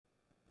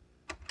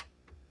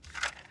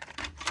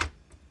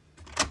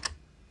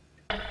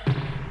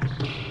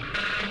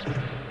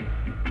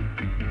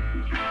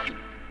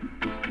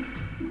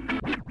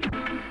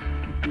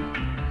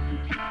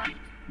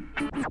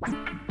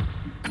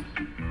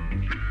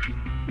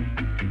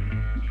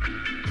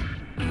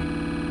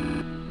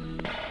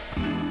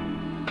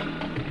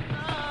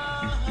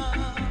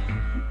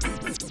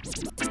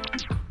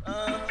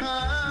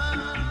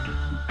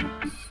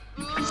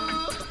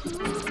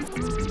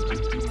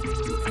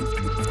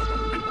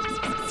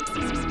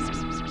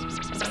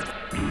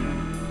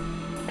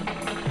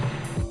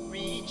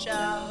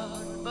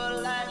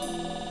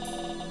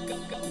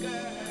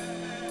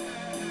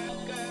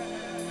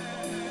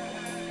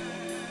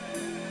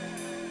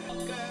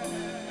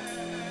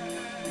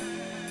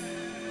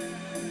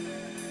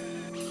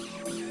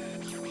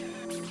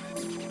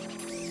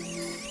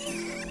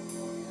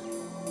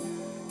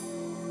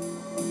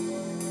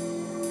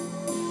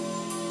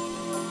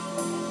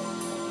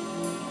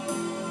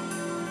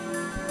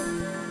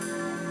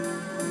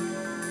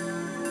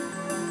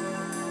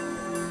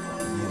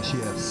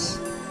yes.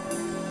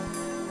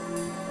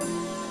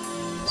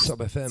 Sub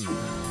FM.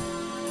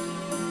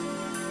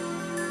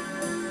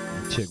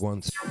 Check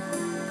one, two.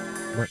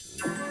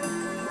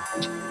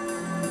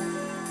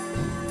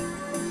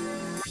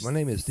 My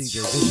name is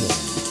DJ Vision.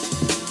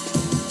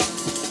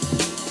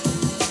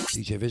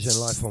 DJ Vision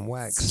live on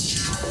WaX.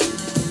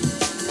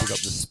 Pick up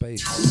the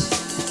space.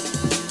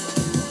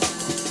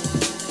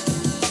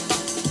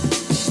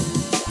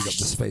 Pick up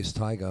the Space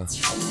Tiger.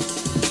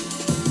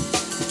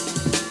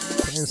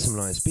 Playing some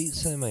nice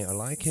beats there, mate. I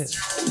like it.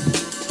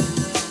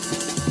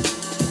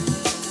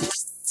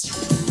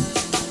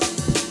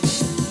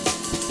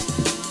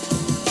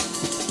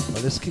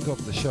 Well, let's kick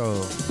off the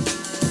show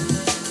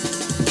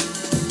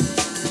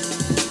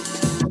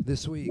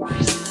this week.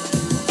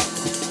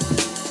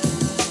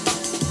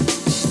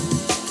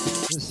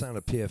 This sound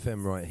of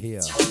PFM right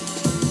here.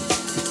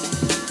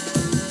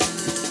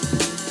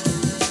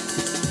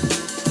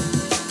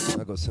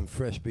 I got some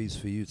fresh beats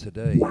for you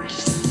today.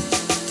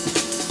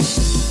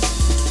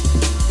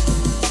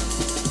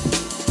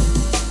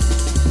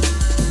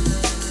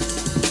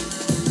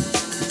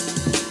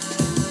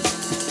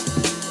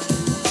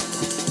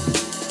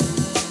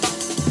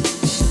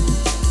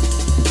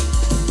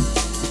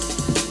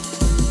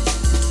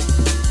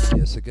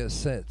 Get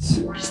set.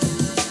 You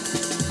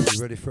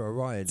ready for a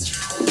ride?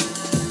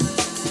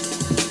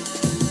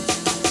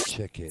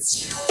 Check it.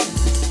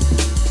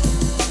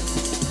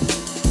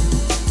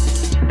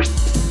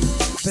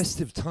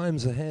 Festive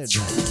times ahead.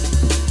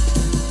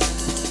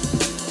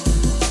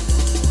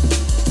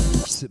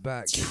 Sit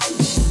back,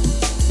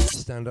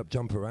 stand up,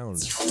 jump around.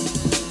 This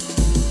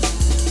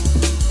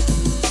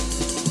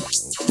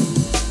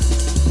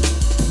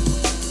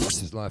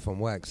is LIFE on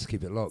WaX.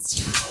 Keep it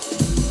locked.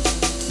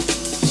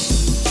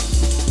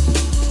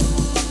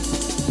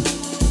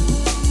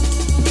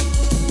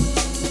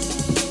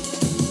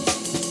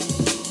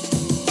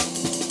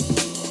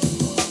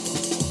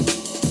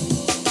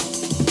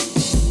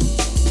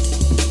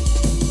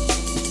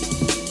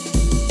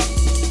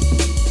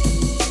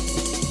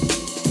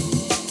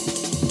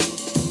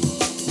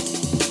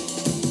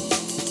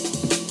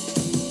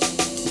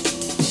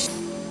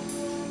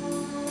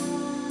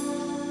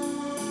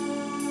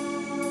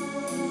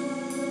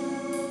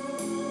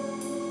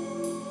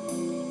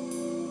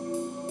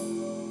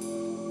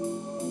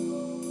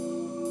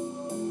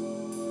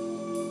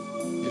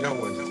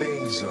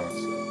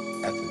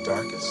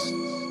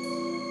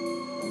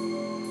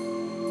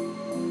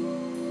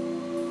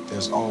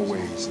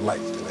 Always light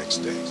the next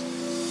day.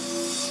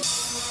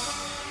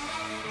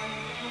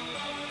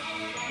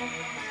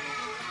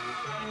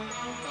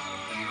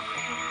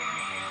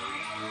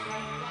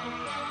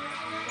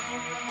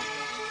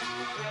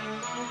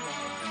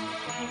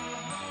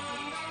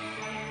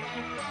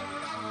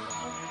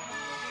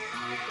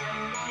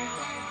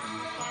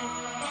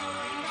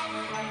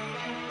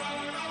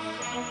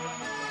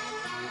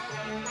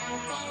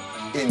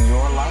 In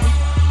your life,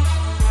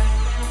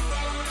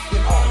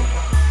 in all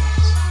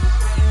lives,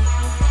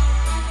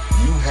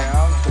 you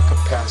have the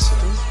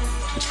capacity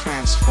to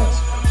transform.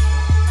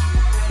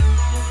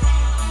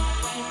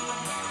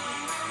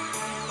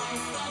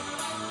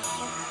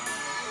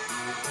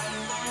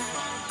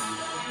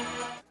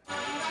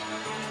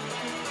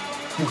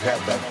 You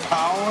have that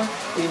power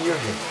in your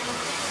head.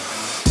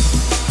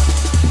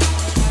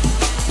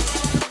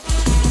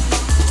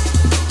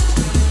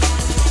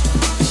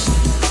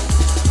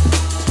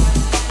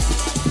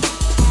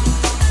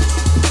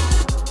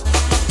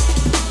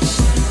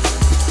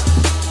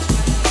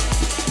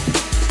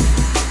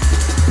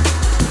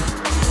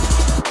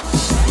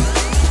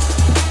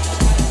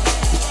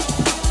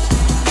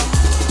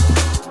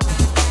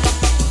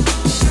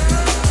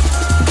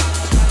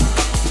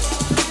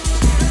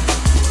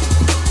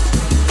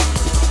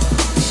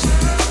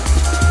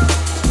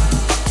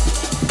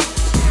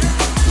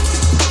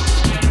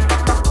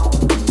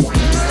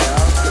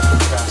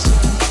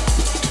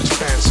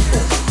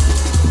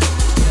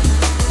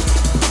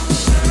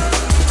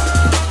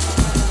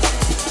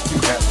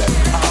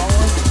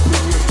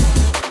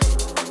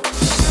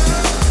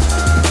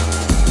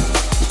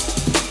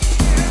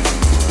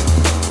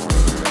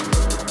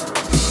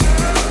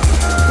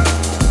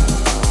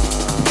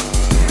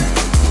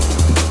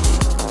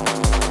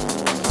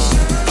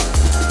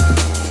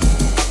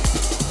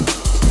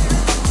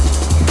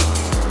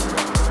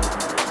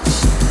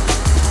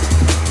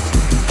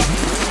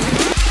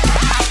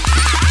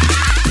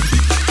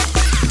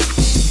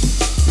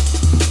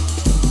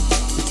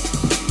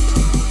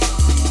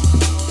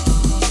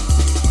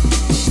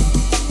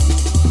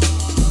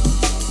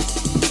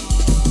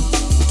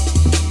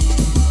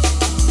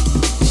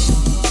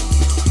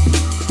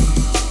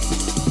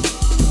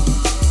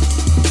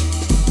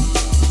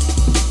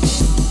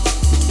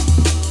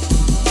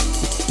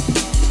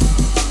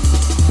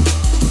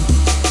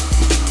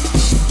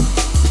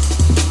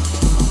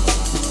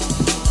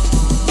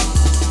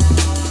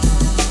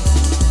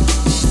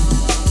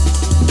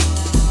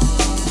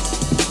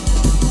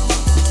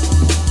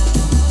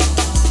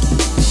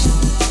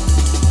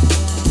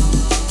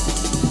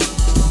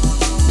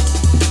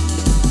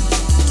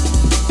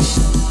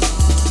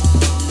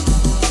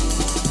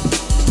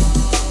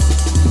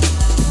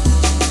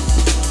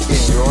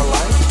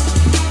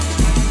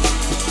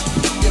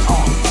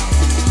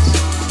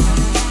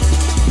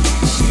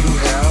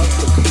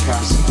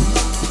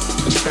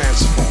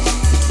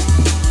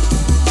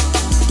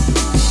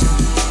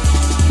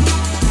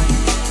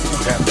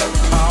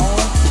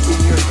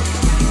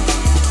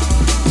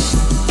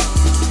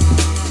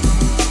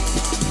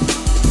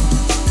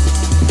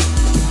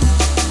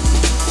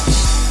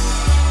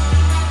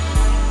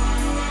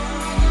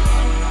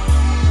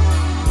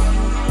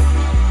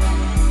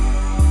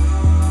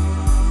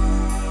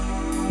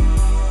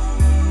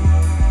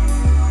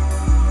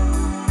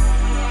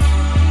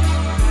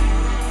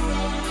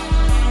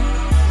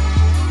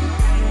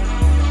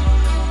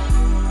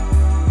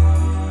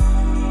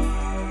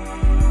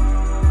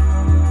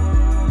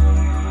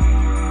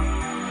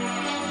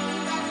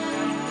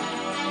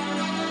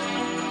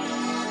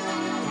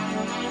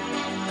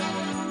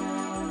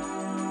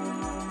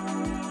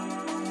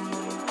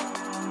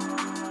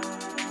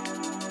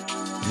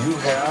 You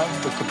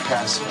have the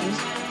capacity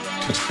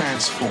to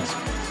transform.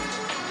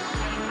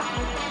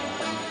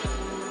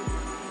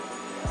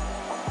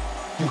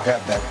 You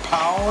have that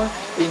power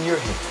in your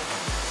head.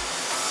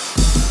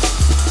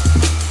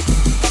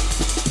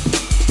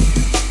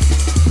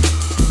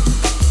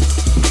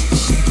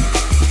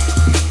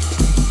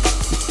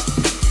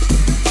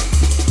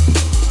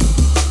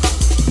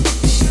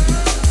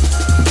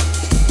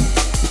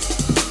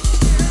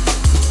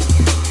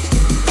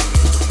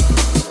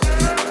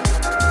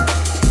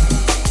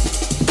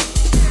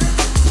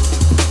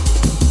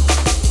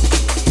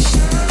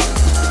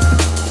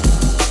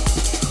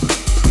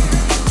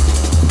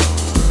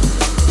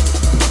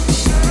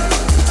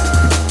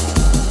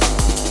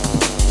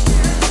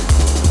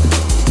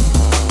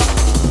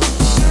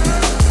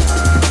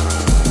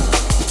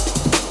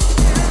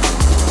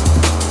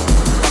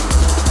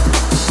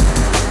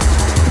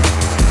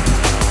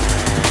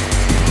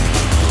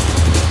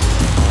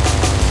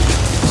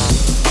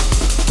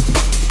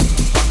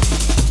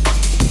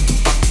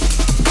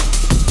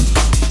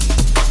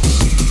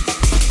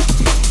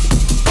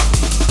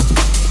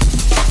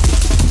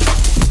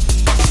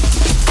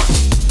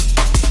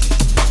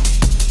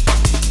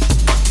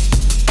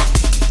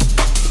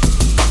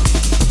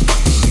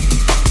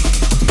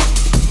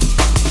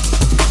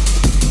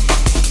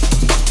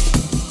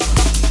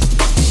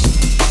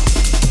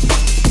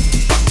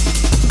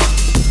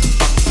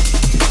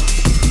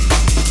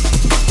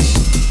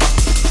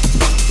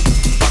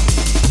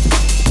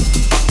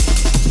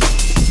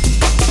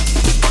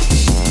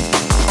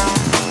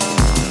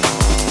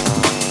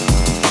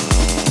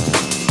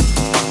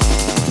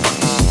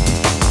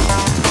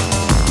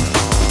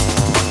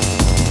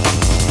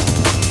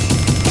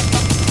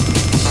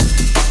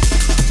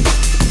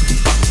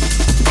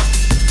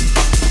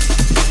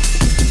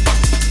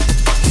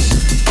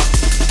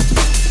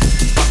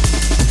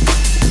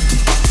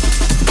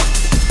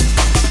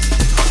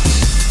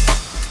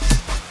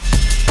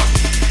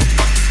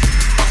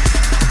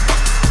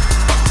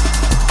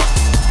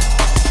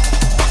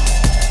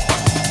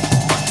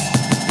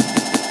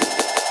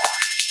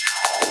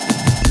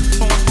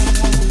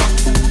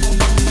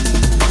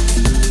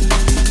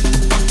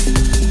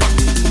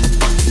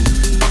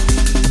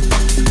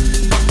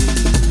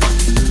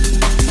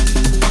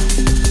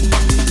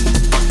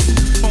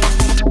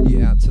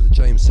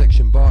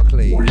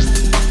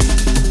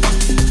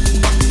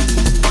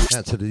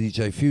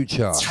 DJ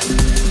Future.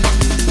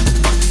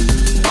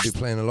 I'll be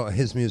playing a lot of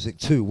his music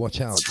too, watch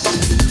out.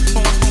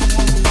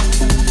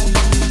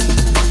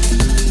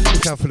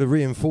 Look out for the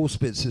reinforced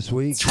bits this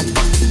week.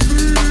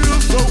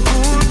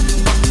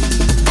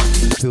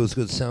 Feels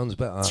good, sounds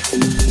better.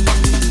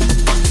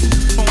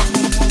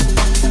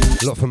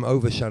 A lot from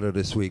Overshadow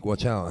this week,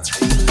 watch out.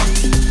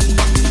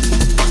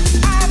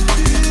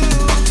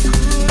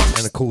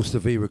 And of course the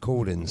V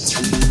recordings.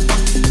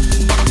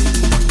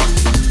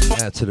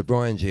 Add to the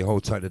Brian G,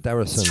 hold tight to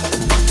Darrison.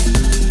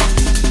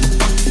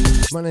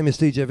 My name is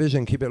DJ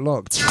Vision, keep it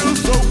locked.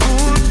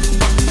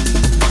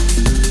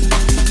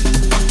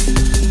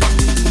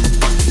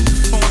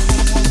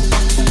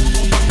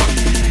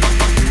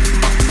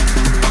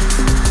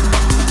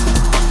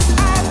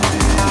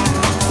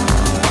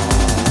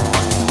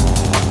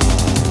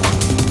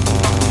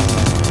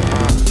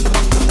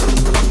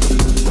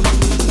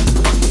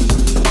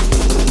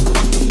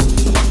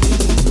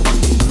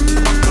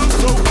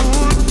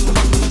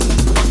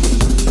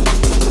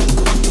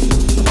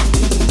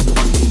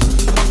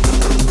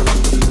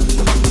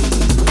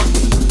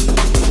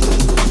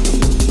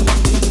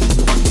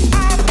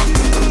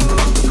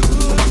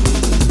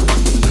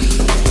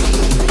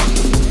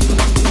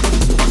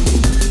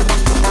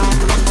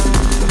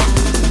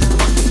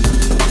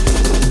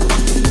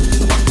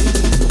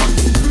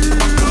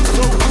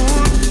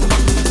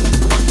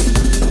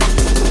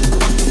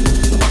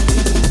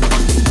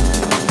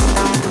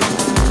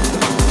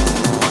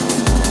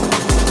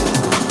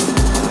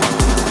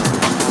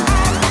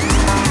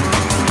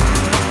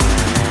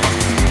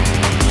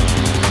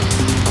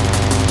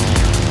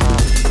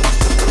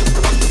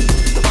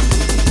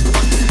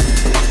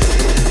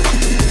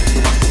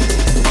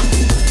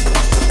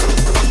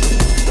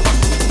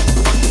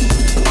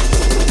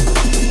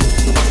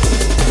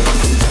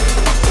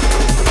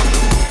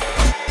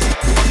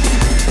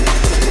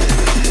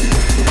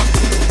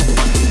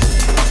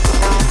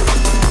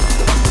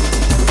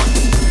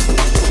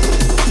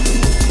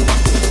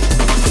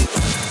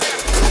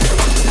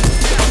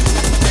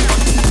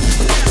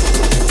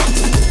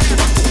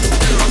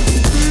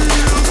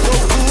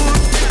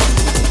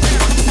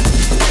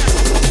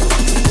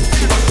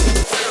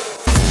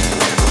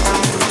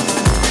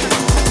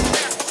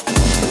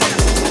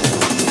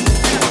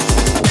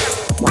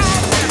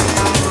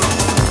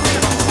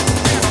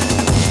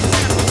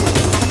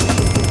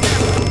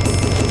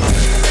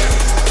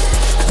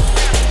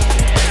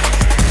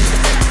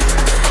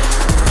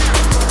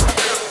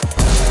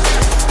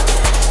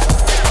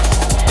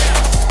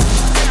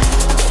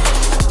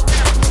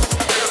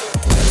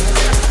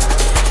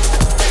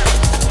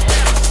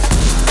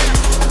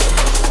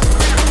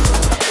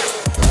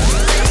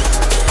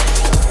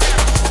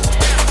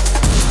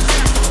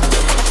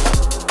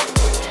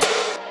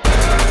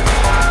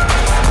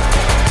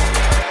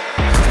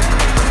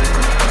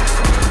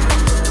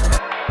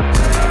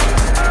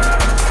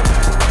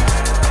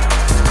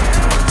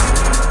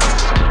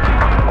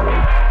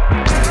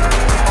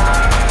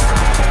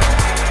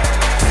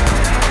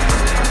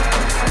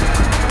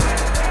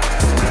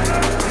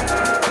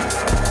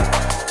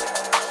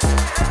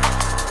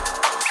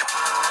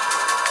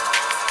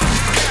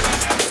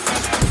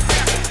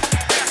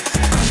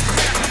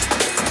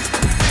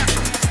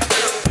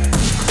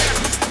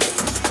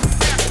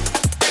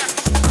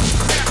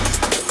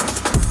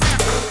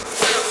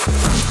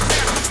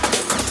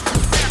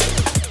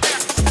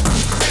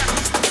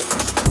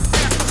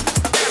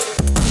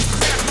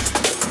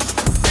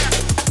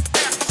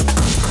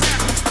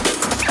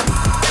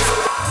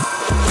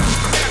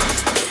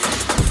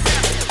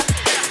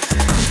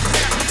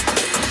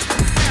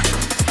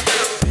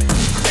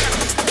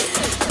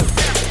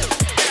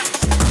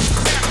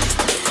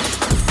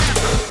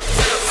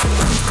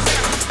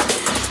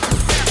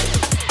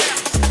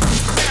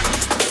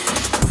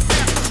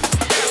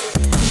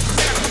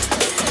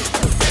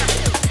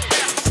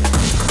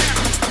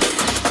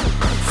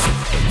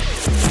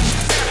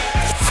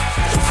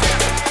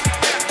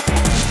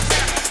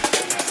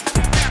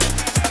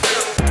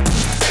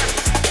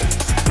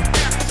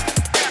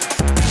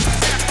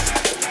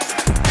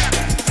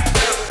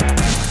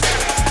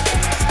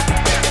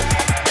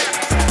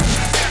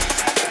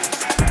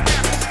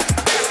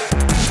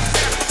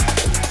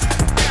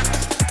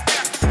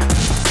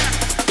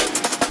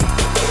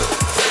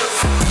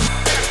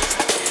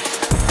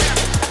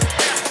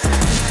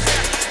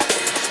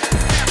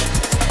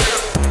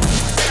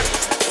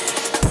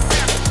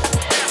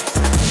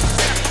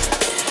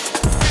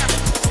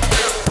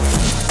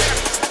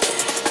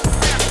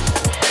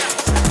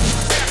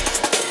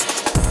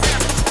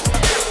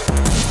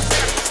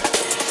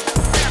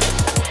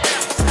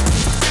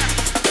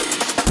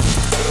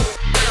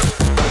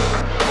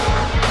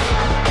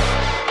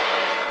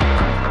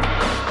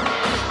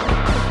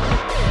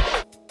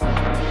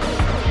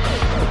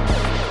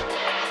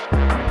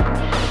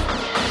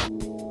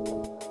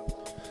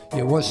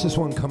 Watch this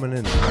one coming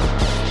in.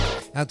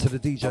 Out to the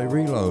DJ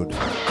Reload.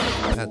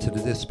 Out to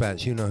the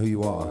Dispatch. You know who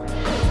you are.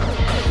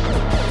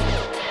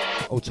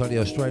 Also the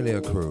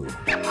Australia crew.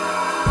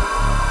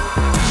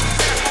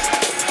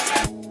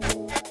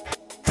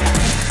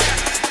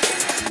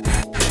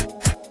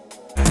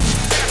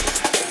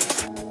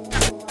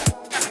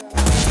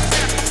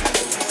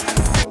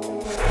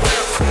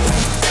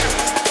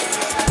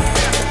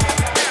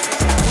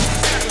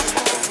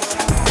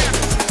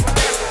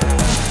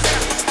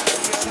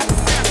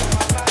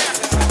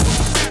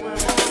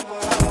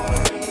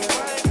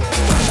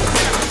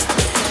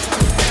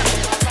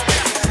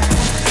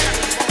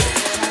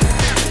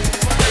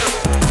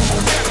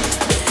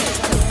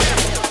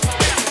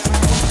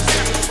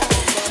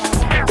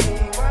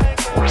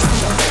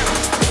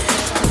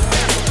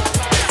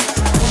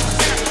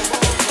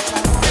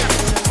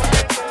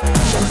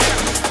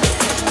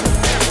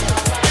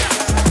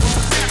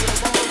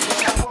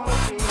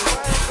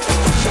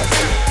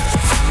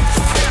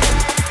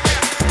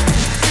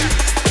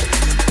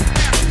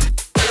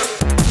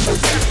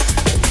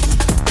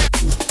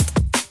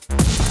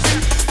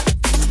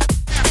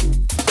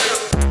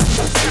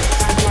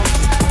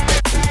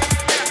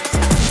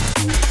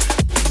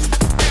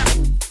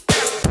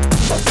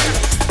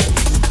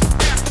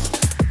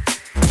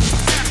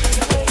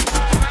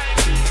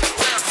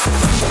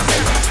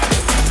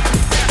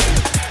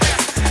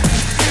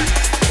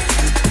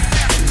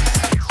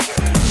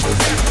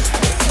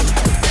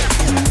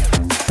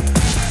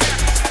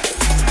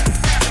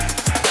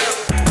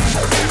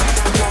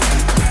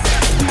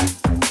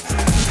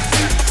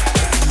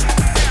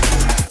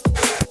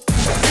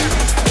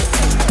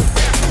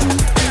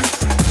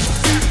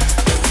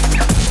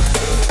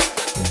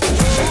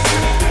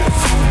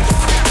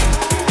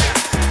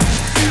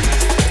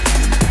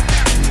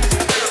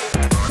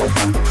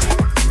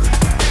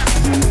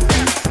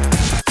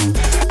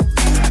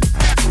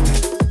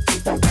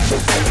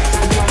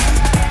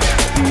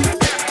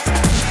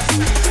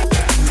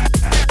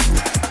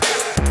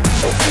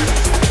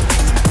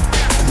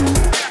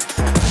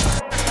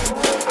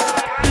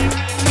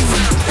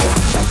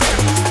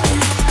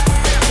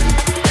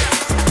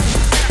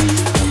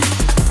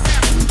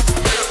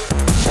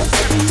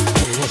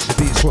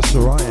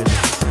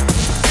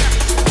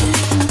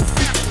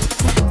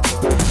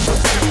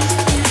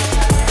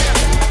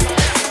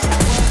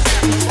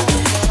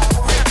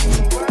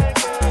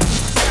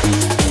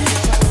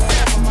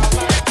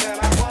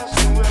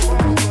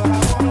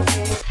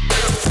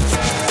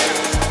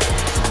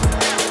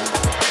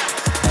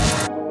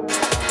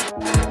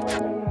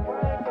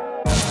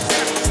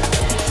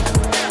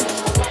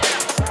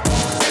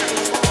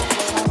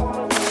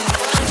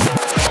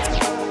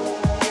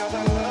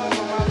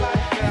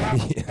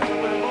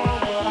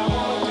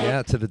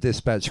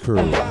 Dispatch crew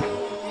and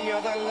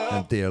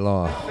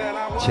DLR,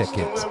 check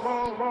it.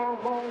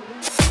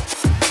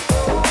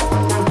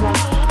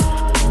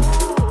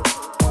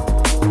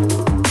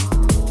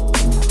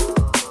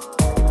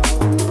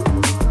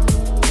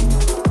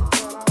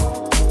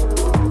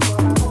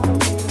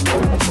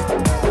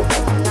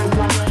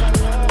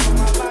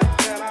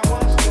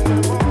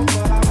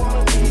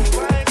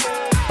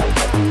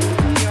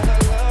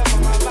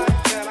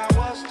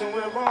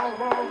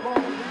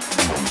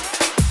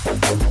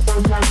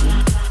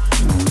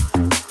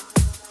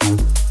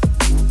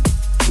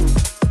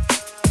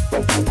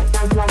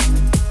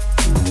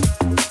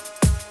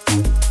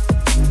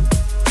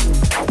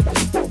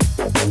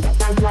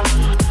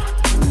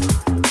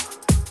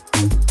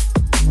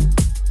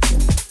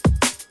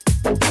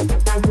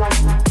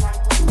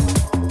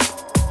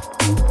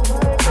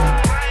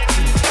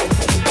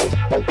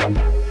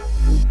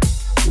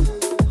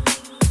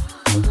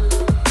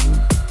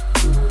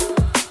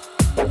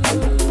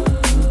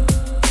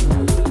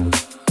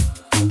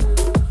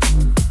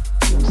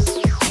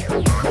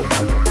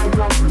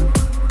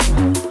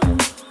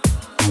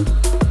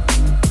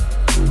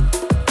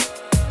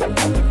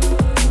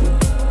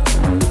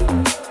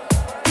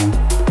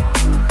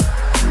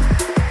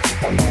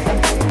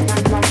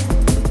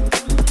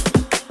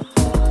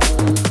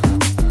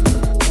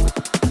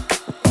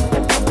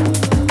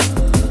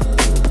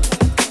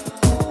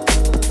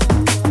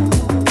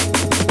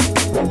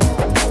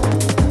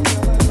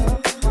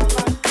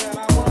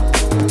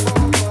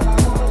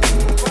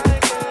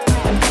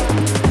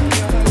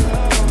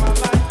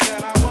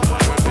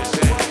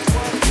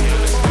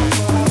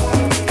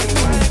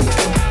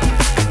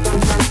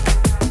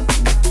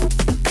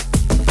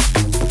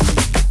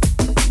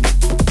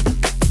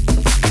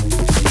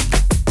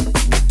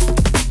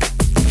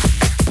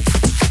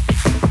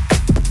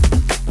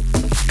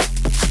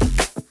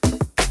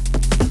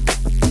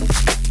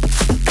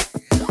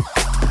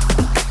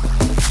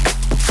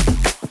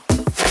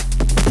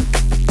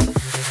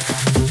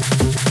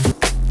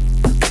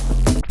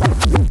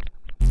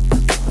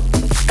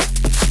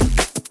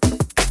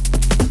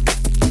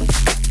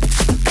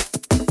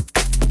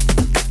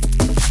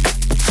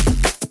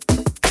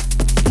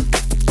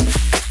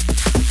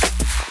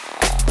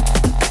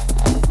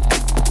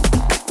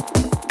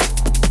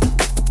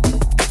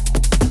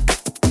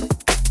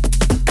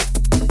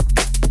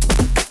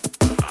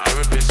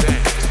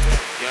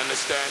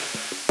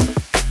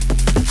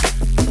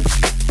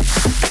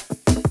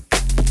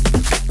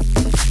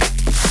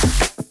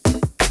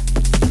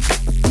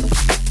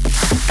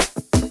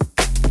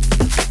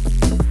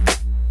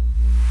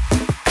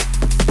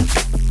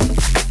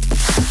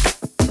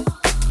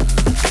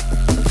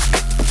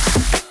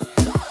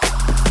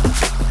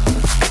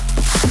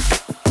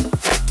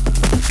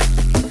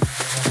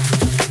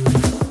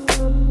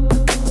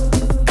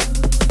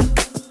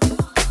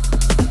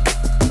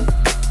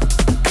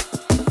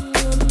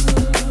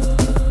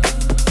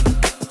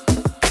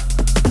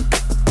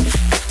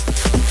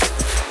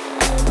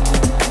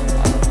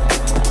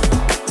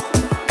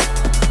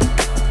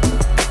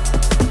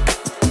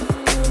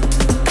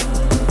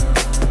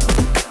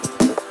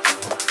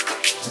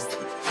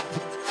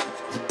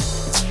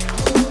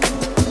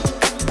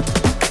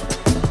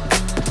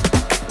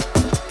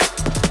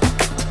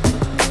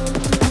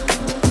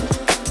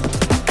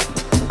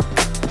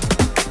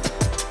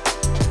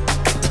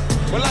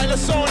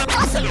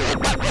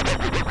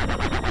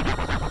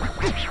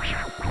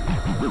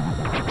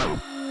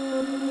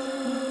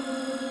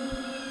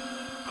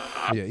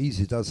 Yeah,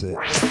 easy does it. You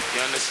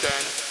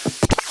understand?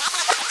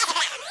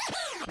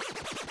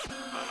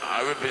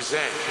 I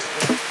represent.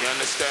 You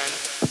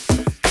understand?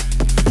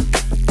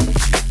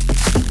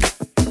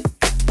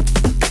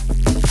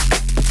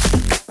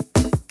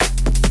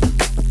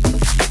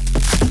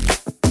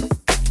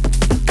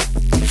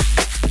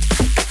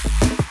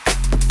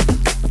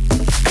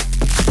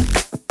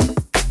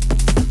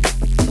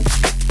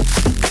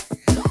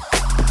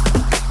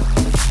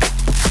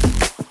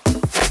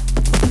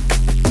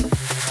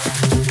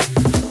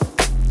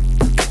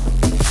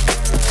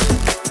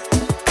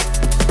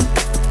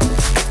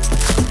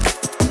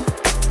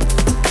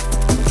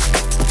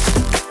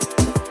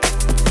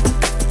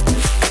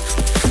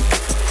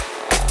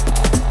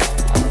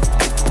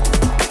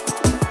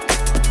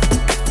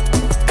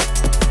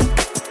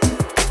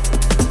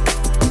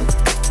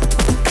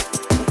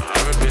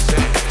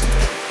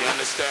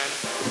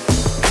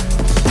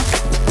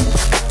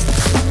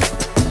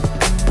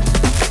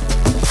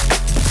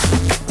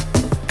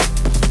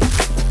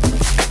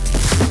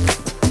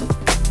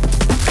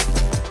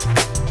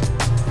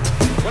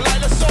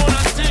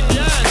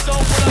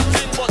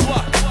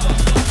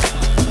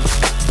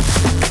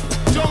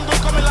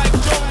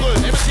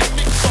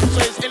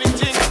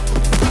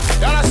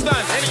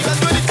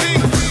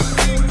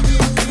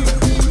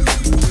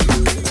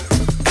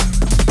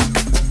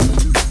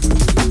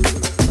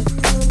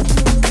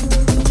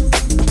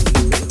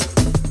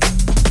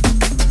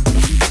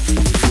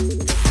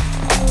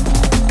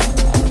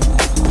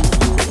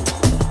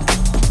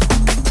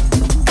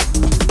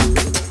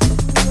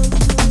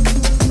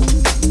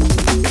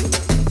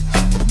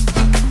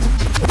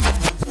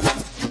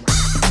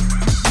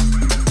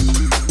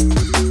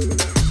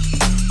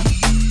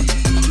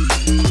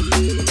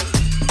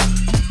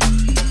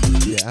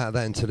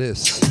 To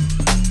this.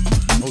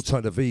 Hold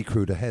tight the V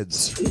crew, the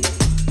heads.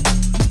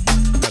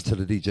 Back to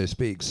the DJ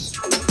Speaks.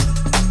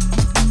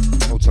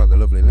 Hold tight the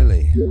lovely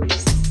Lily.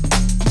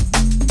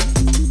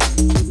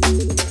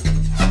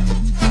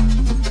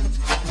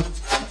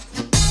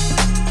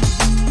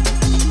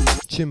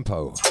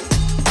 Chimpo.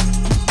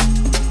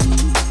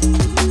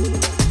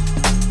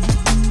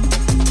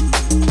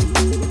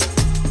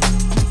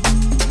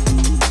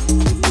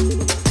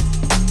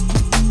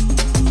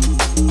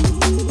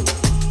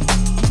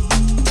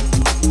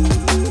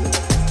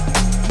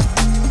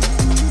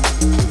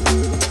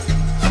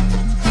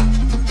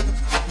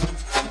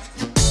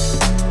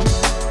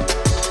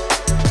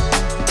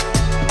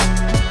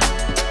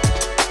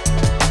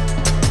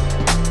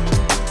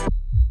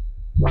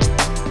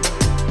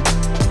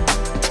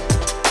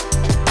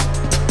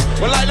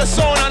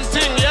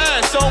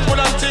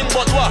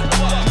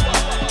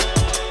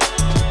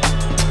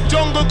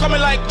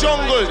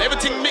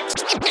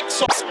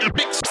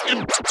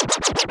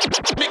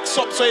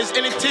 So it's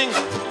anything.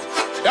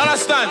 You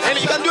understand?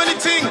 You can do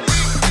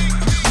anything.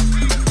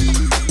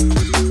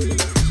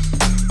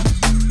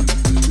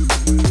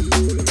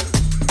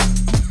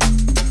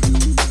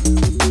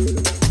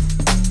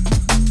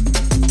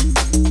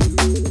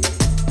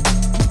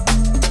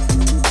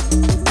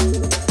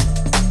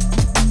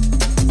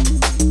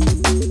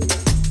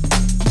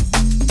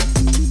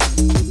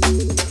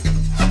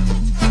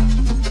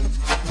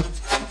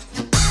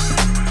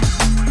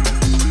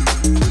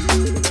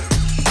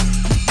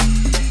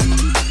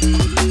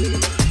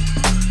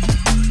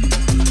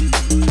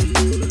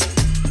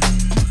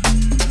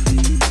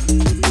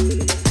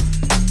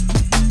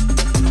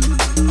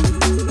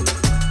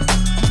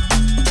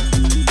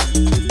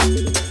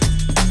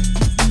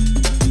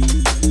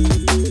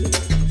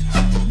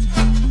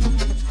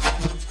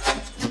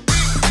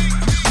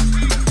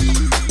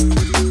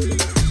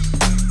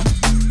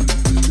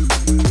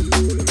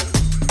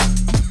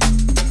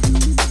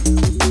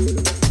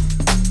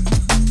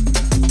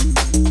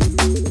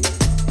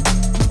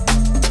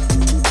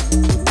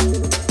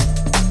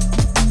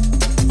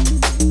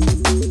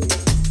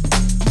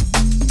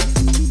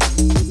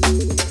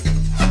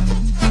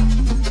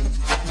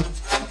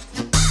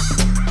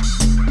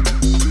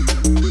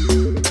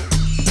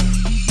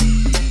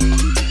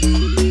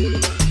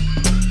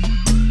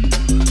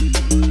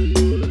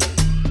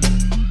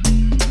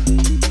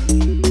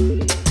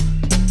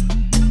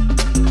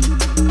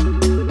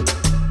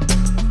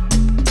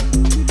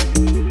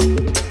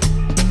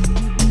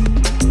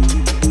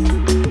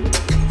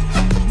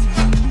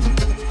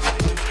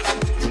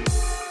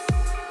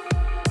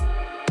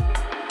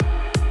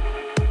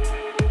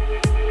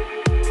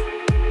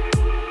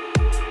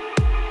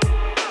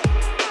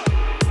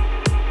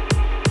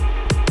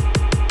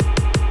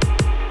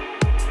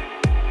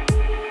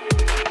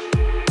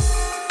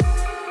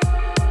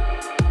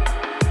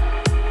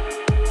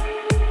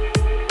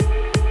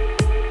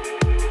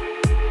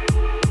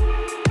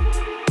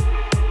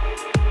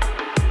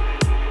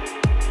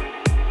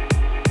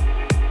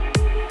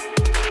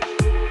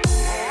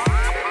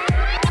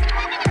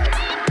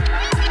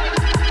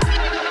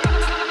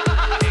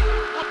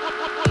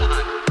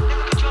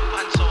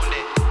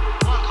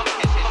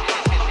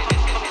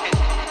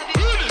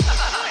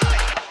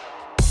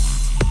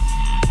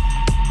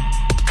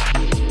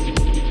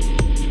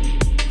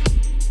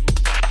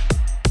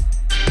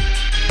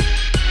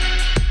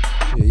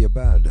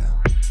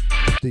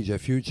 DJ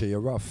Future, you're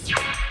rough.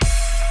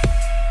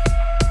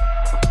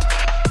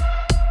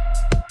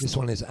 This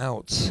one is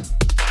out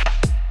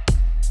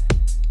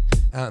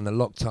on the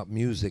Locked Up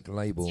Music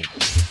label.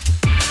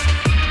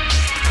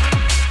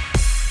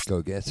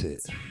 Go get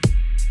it.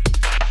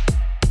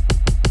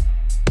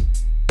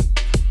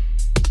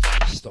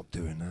 Stop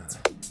doing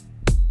that.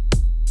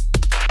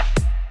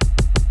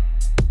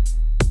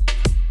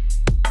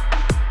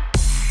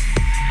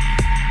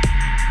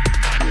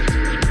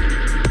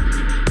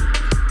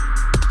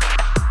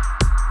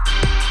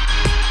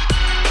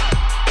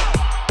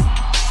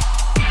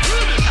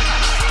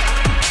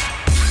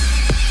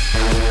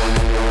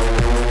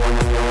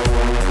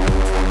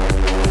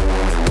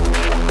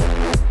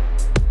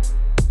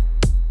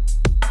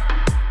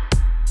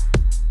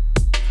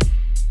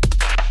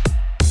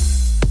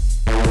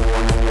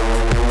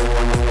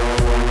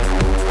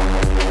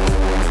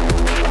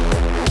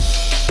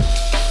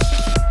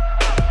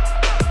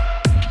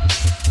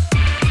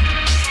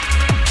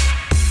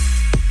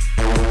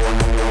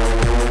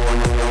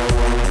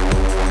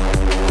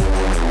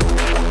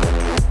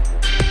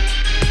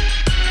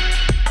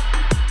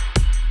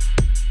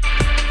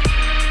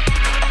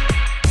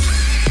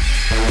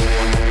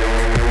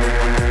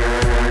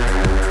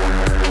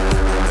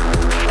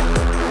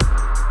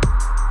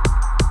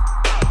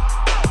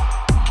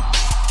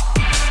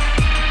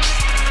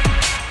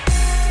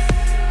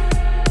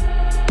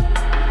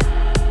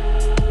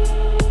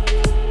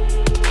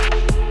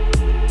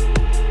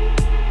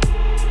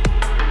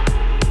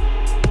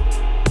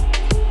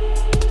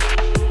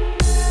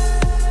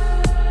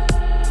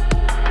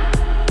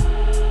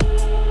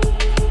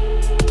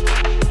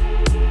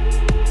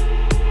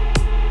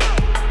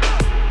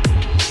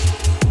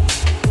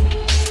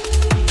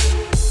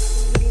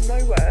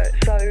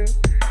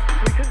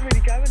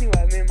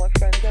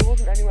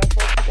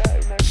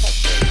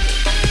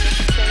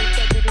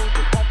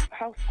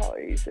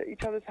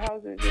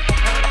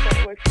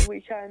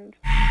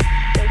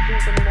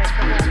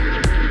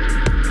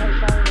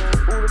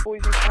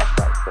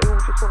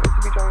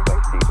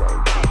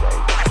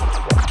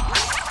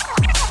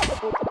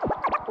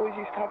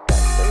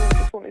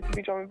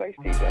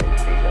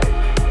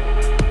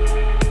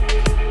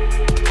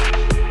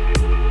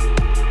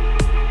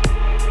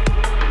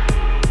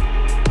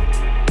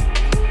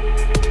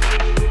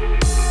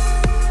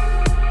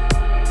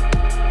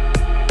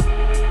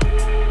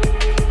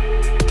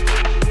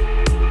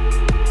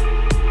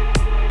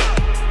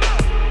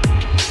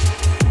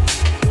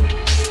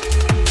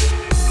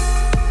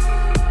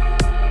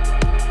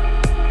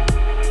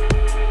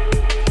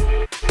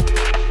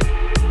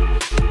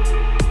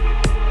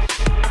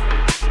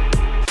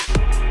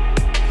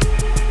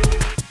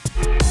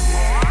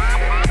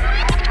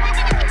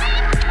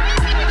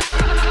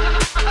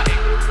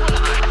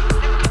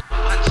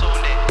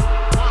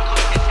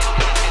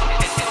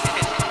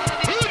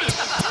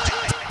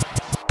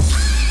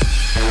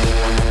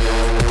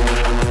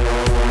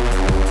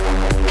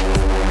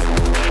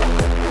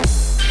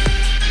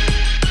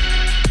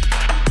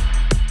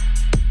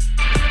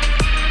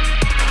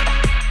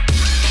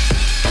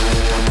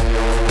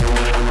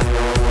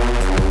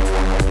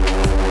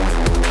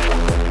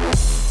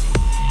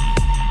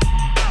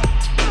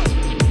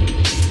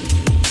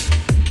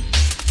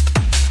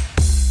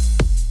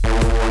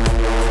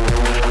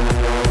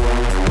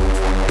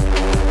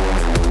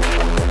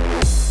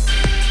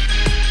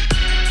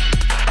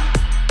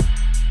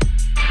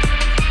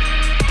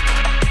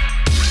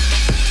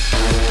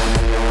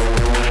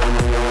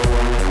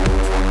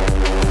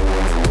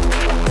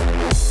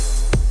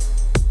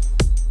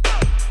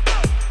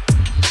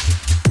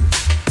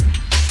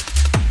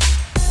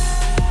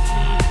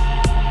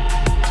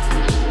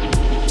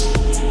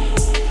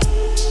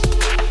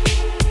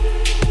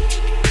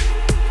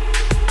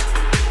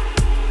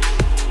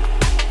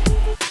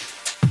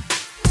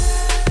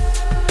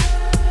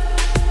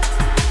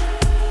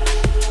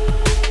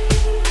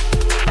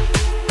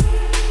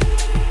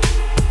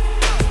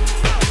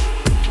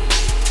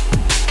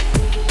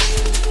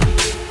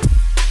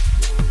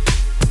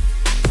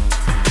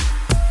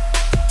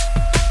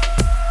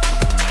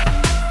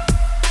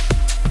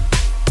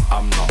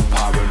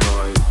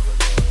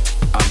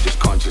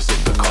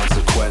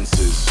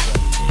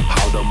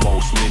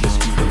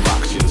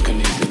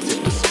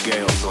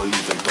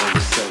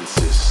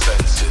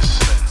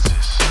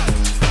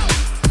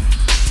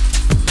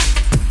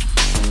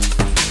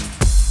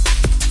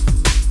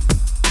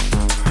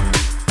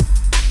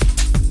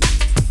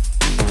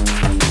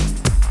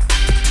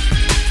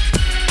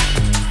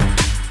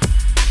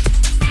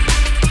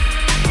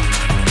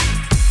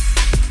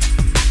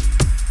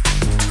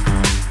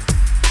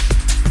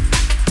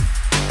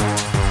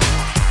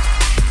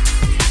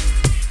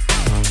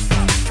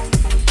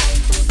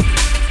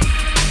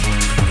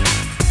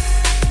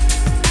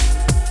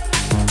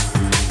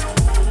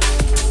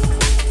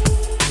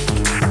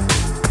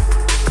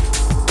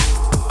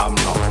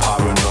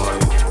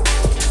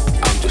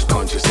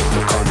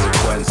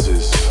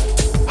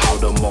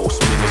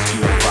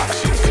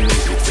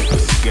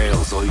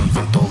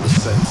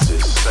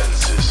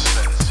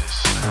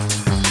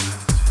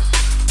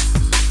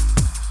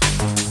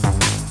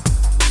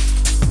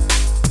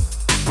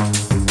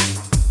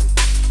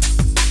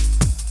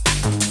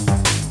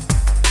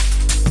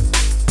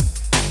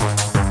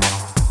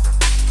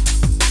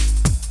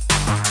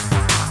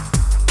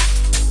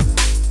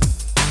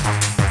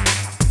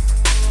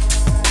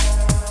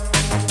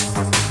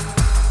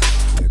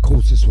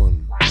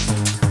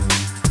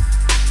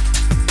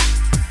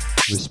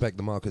 Respect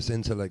the Marcus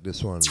intellect,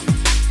 this one.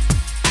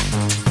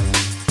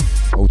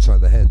 Hold tight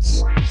the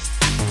heads.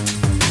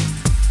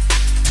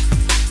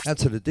 Add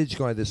to the Dig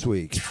Guy this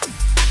week.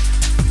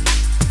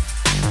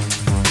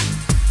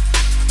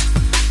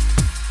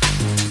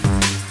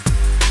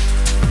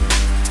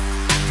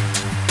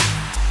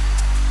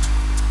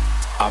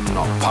 I'm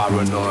not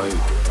paranoid,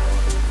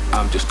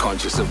 I'm just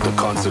conscious of the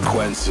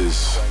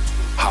consequences.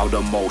 How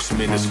the most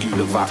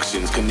minuscule of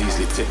actions can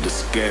easily tip the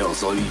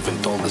scales or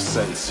even dull the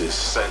senses.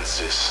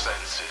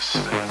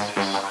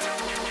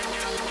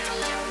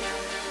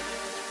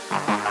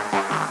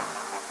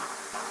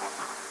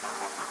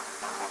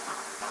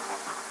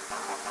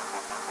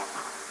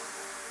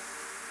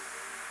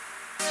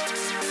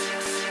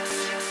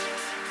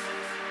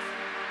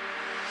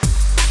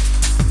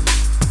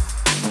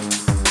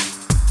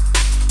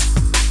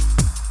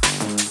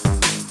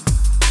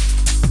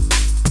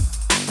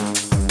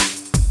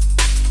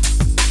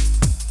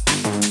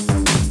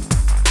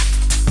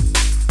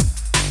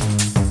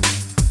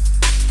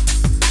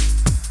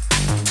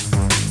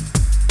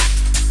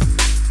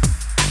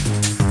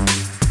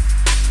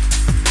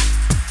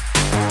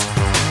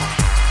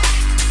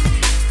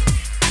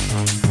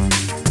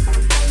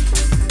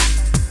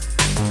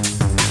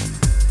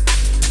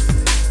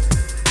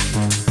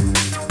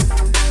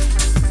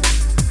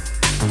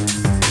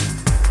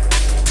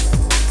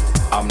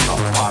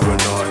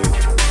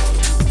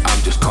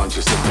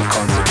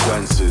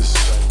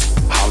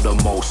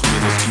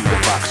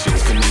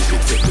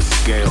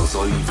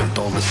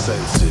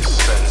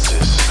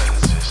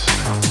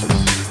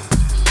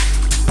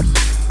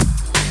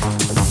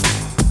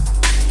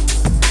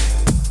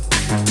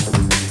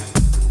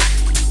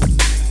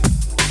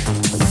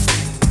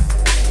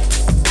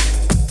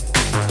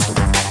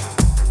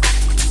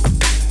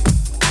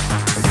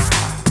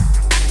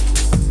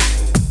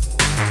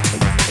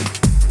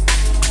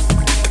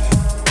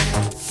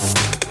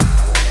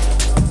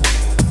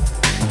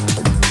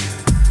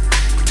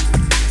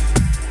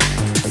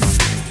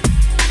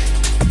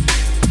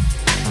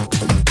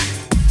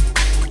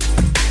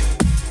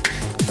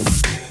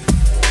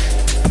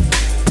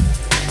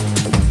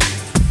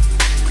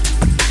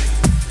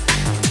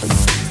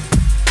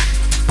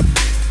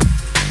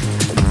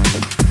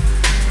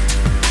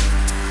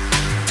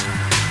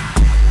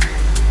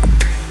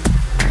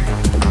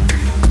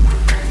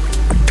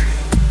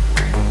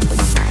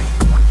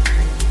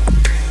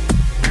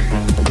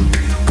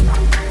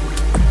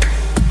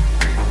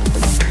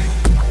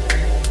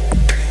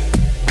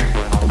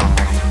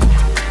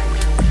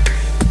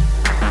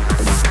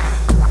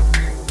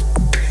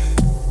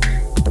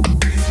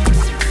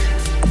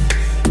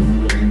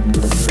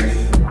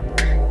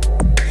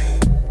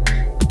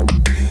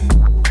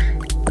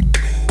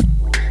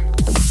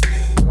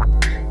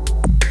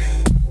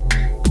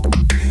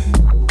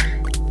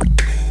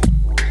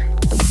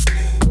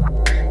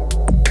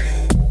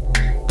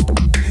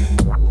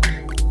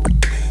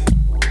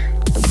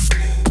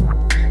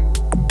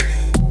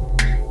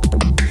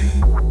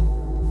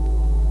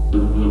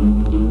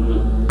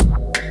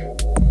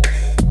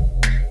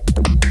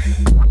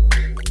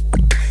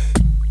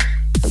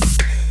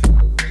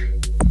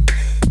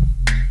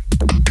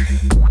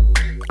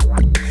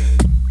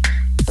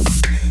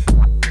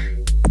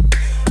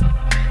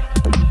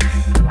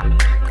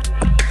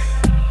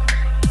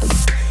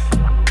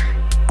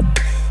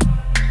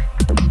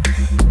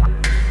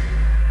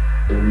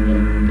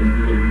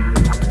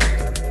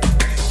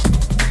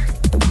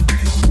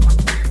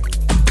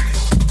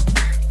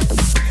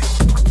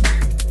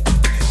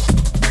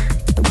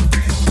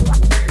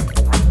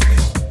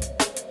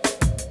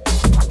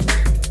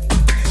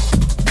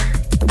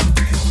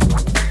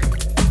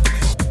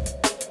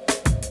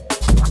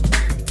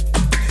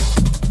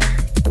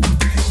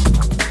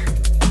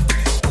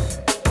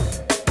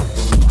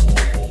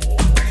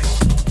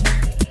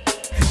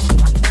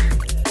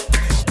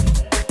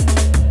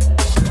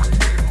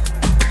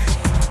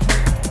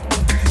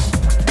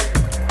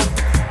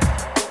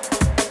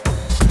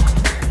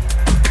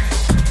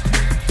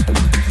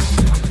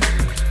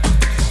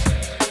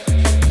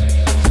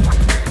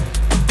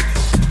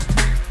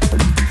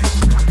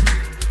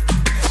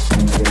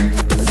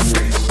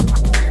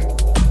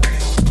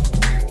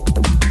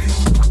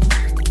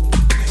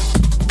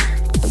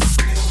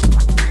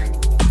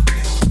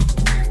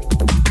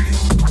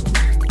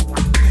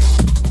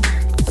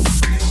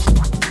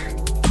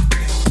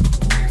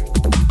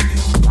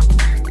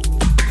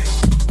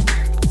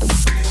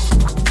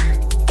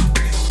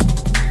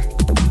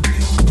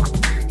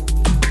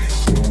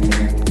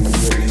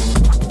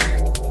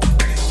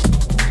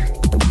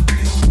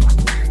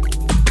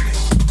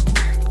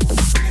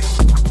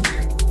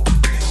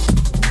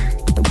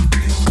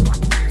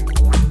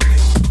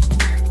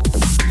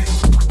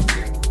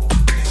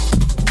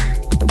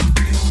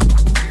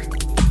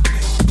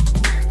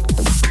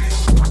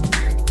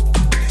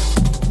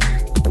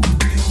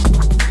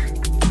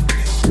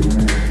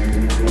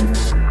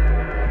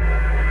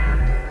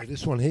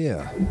 one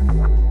here.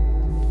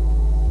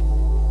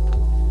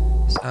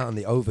 It's out on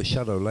the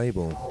Overshadow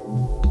label.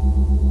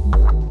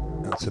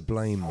 Out to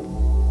Blame.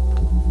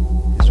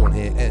 This one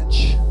here,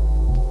 Edge.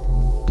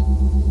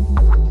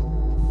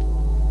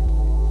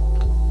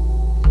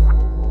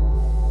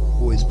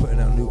 Always putting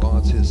out new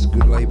artists,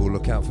 good label,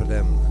 look out for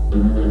them.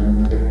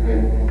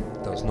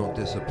 Does not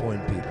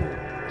disappoint people.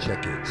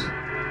 Check it.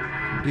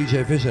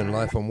 DJ Vision,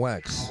 live on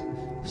WaX.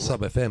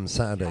 Sub FM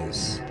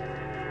Saturdays.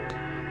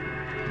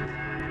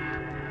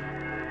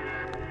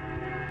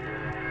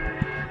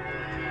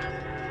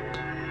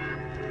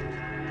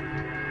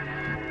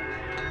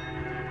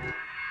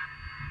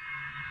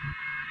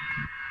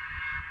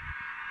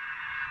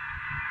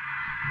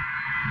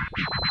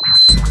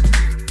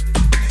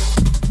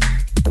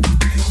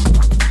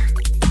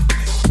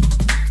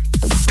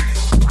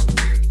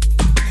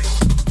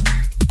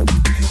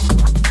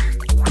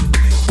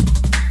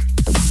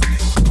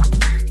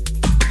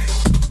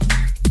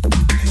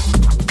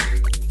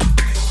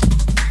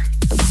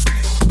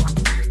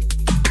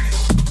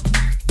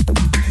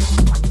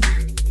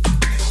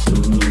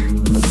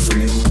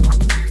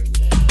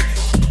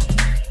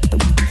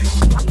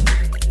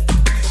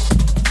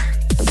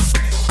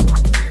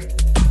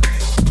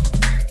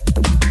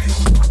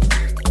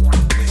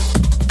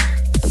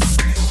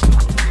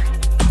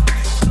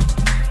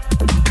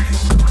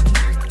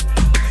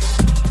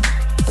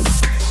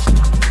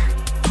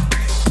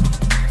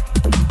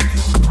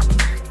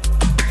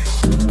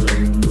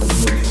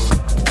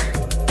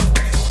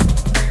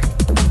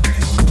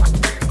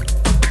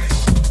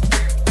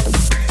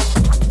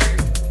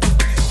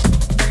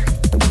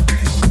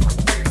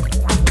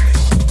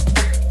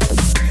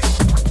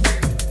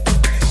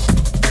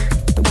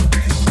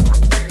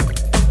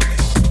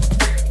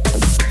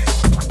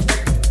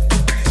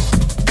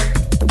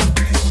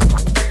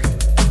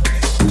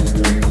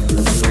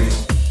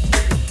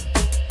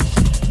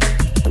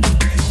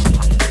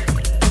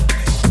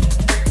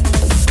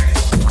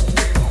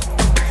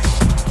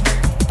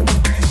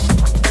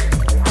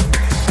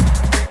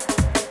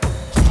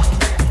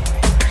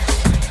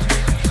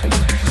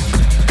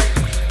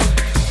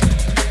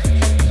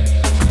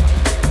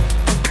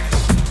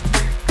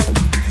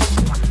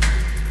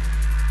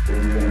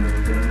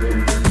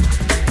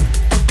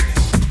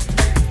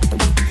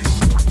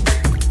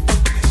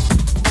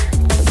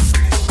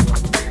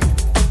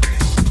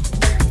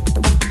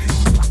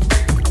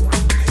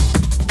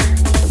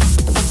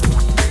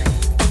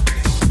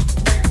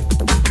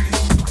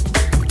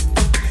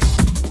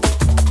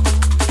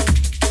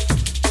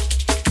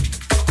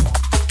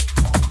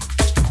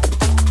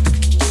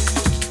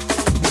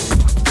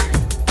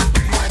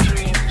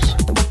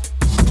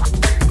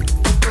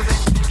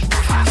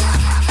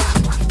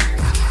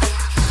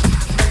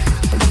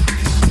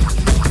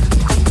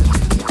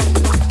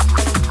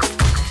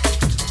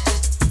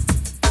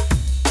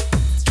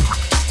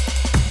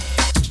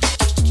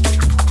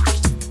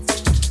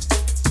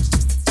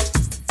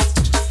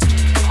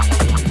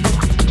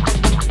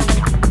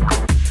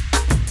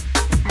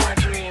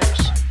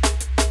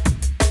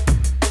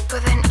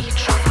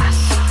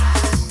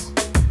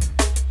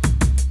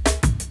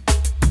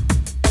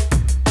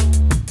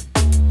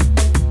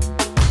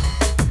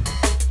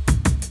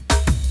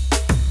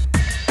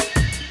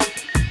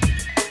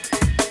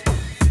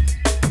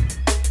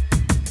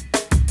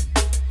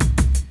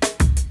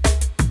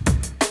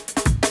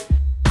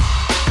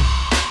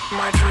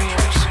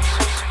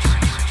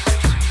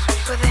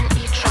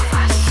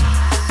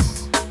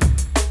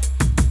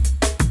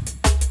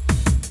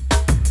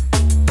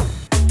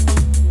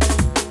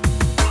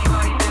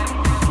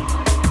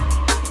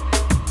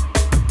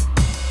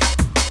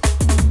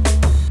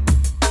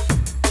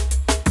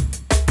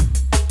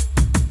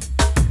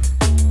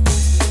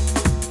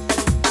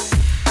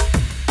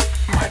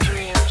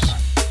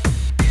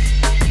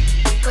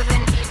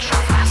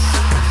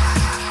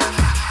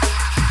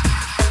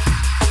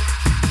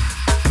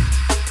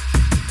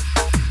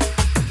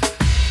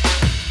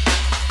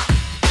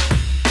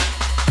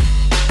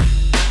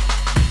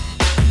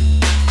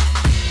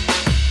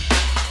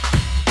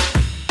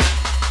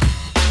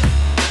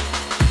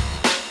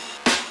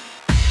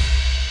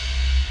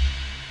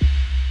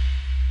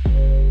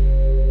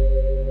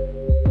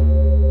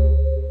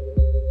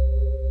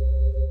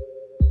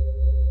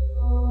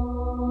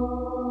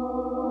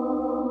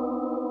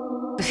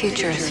 The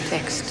future is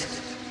fixed,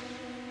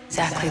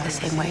 exactly the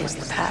same way as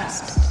the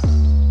past.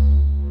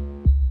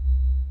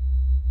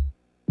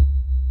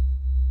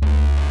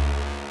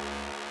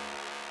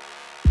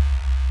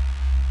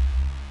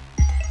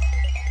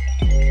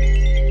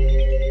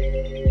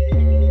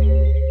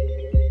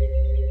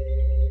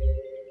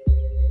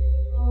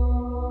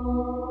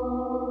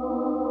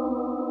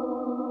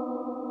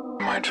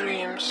 My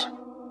dreams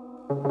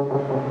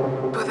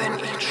within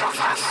each of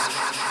us.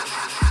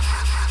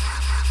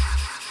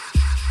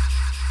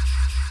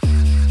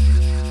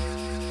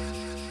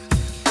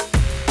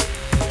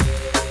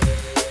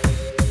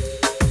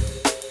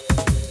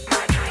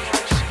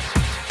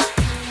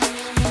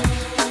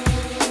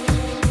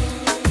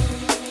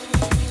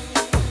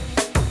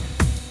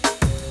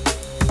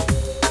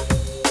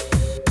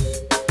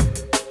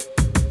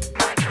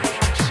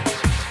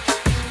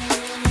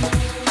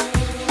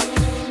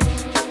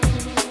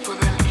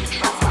 Within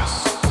each of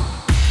us.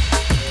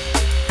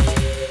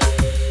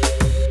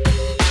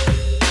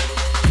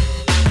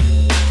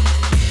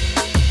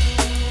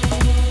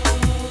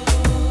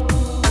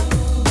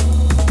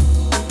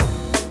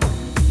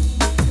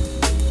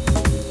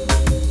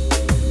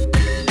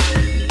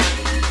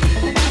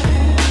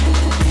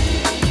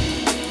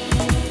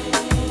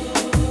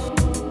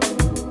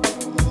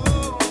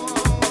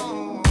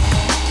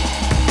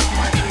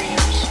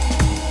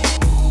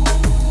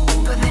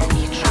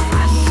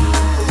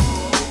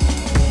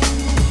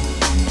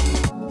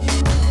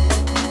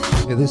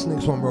 This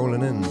next one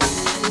rolling in,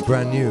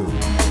 brand new,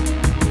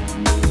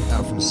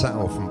 out from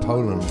SATL from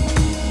Poland,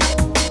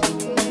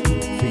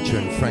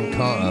 featuring Frank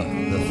Carter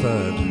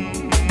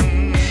III,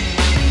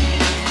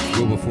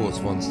 Wilberforce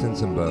von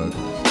Stinsenberg,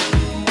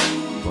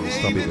 von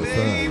Stubby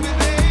III.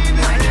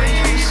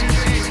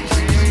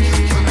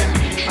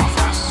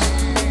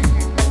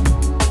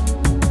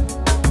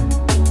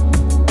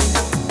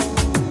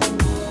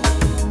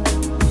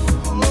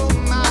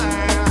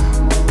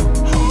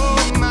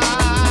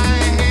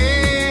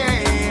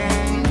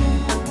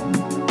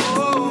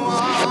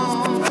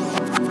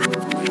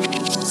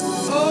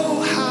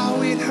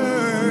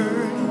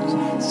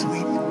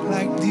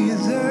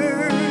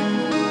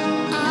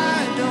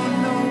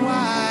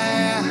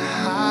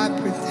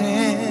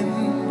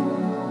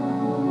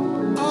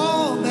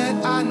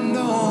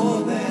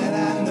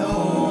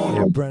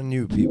 Brand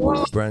new,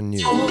 people, brand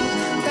new.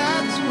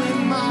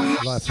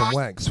 Live from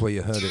WaX, where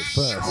you heard it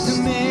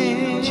first.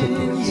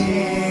 Chickens.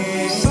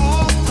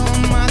 Salt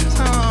on my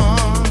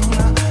tongue,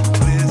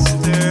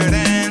 blistered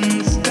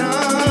and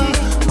stung.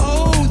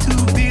 Oh, to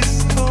be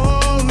so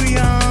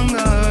young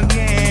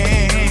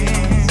again.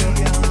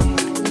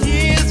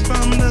 Years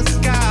from the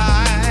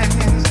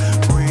skies,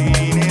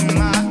 rain in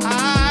my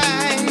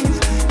eyes.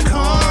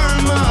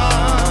 Karma,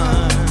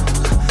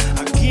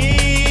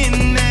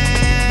 again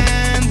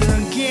and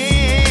again.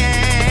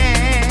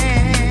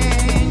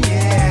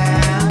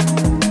 Yeah.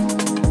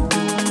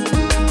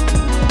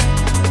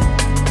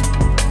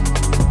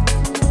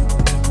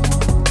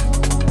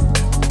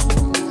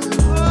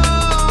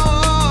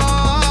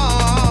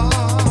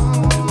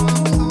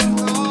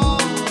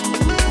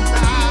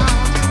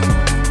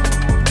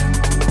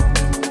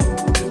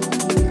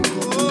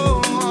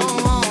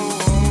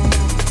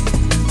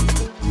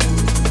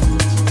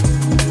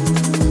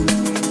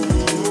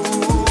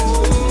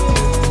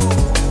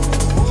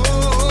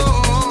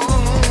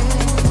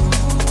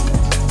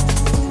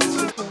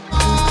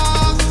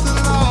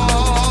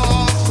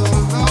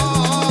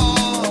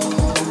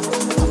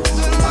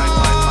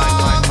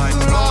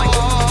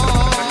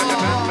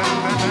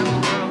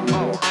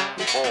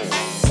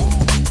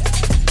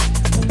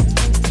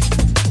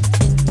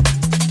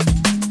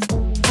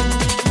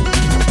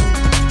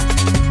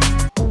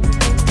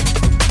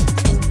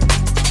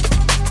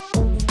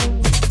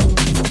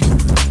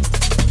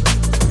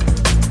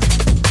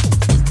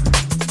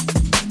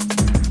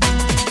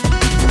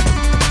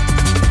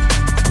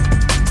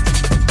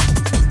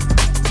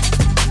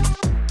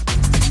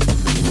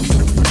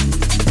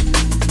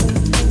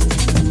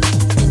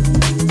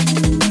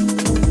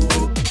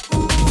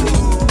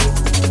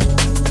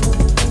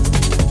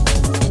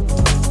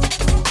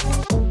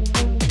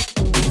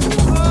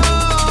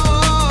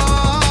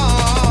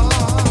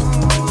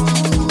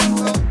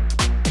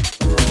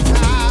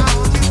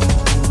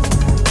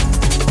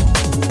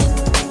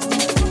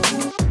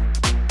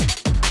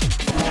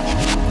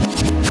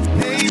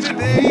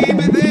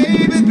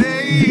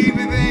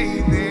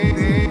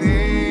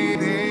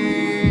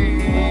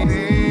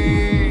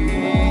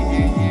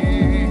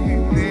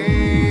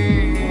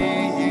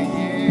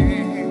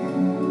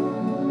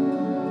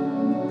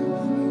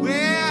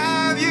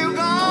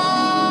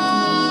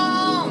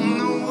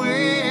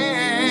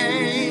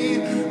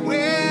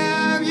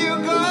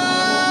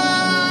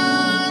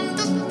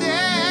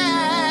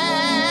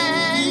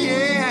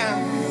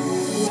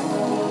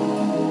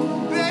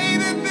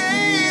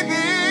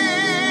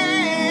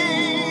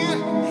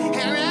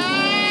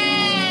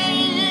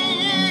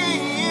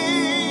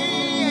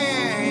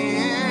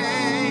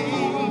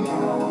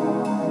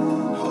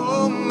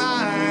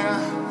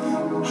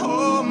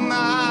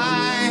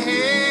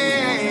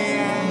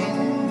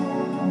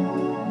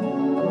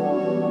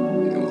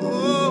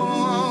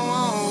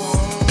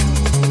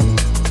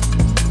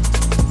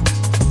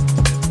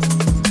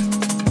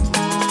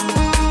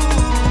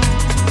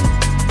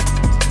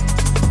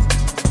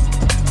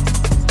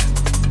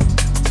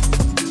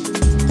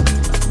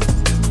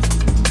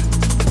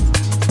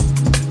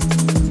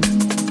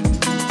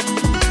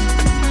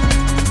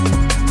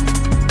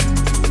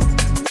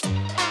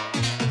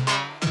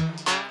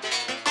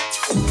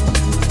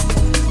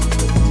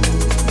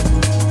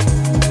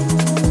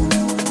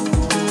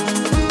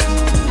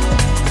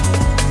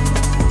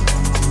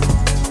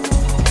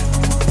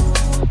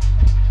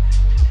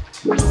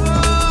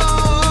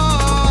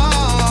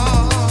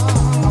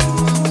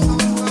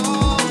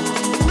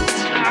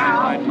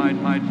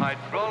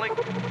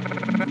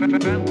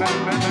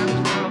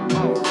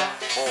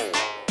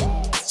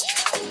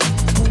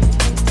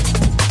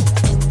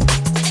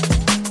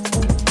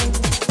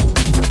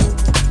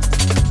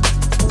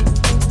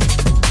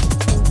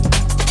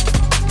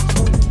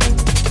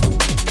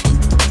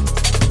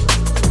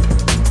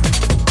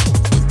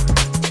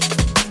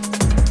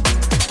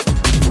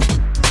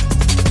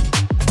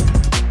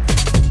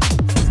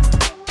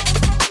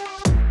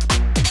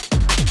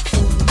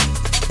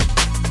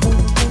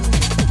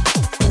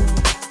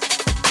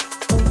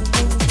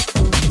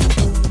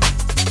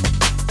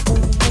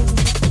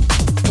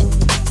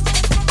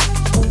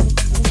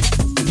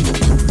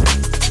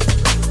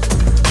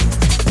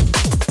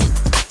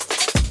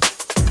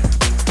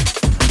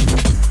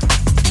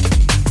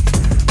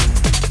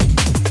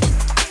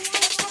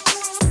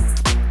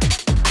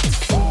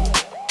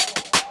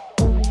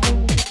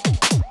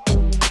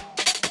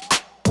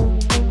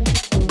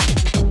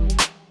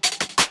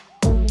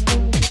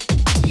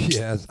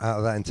 Out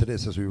of that into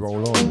this as we roll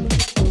on.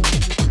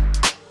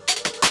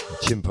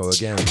 Chimpo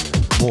again,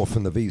 more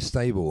from the V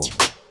stable.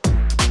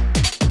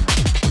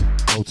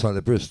 Old time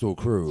the Bristol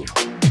crew.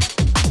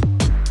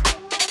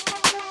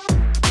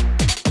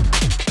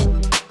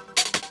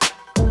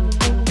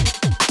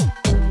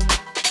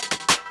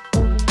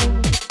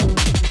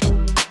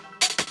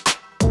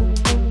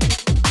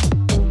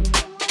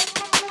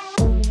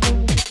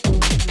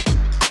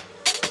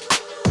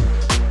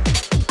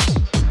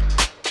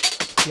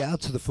 Out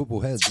to the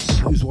football heads.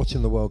 Who's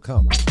watching the World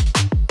Cup?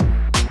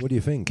 What do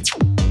you think? It's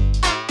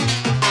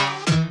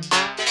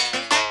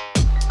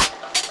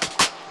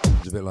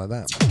a bit like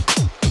that.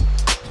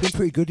 It's been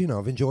pretty good, you know.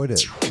 I've enjoyed it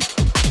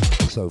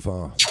so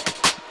far.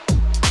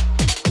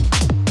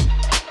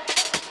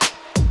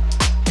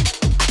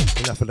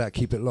 Enough of that.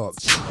 Keep it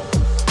locked.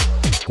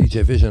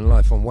 DJ Vision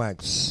live on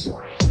WaX.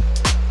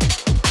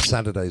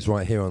 Saturdays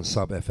right here on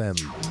Sub FM.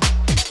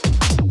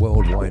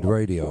 Worldwide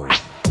radio.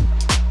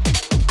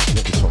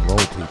 Let this one roll,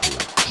 people.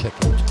 Check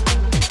it.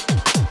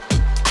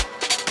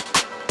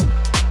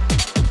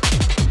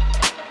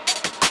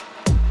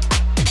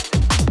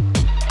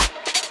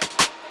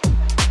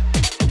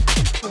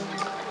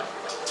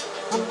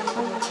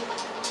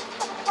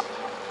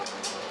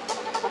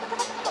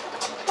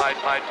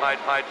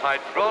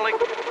 Rolling.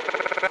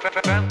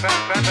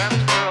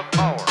 Transfer of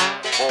power.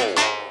 Oh.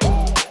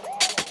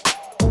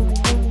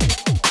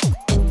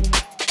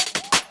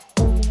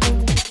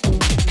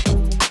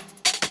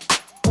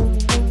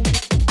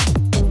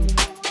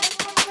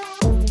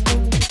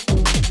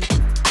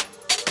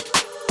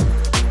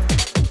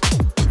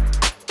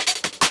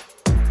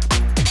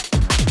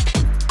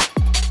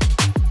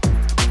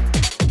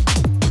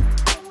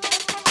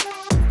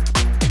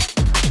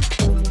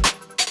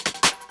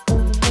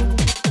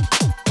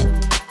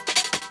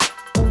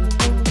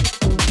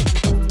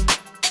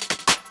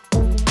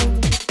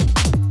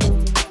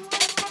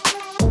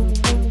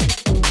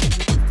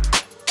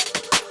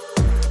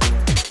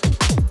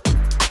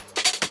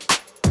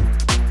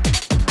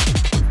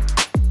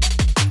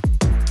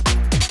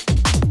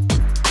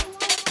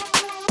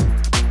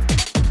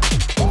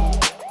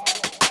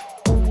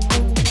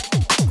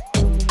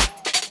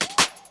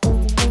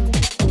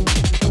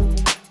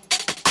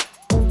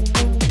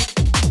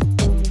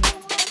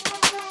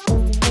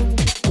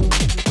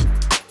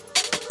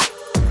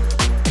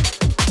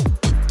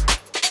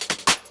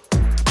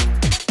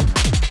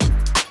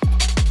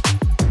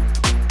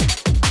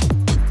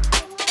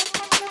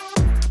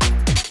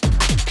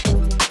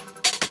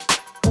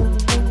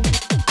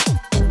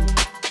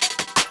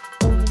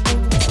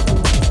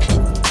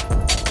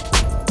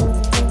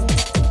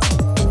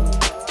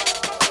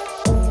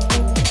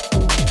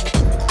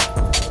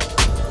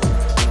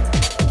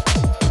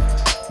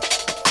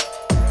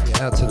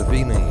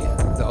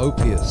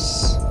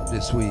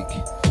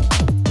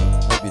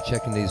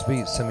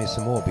 Send me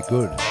some more, be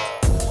good.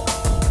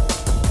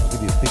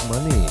 Give you big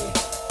money.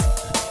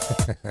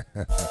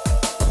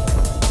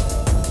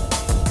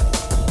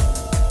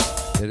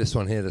 Yeah, this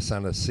one here, the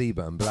sound of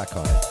SEBA and Black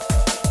Eye.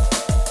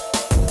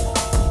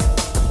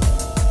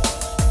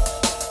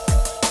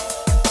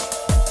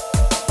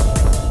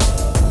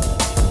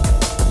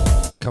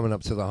 Coming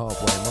up to the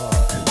halfway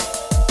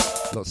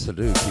mark. Lots to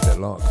do, keep it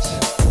locked.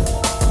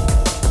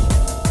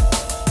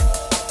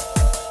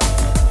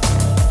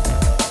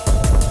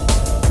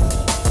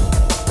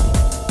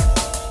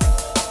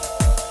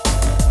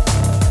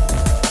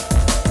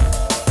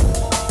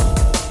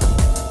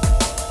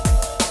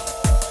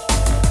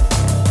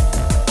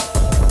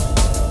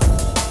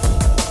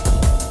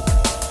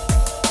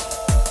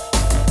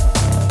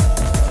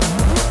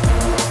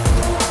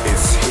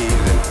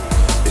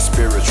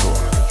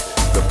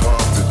 The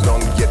path is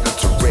long, yet the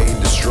terrain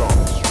is strong.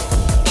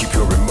 Keep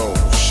your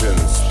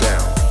emotions down.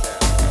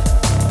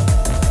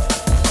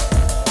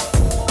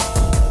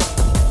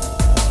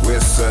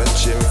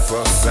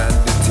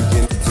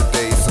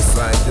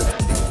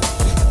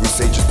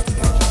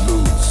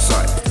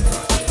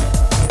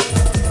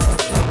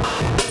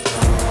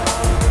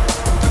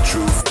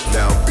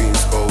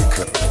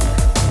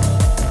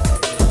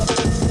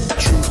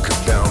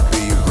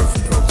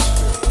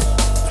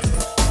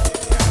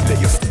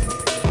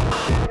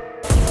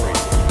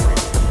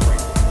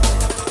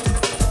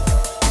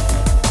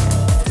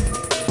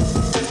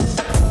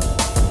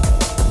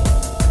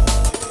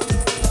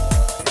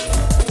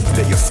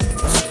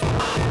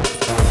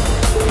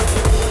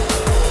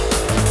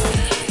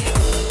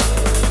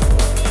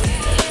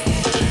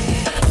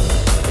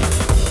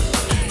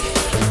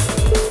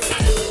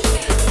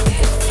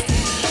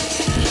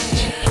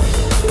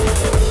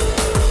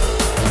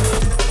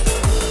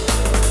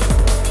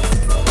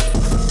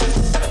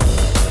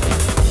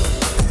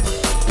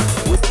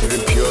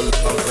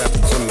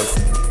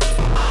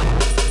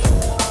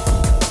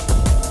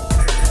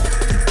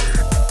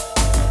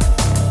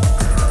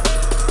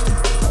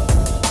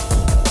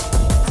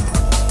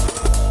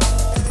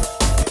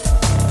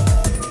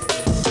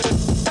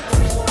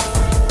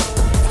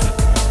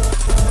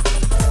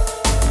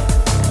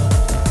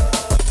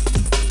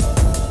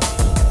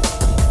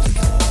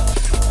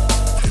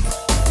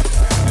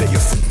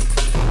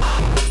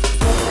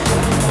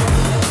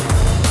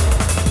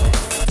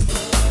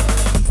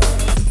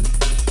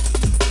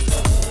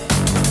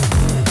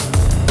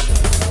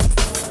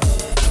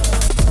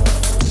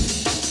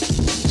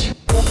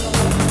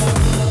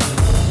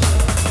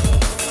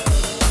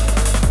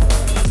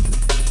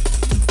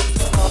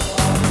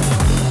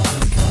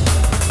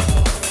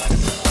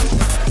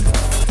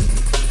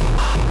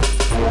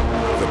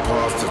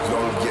 is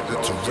long, yet the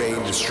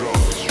terrain is strong.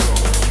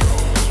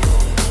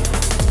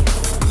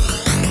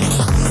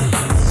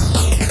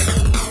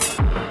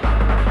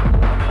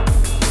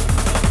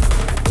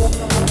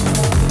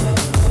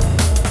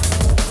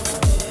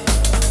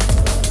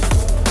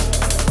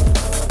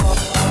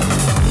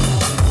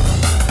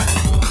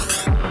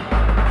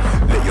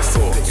 Let your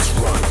thoughts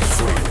run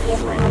free.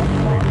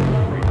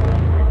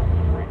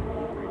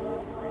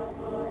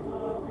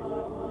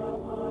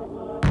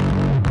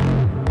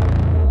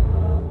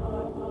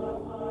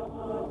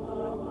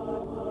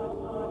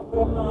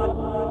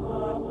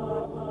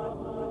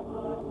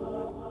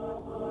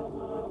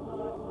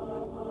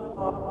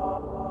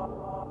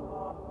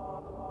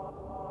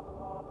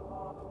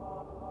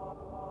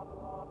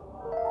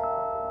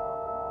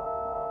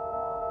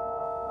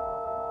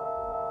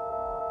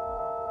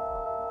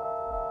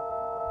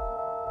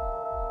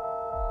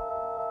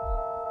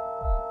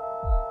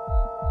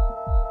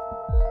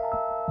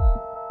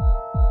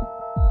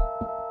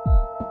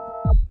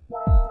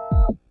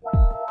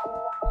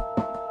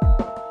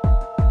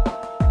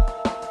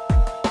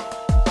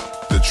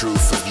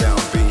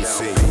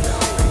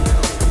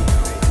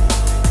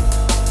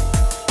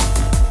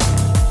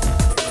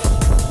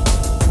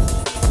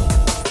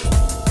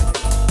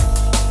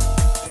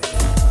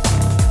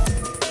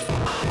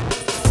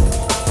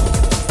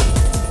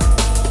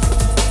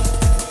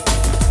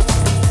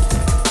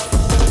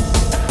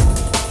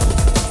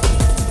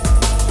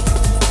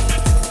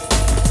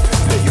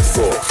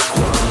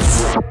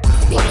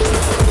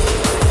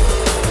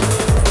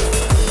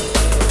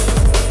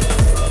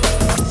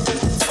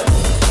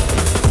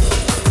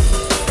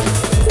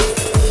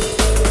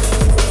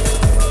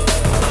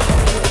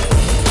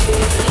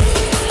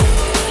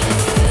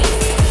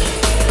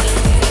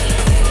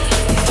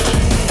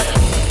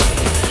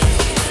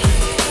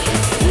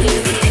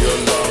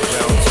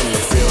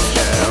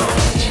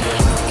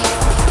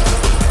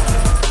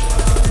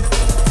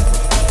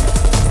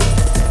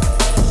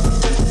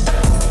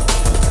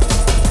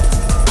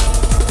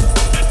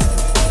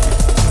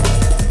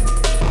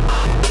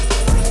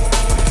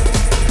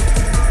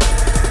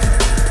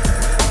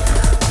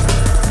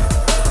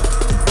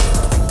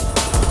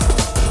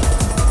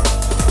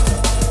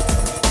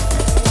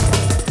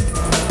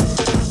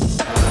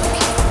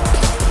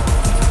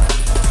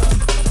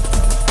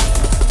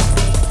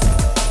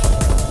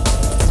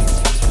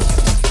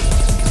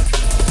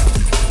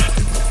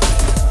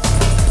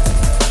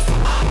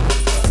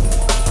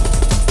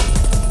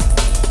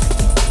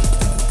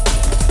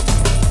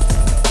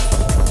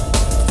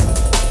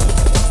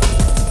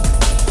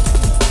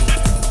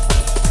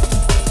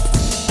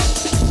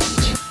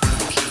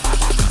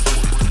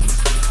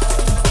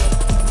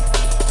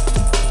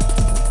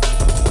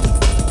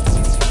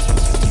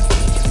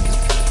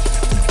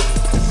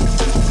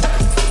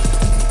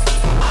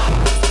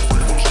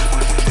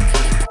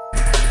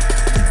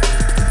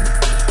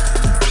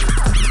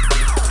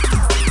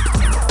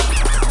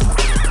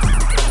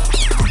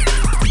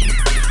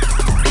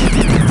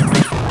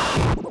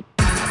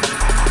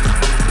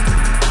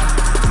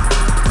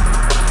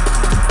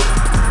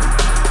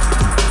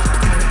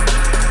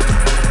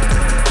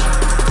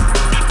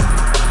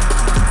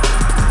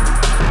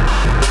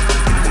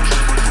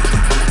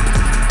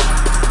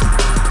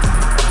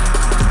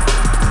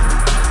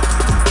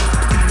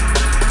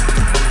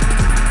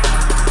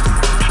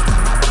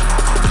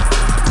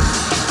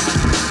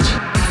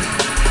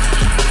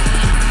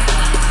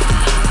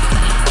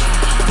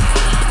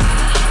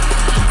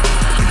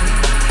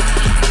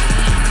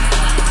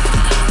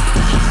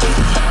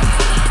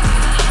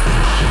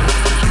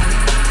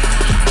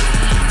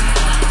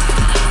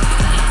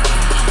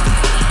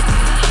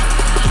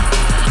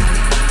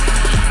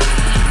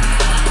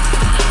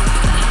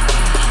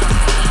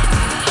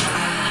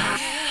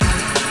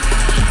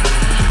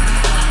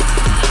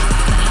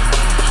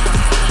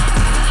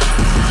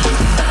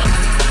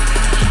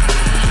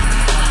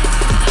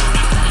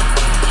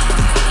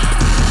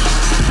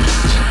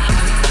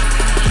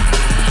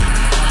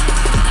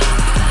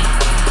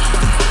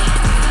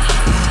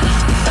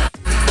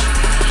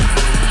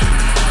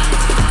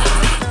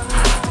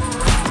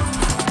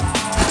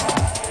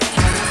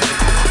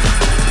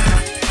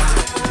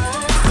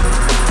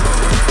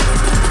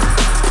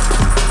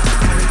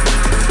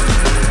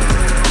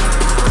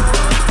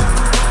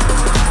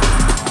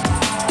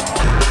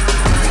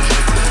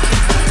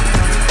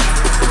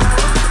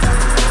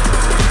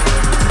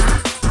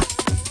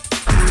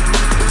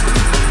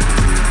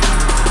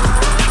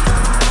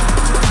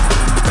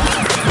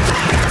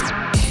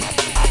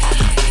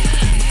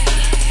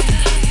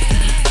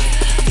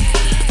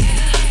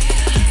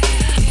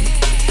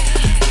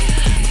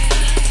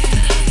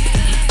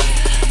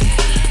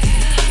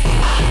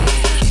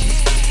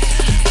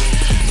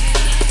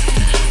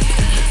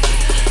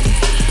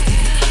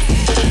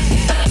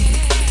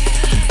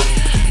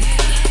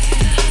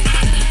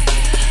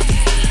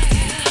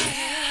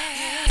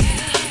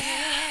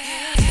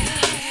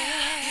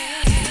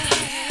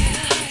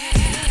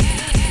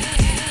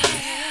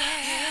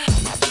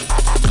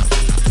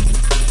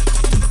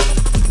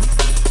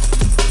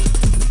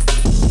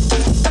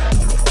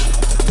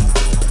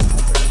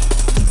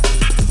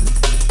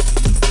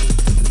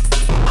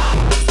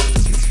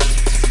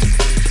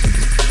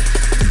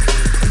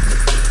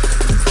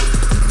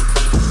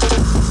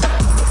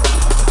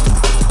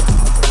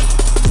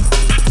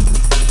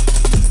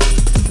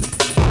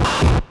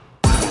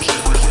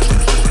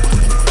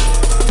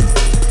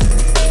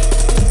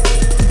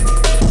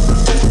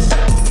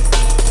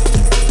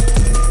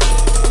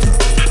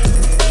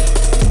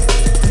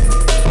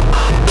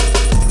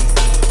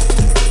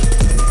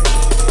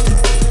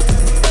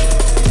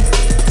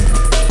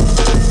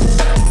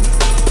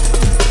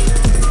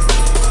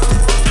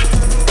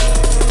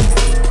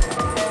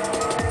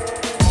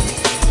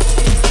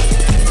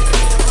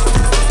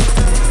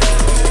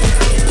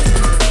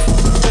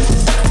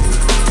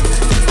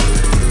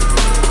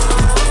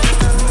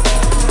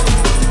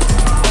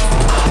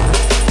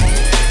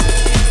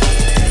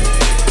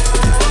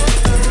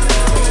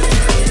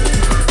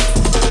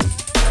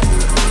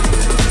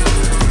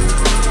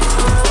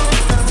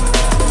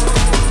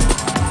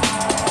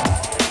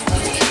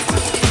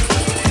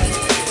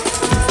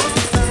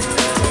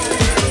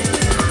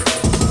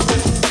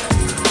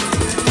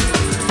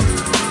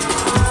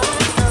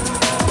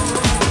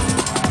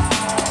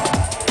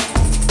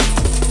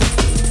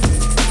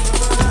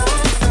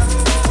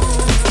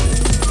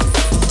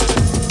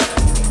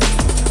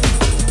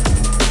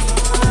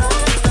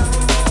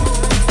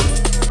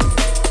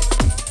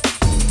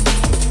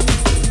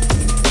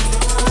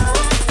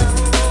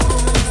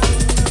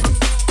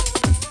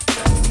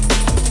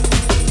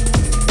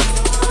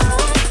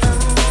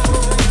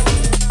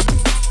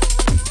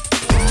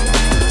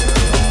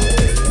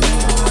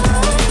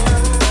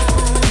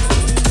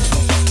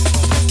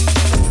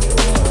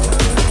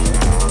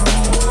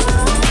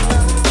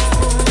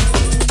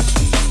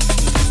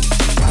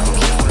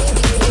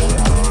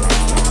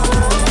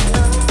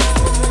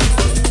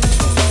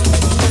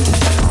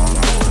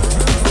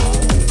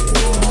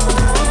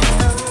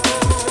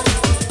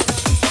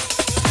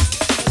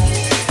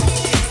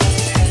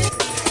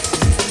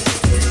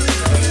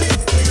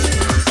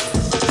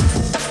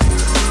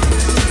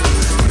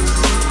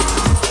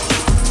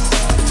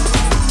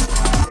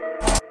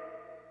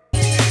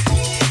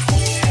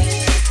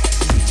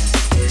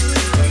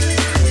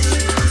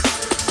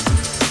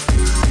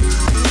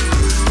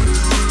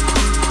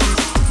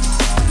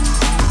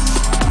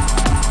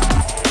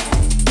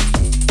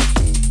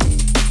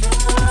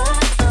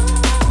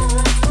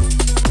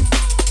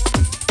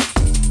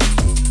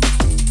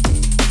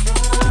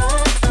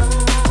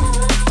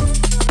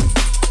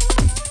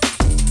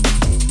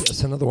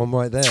 That's another one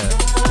right there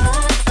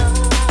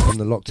from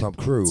the Locked Up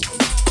crew.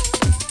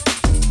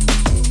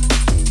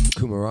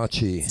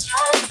 Kumarachi.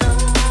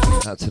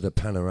 Out to the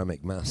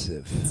Panoramic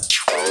Massive.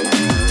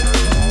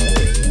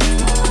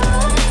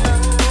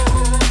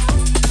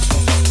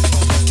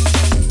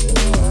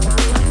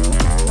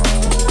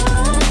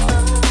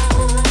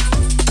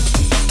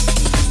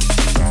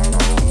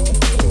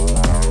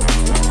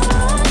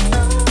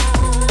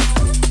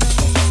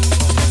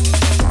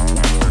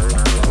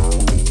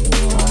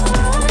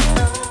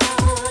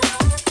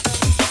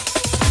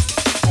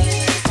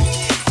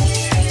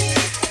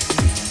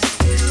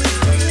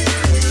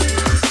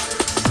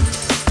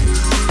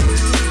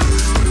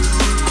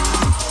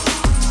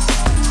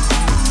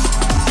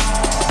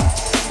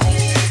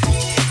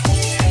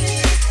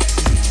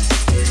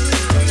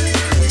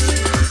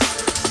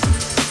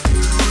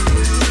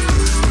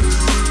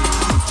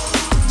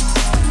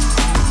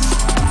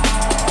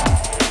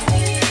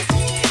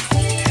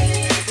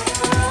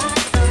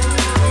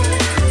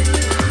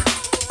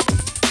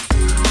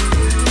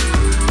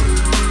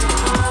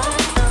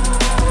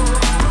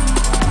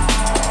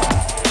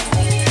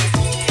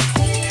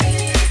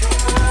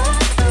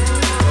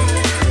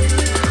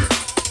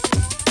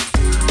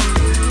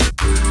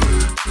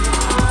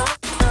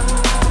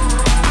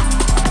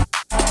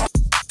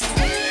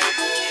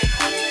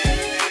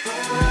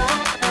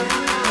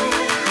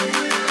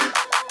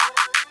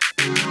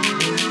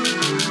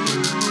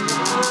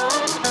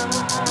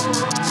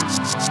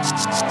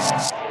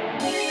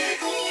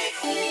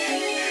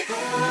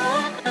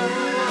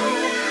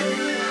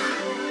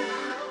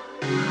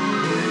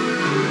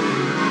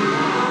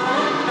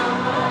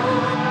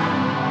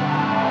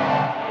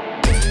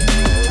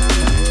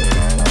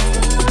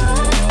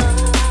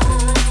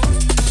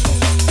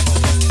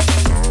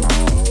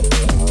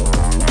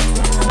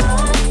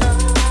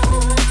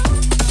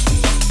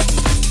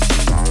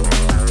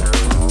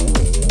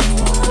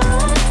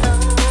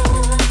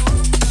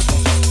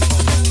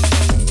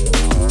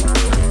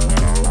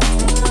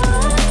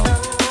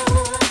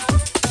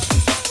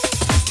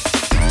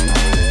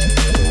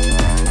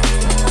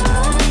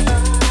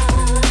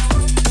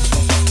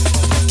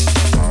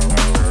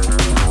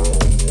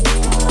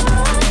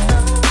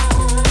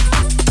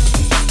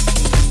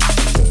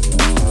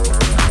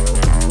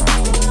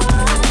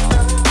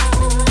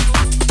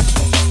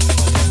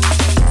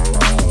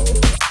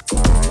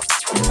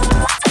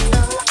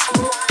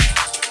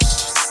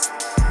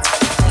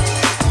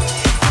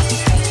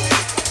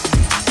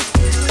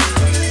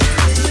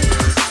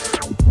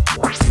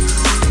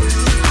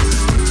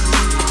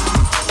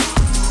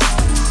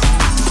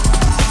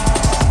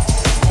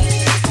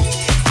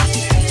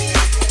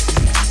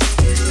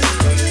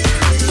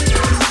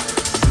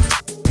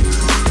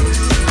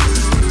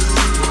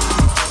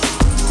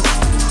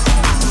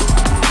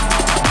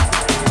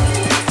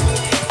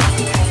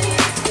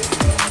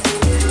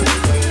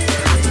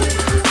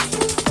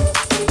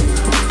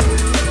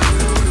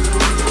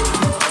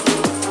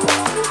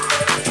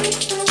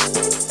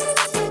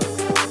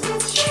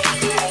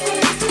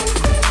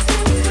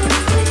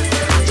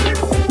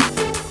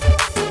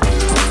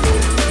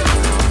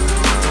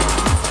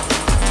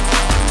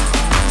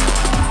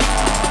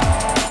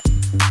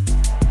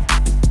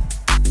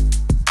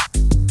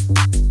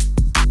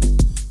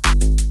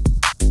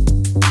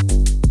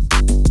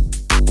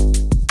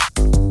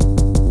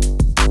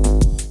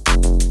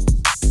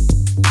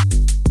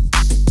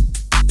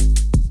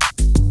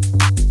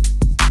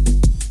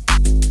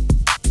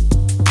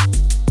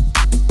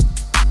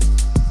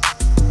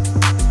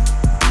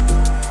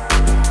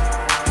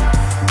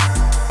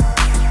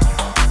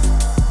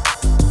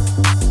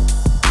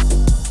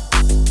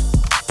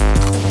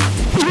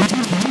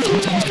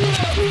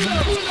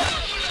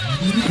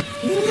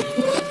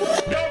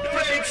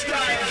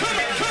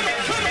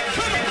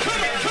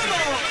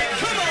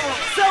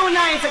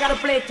 nice, I gotta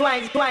play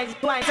twice.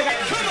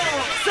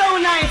 So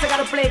nice, I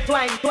gotta play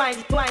twice.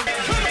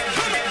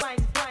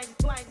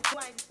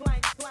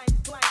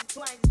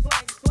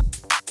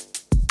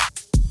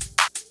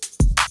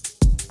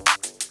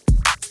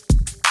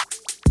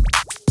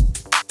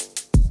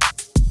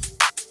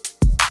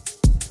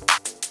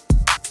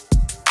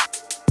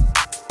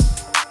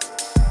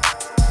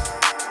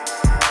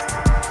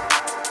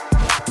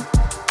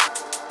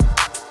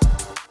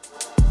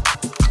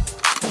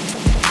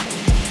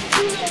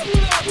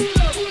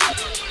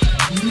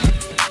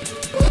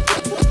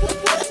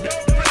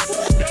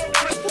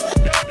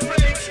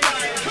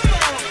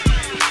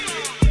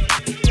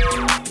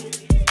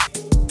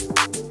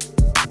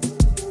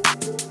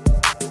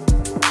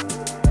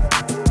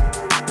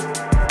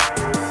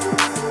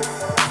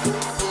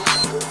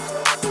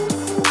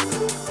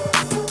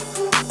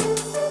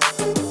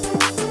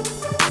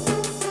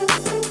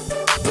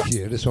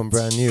 This one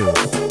brand new.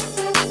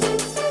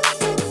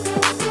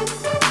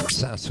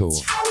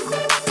 SATL.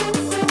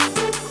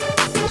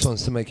 This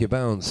one's to make you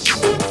bounce.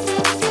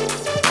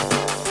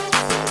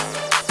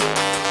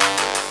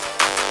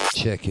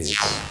 Check it.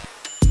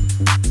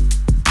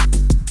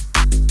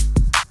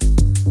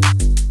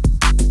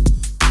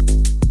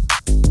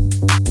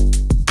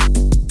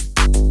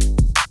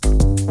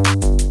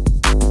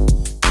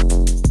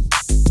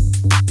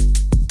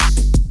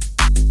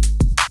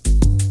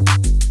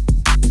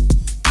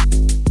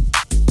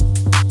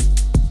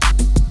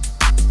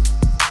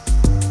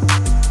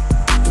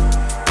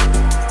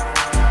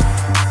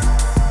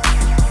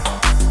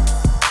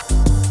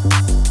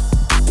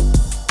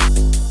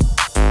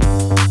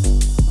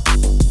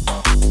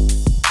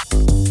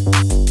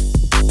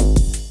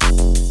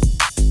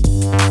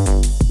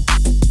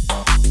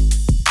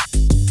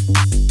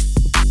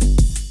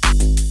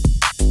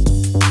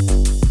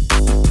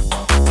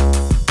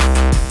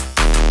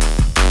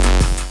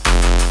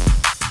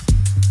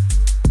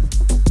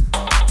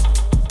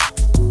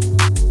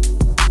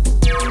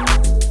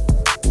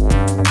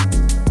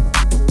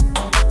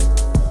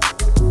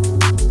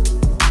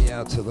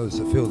 those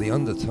that feel the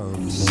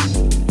undertones.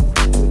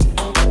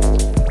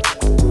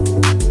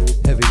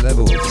 Heavy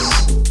levels,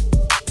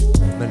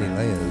 many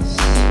layers.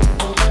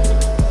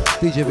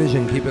 DJ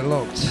Vision, keep it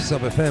locked.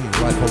 Sub FM,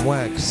 live on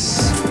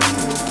WaX.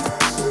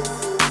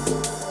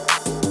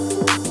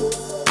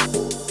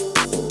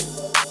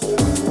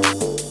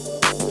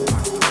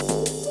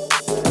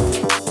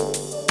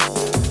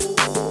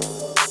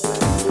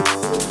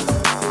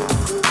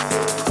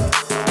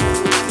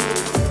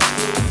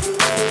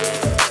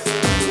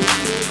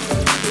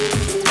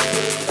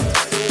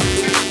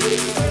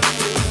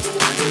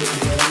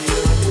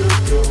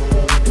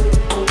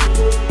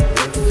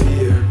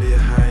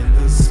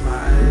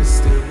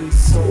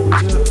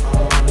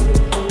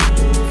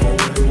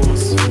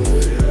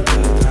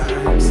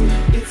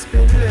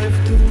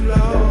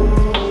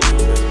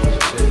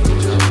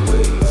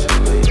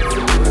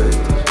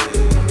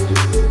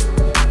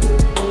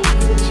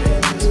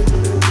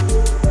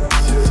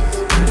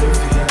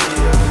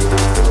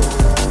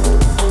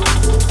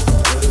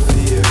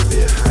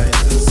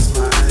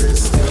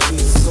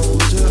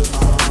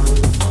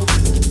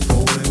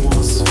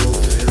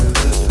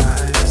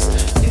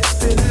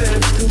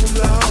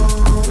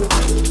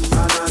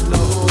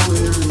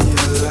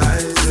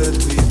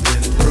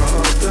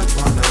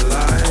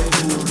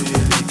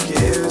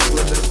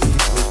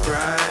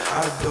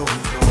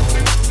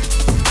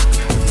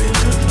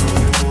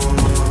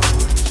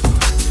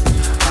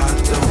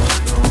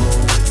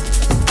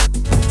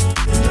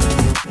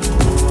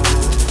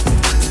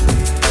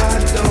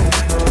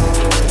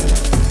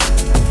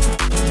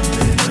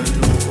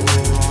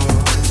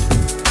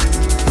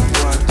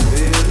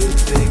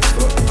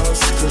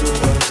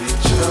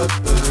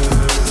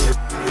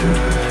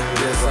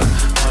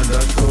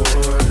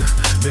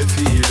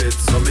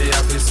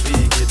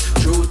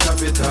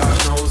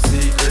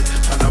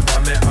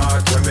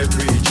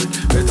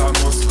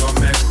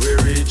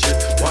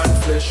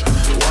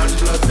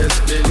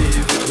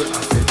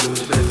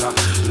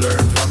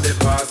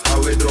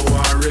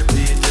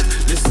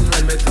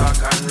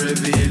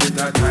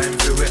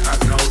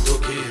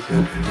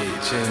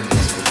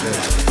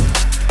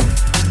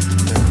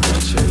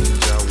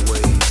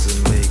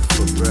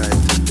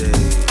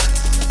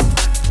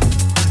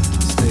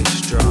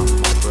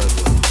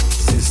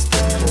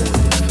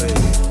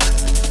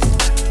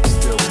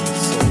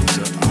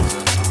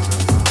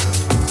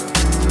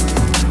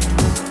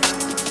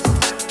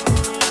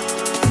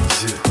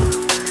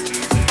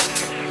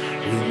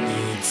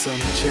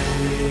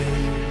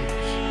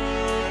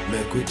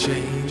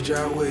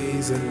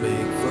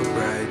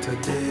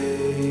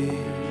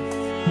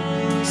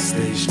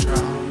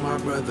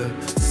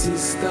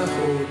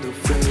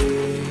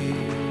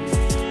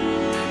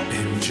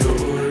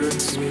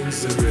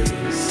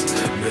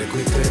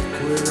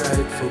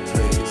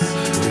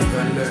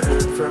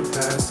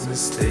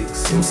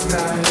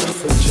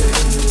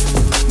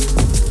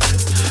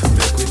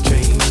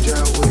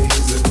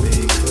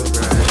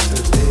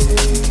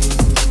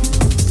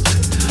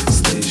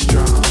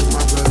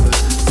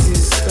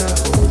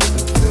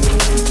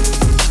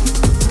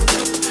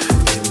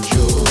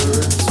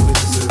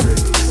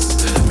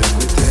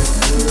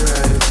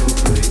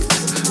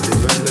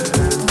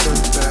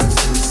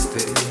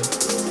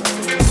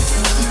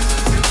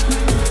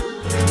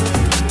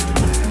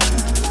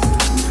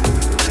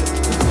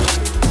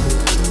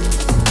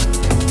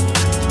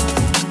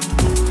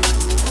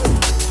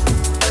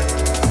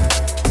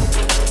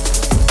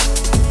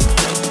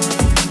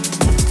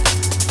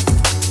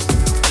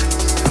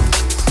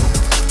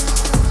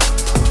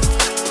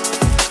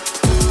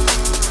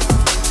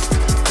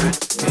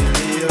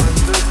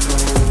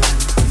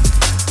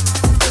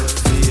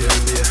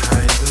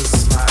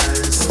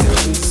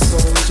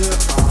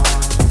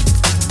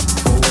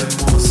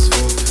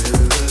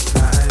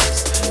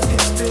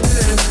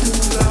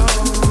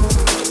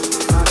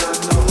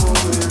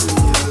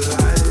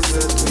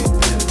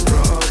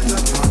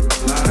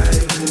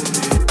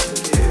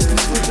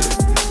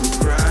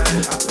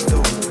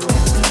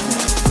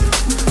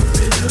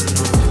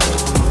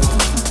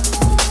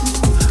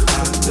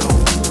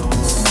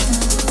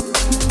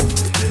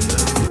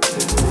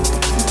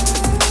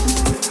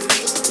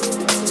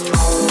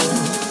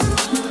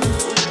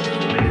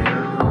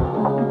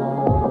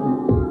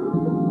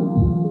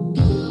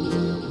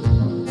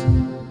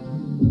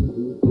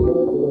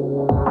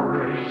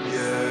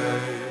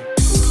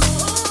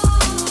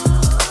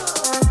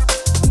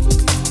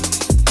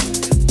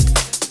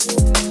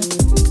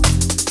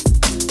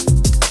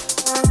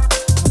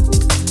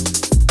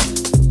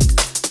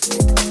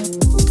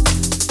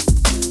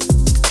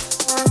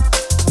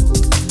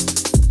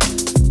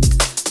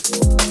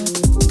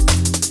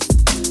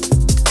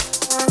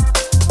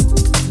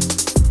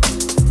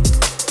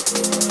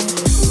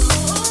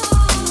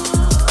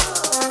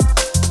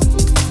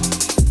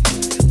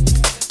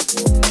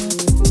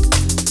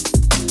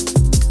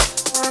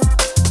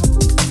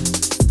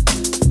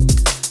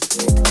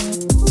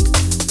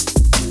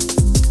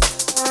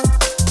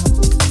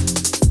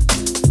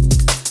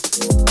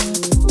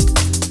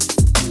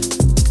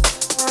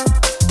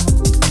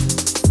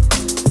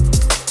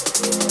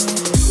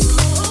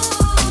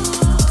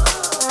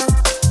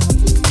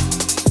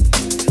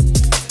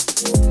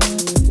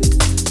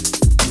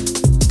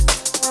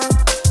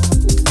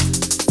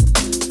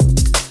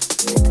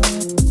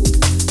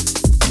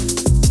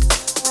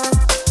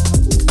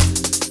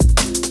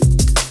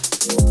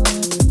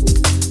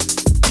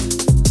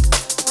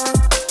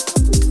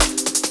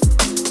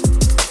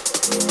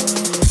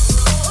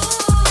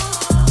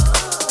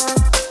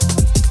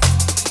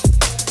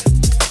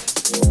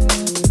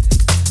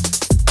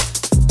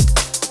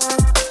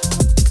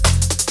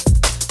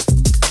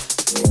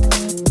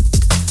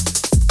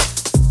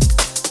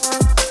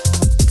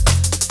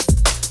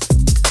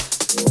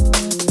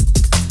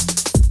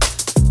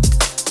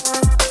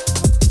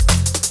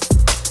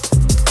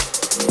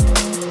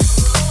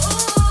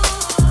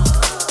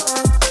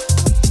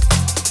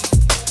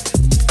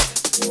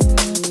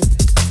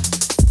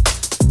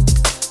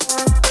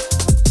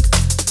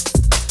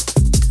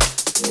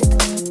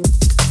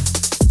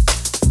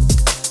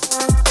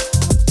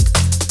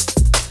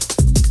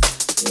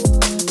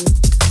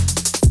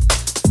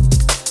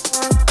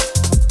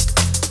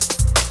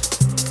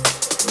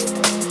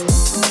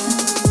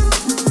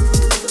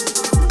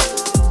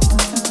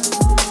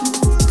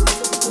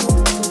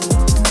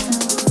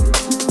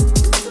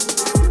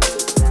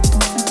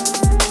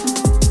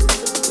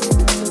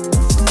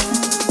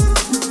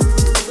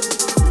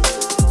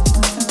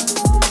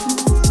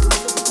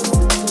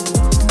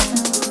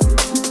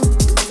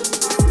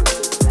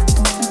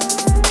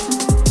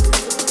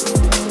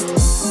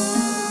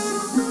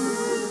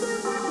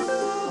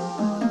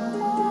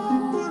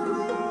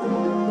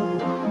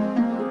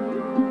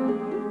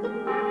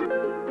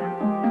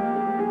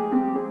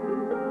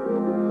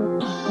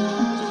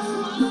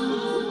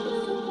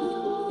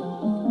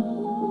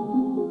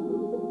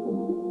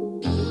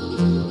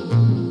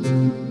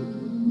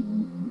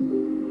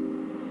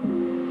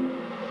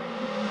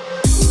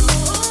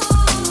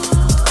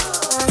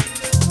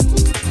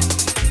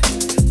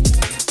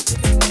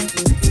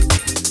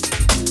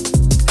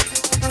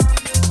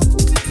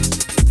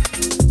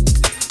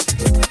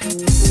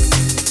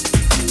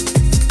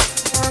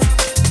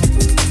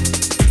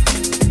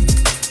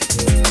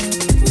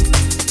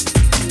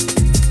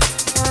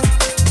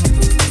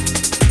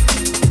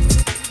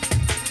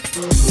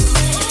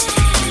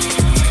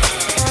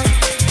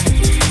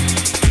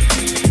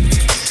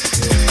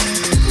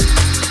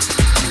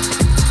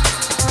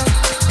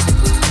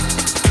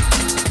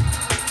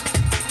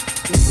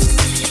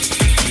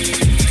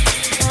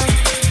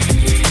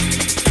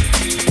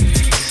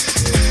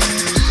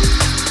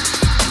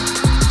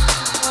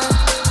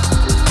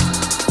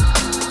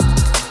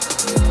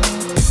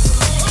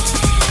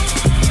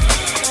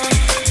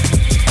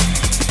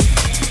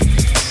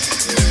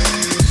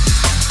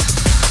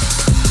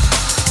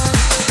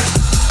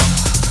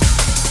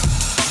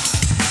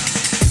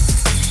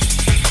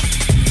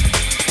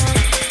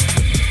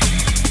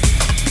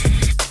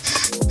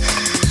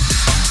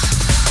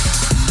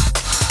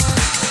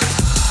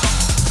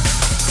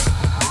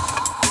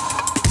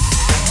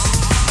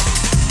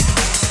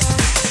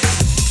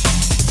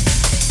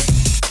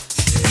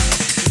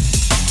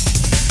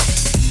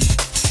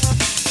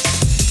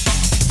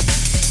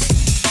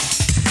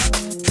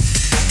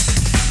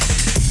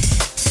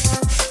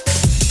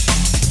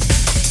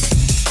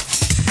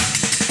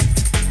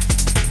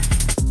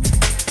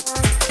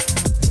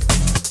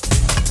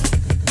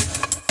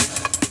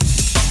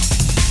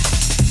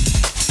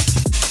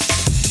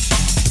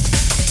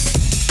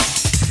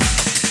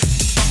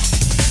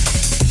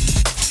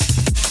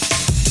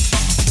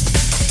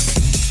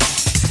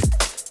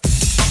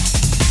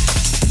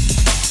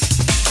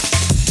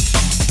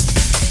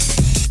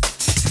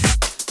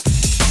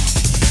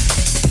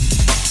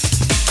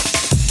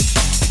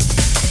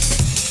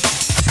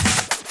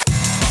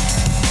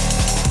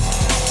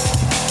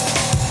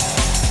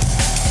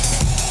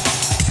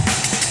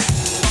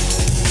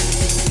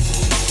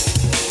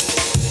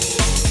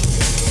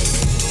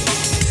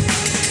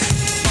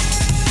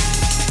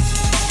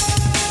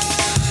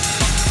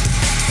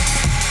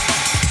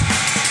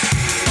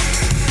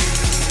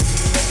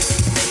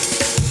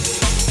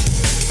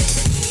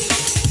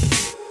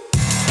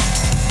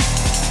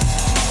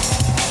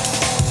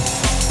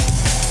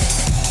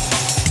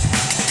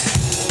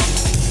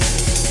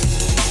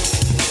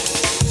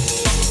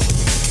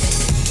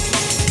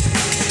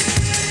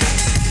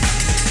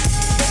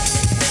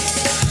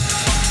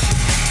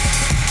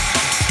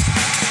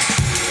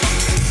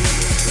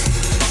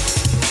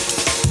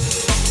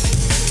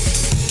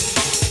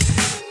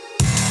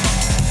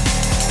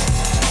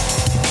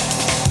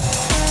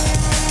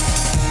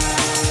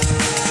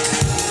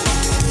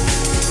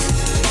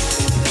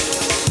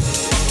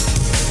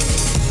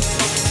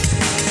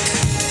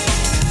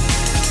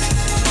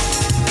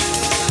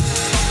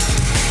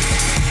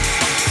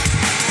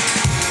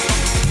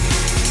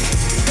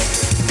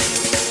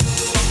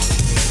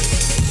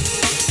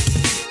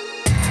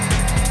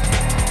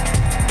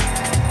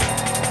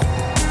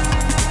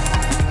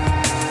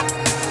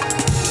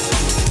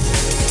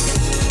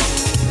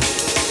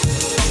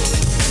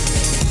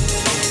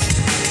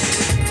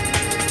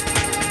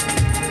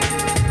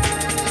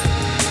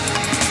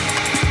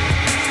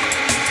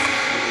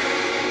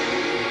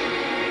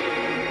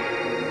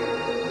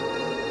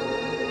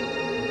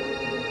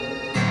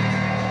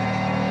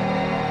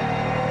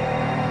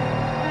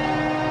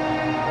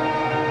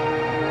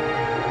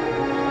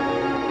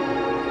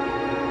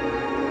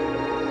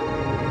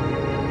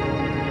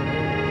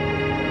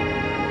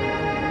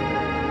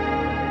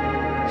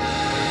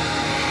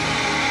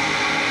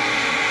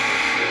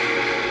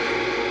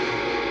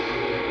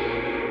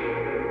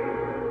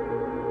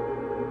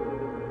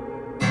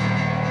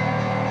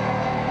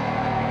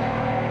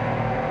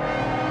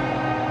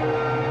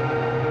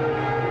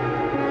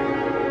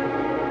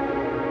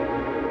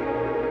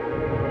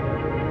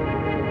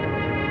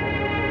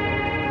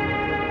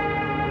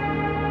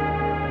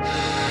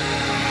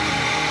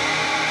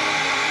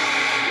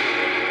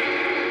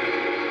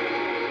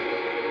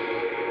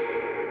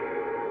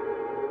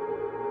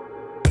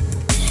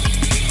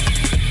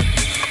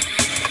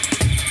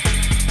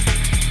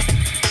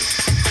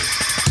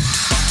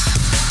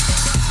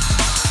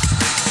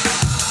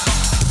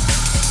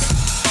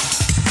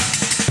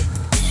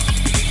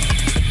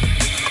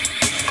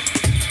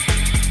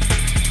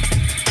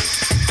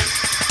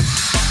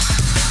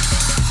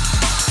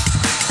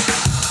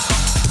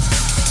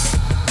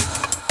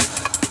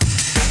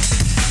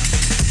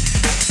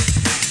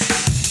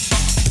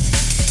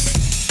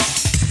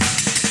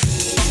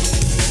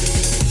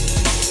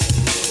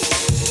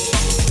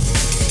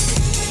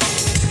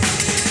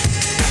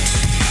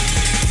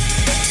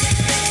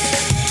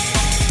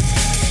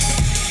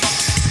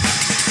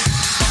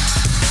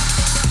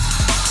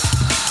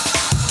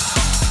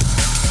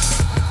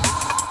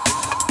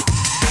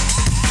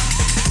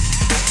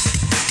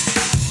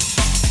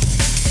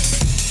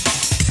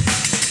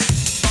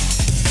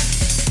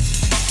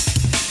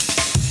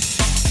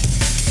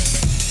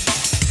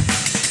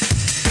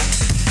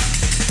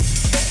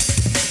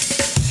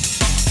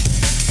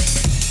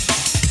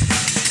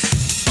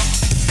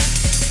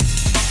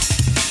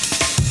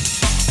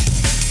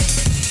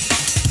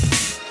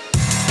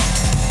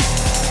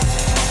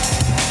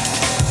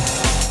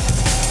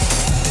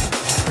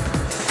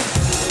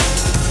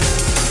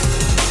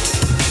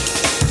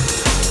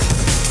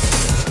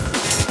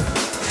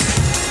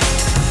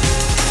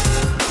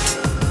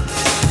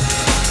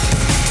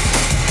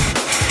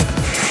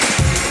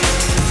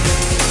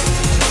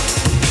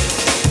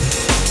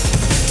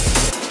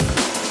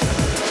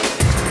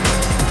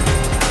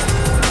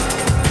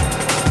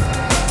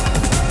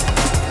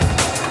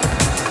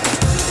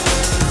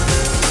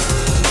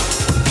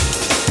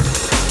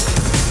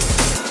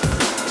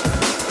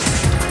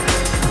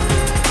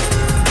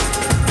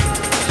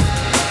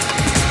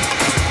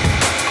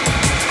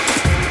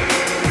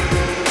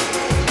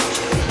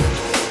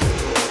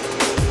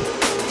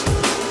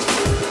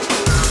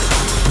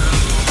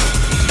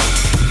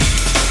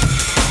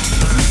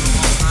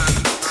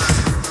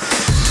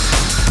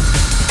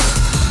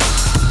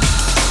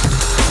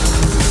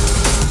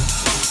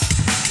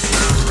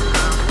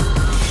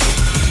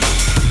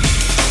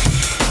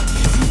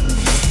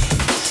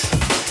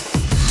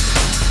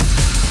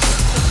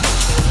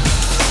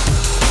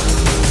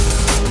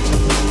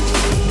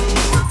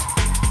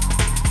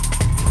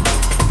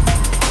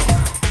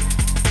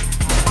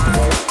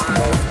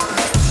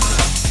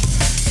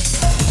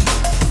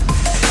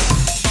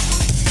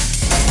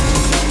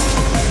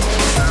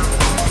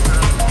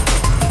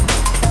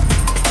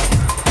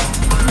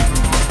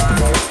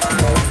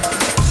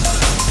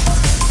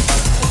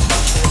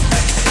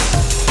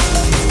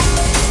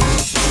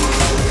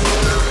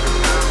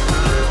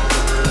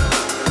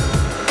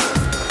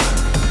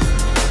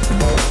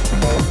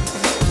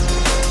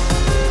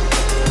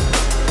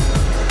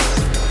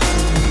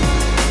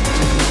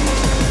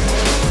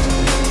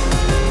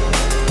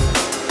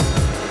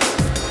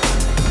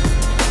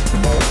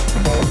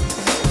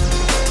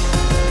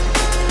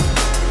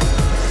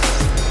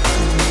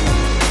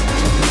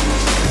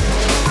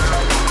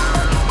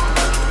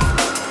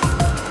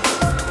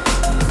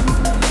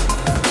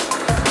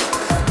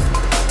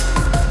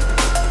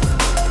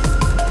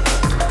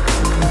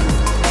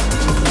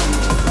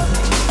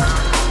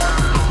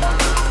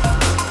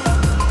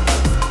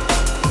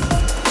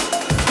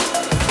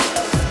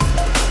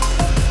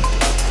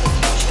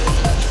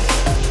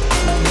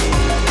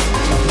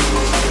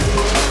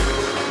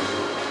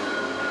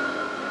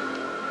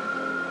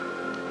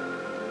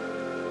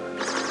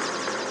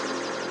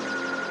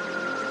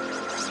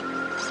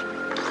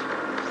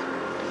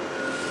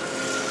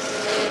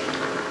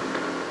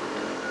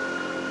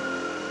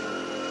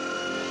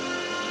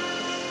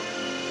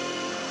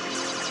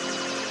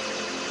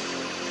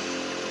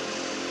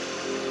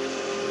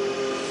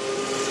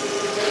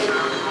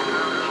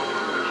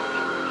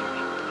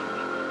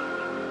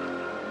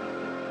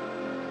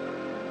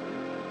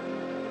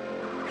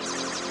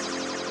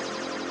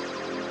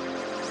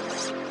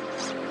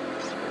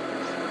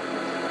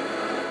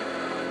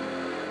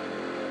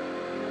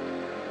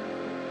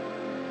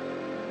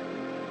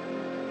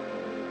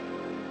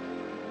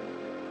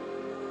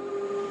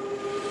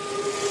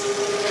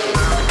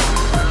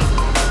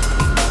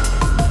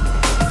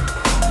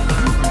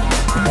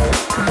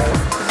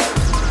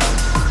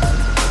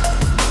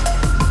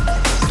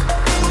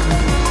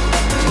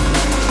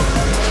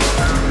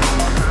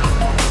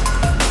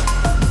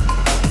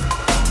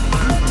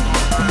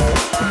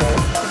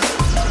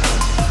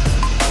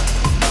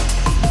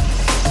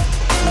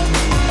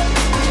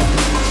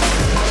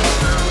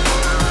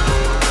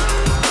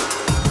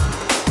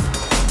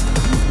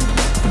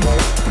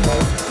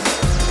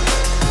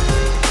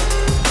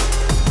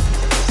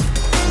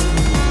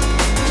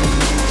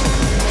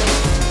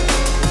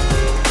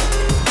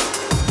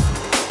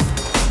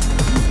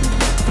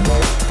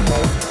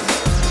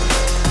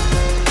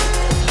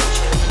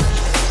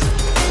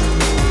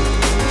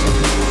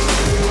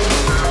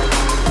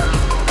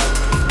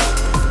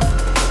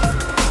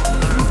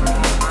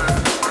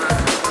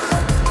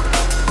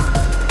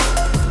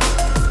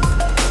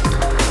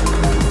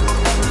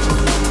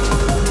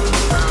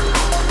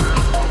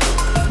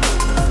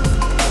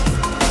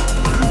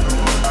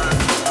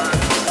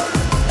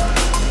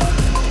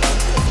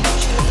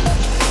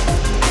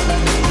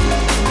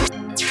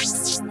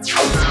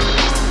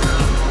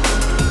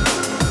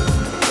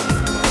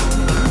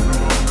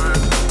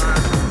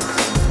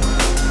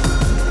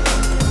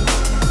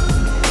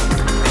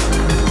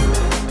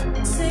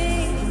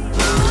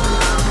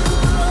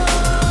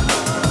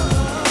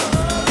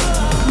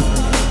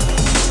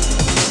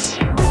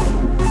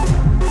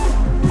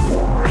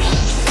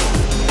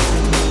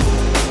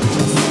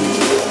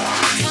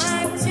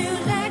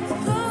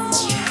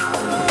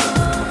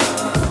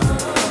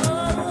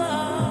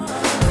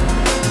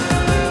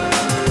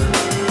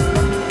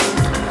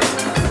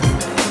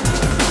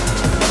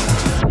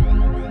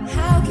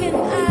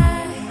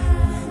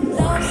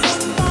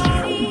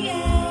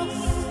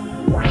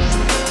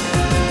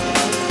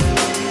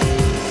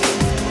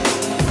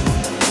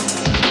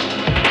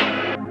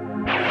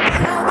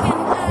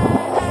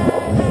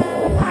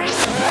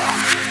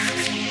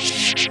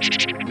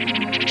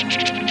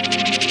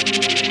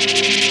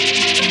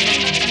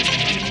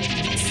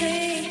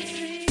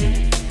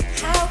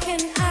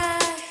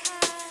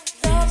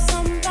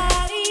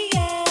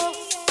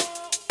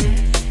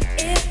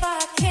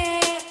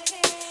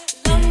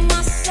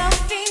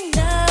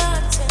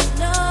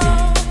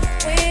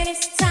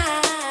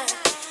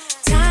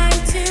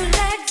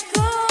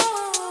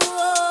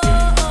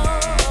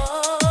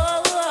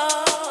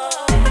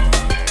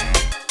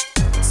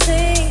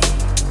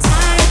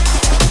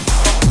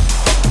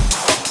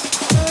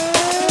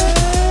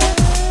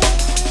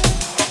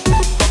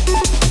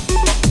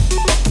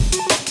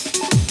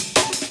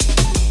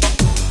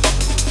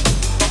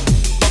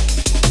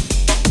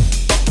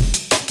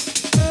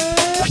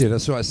 Yeah,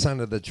 that's right,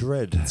 Sound of the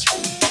Dread.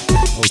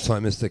 Old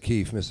time Mr.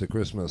 Keith, Mr.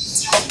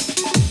 Christmas.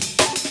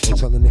 Old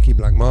time the Nicky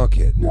Black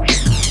Market.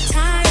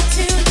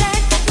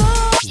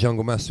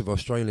 Jungle Massive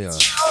Australia.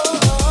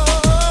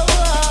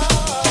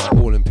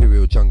 All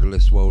Imperial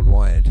Junglists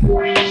worldwide.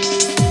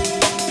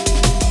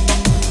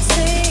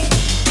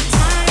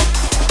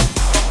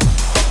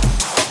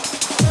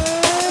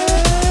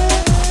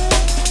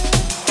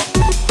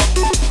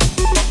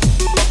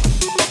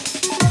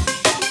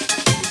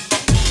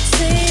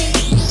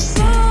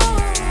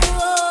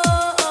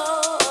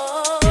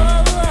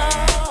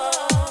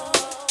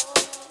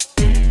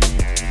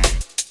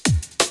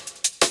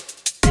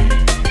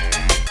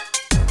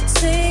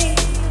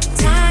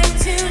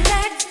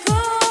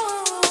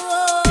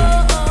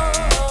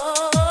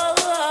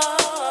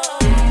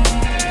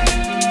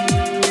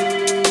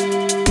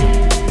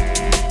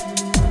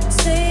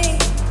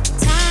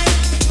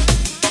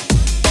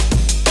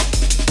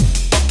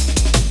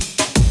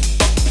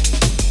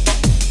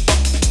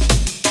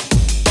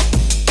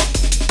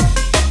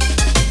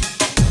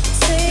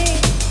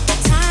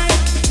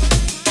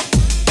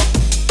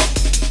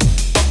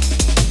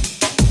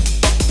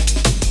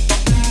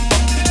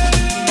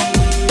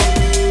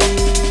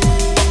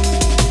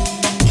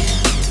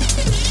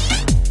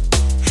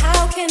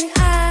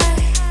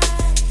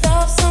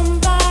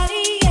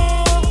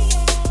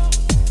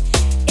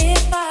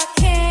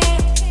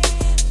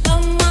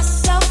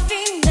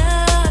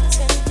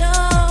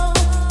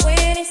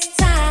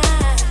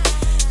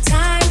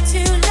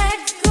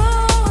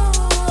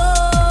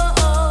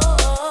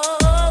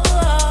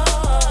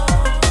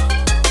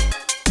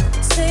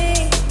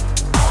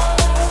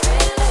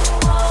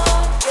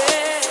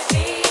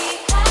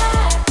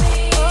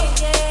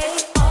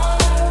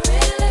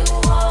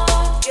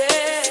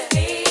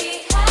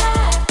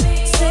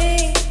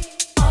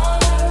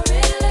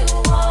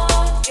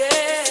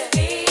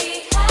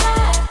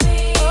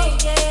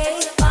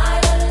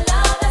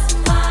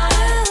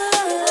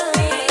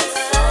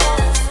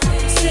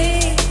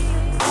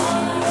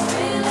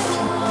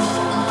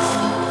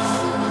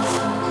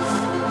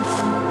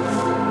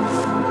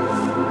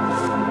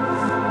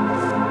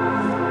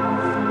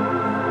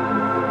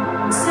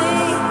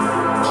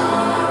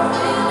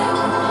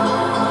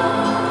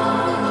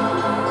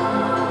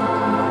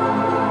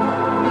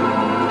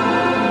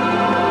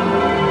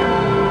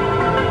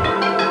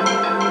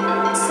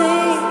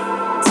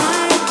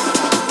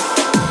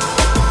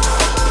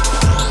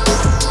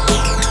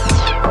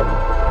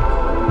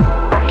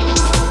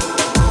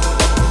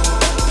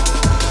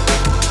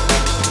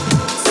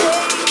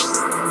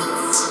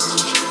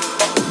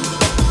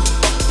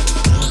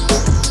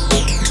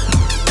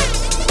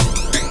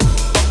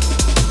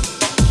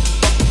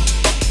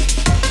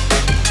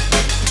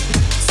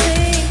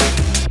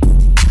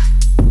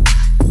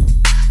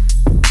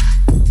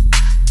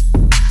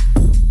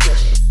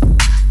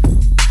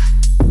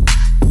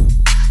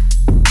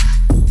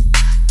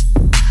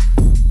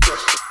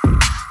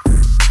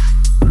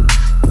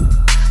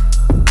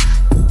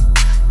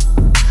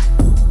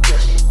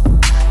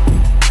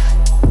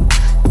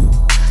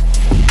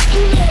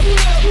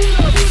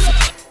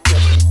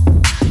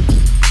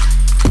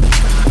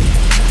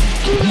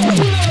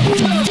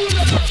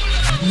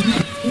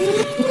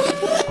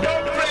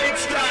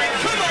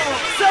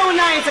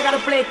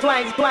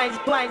 Twice,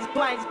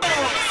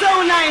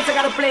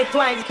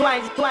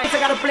 I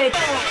gotta play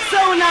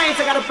so nice, I gotta play so nice,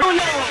 I gotta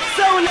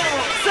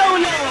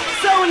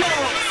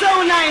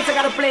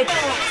play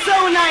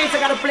so nice, I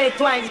gotta play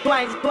twice.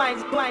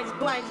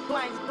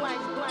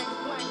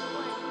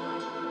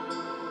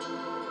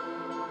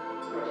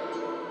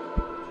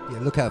 Yeah,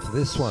 look out for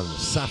this one,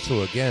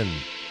 SATL again,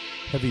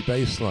 heavy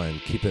bass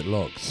line, keep it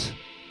locked.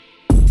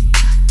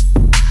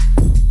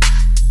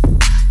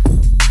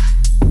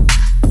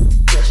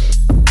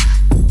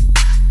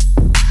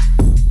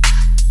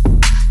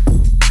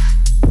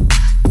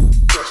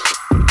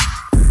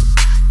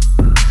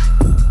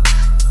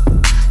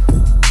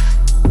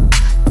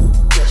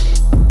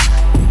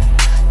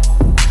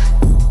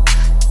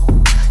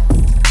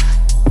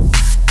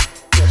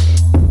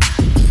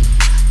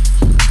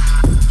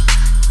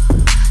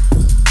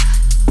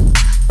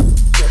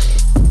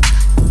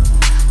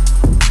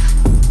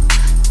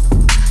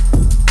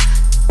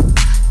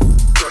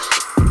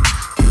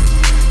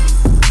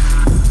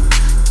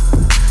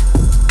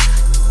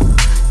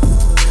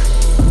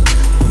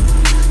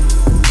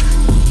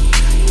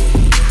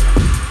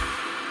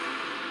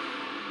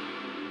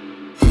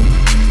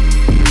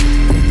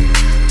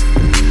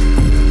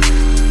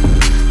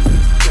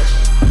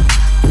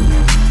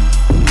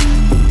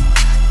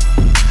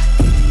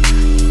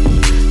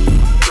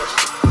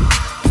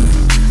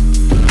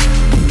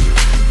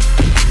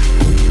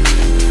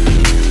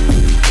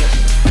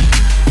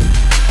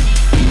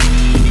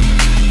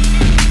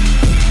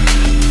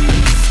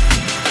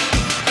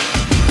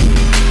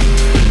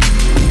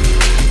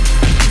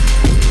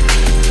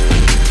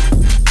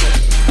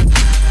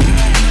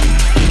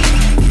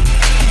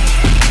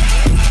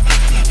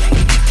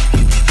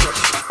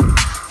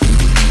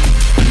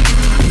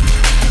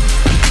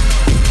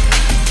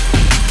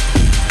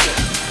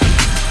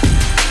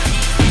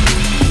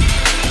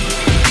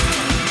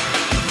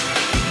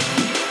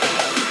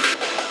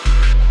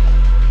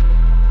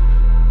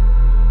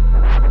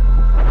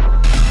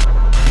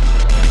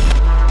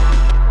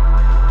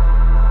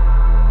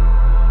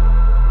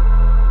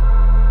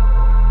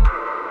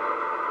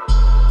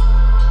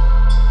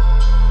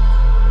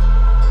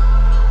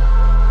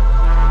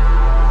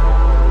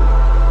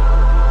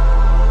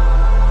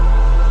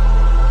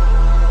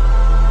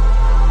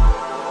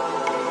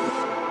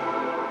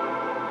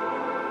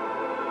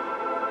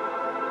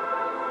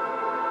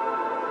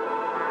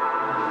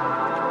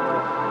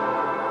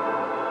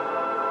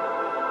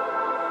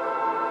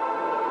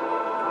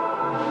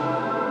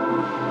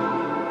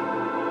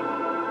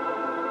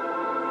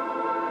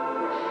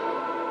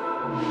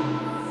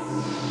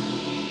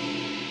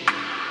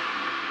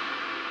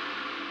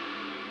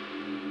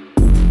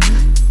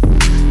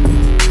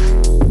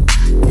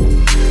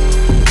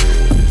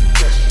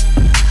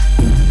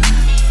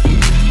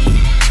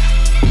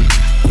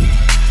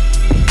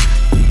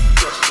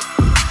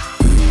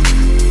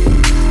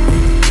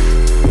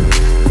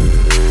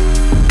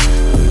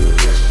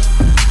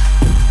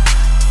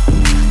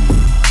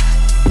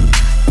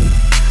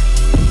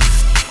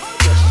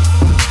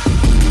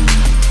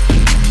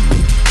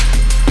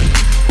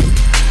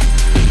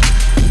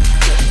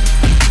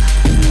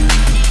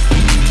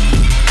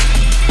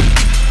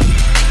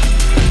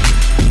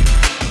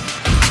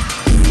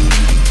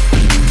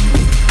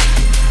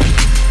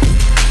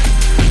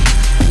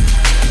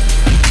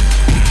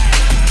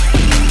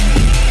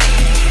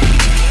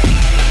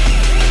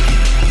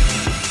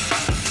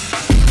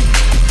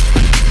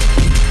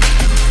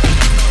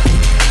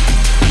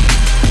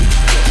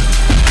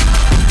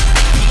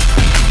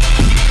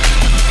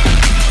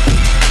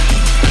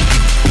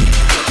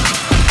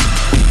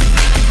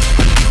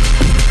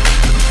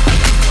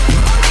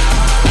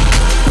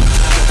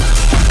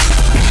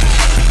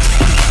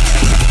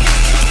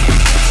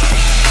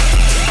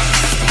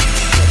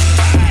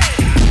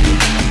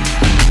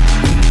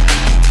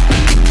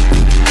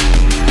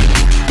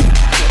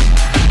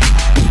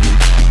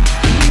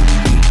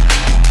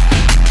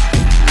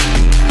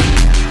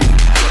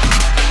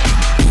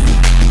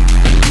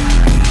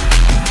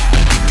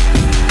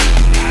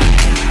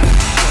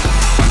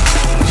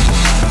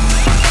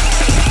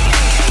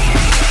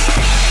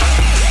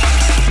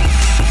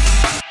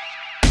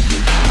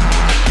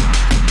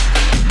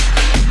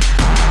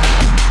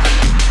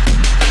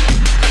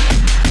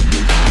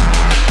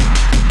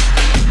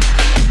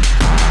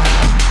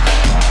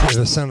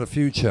 the sound of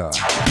future.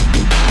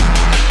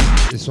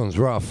 This one's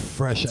rough,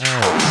 fresh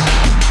out.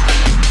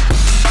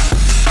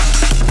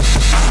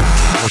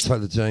 Outside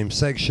the James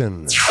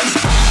section.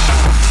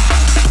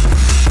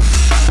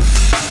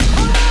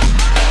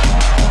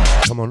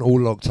 Come on, all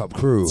locked up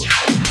crew.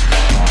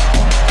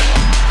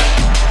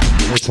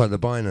 Outside the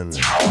Bynon.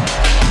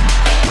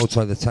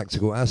 Outside the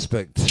tactical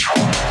aspect.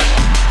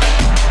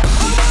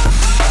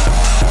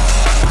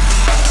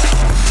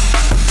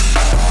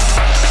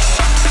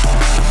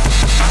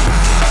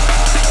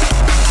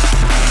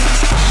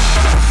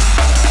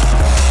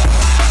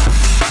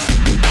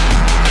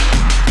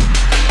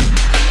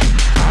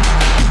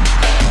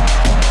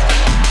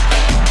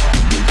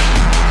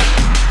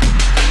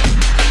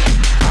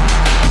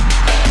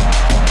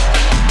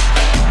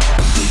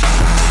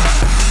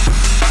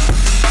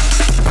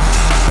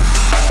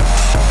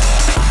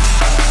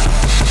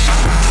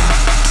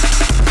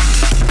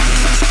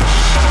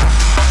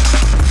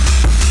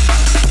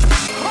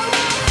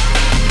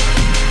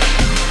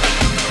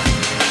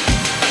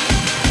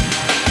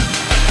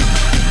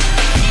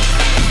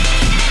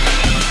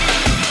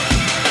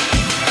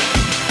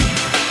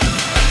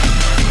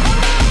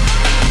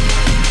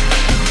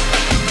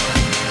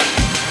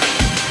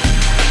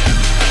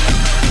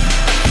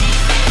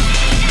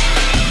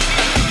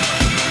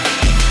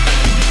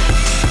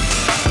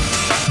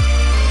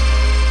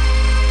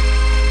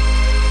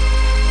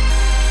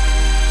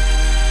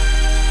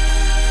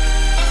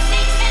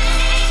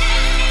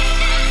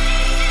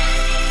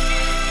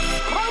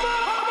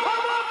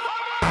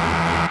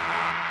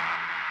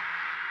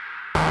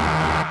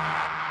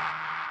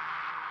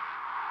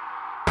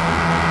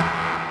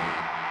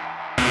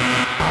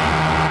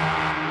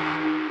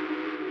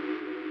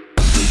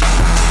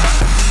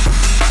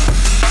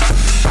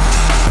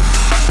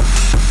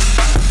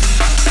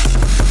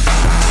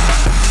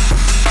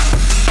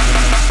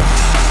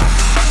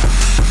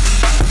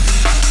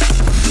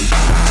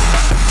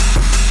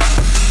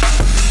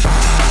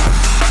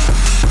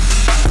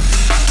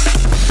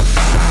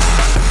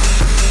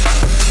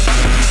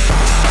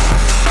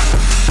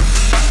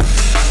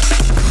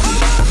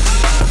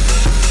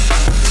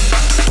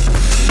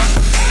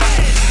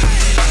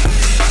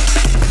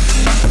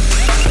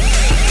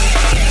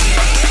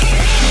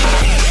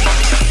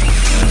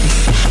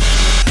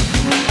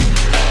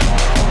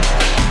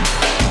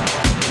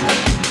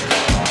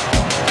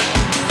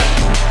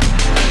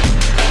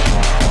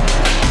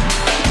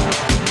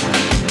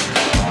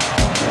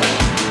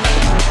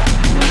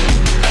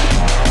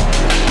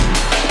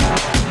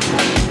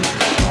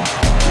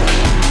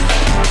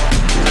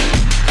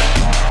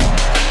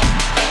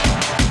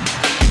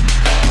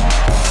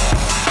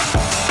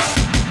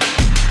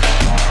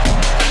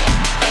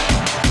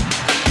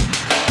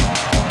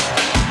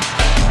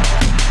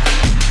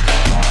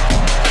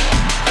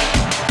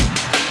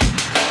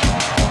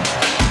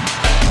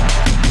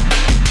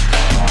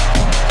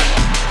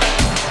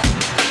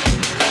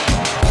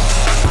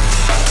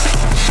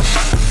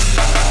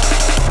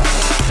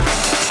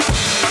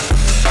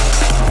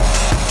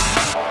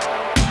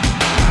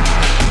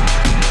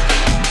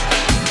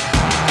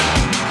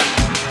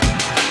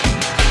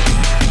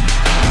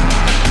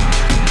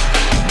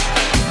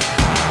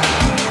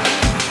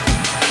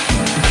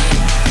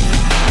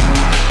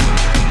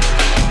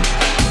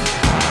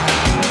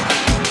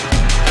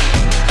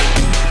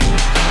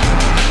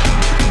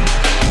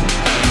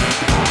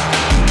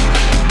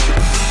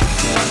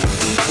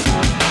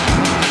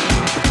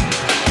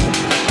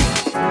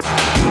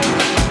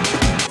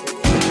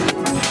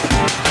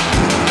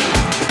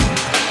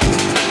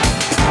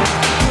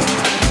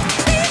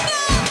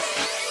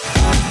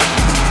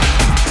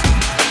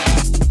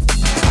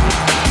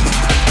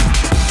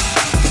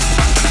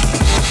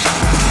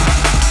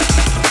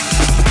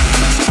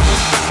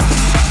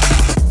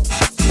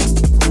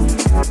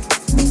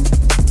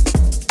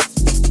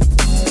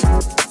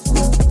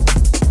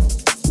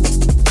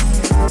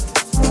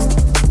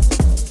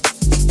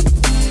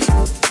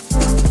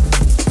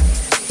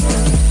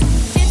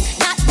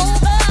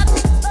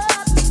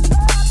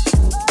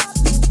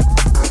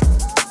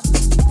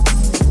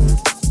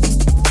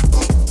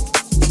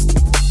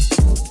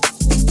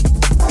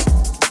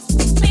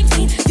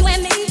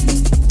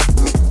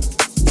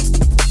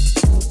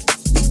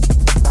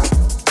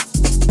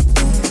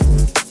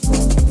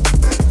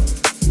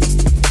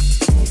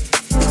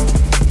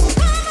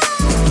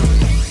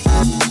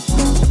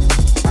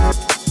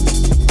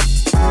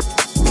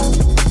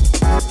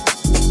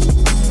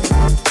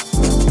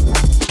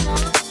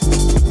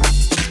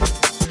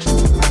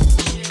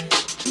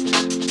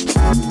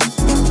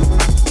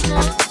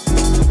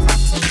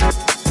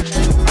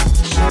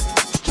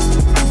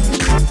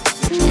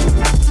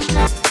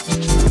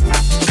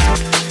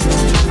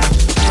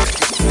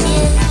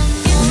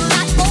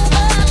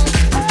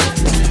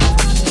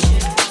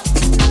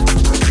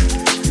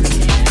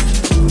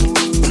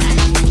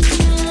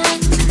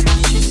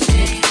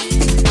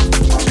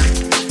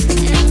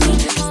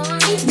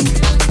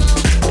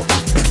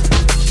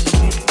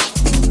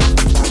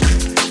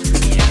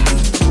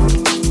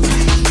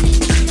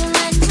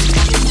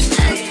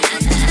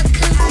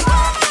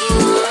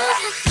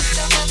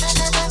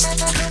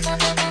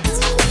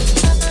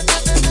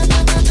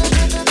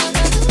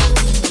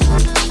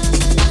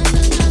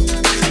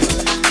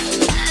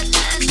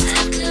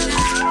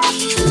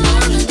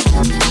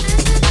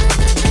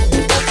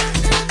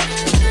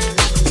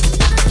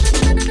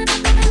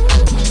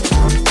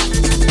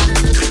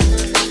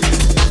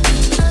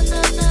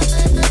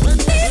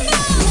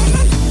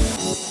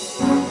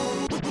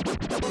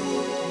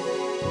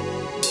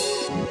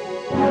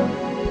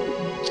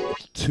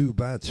 Too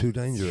Bad, Too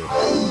Dangerous.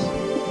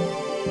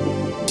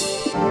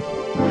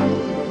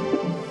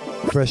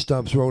 Fresh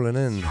dubs rolling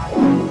in.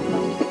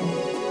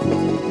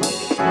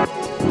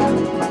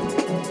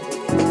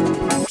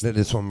 Let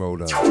this one roll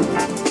down.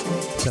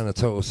 Sound of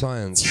Total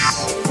Science.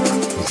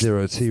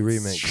 Zero T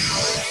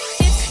remix.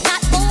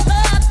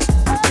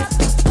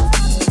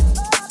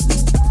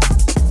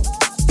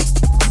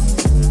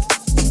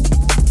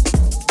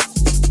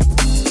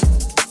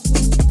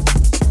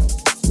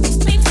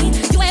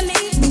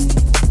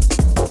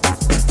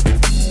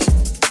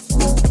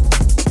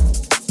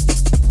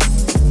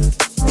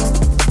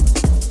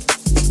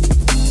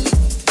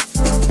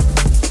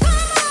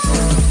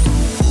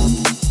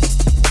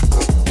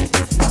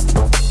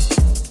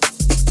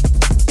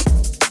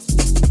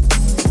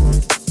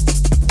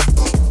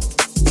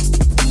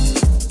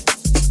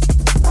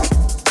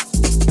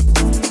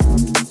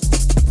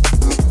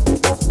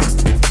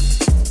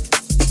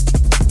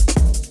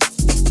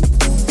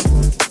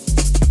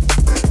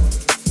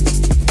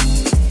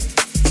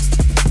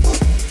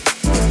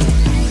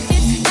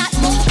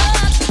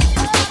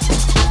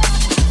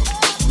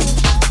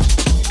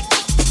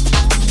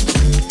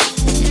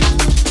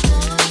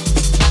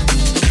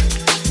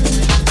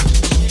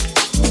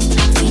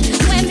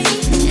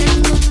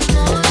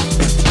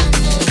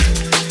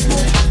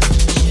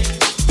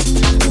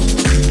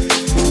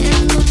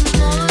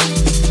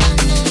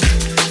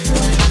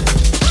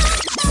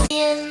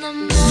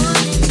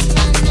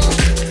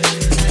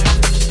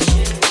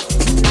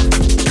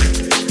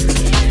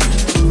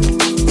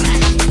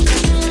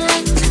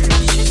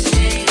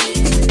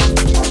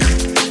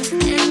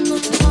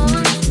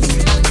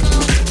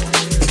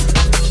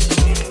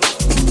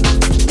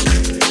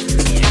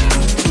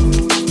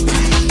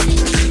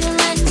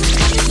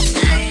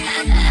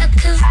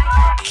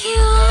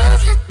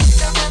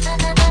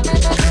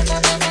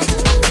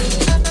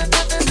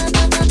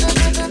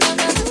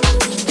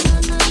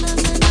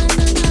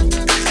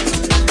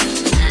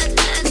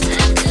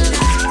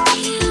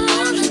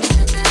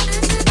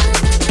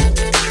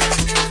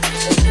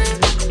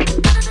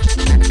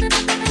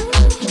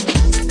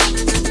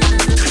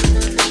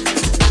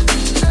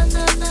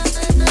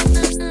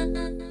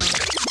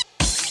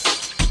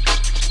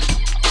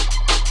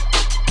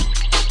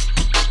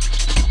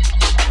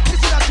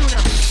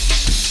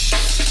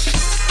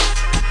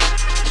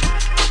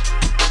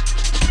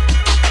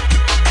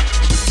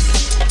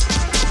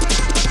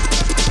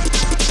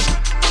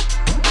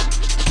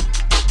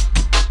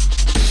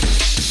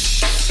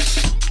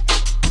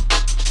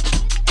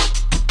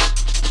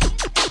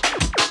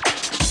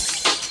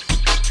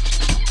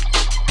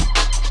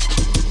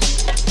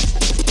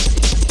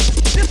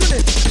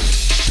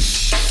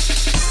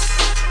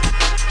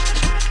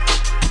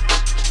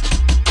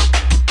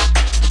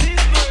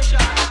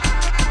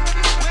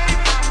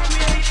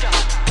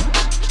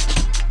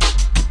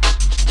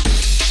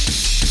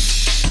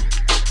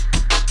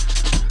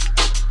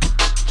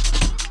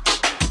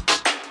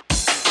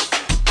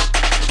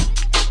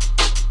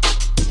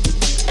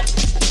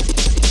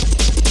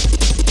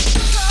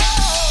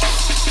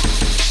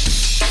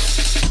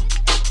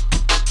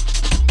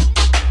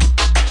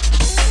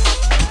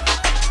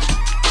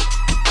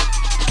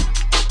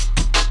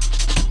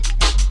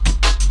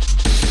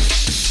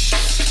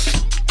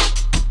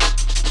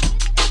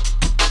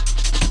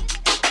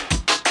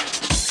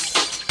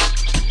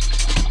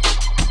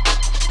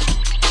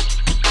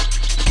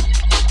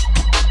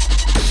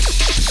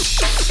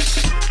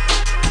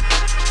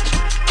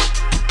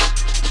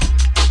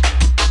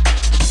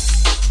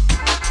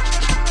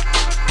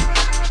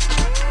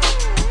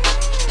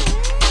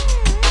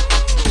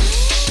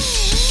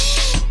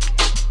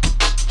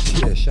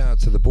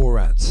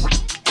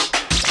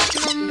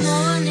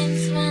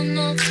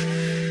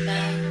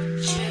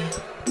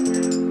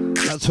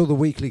 To the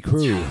weekly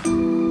crew,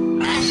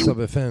 Sub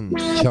FM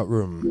chat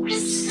room.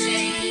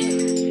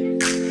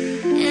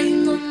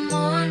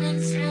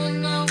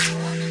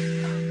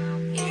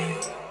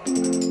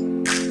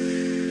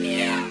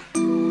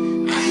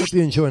 Hope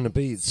you're enjoying the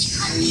beats.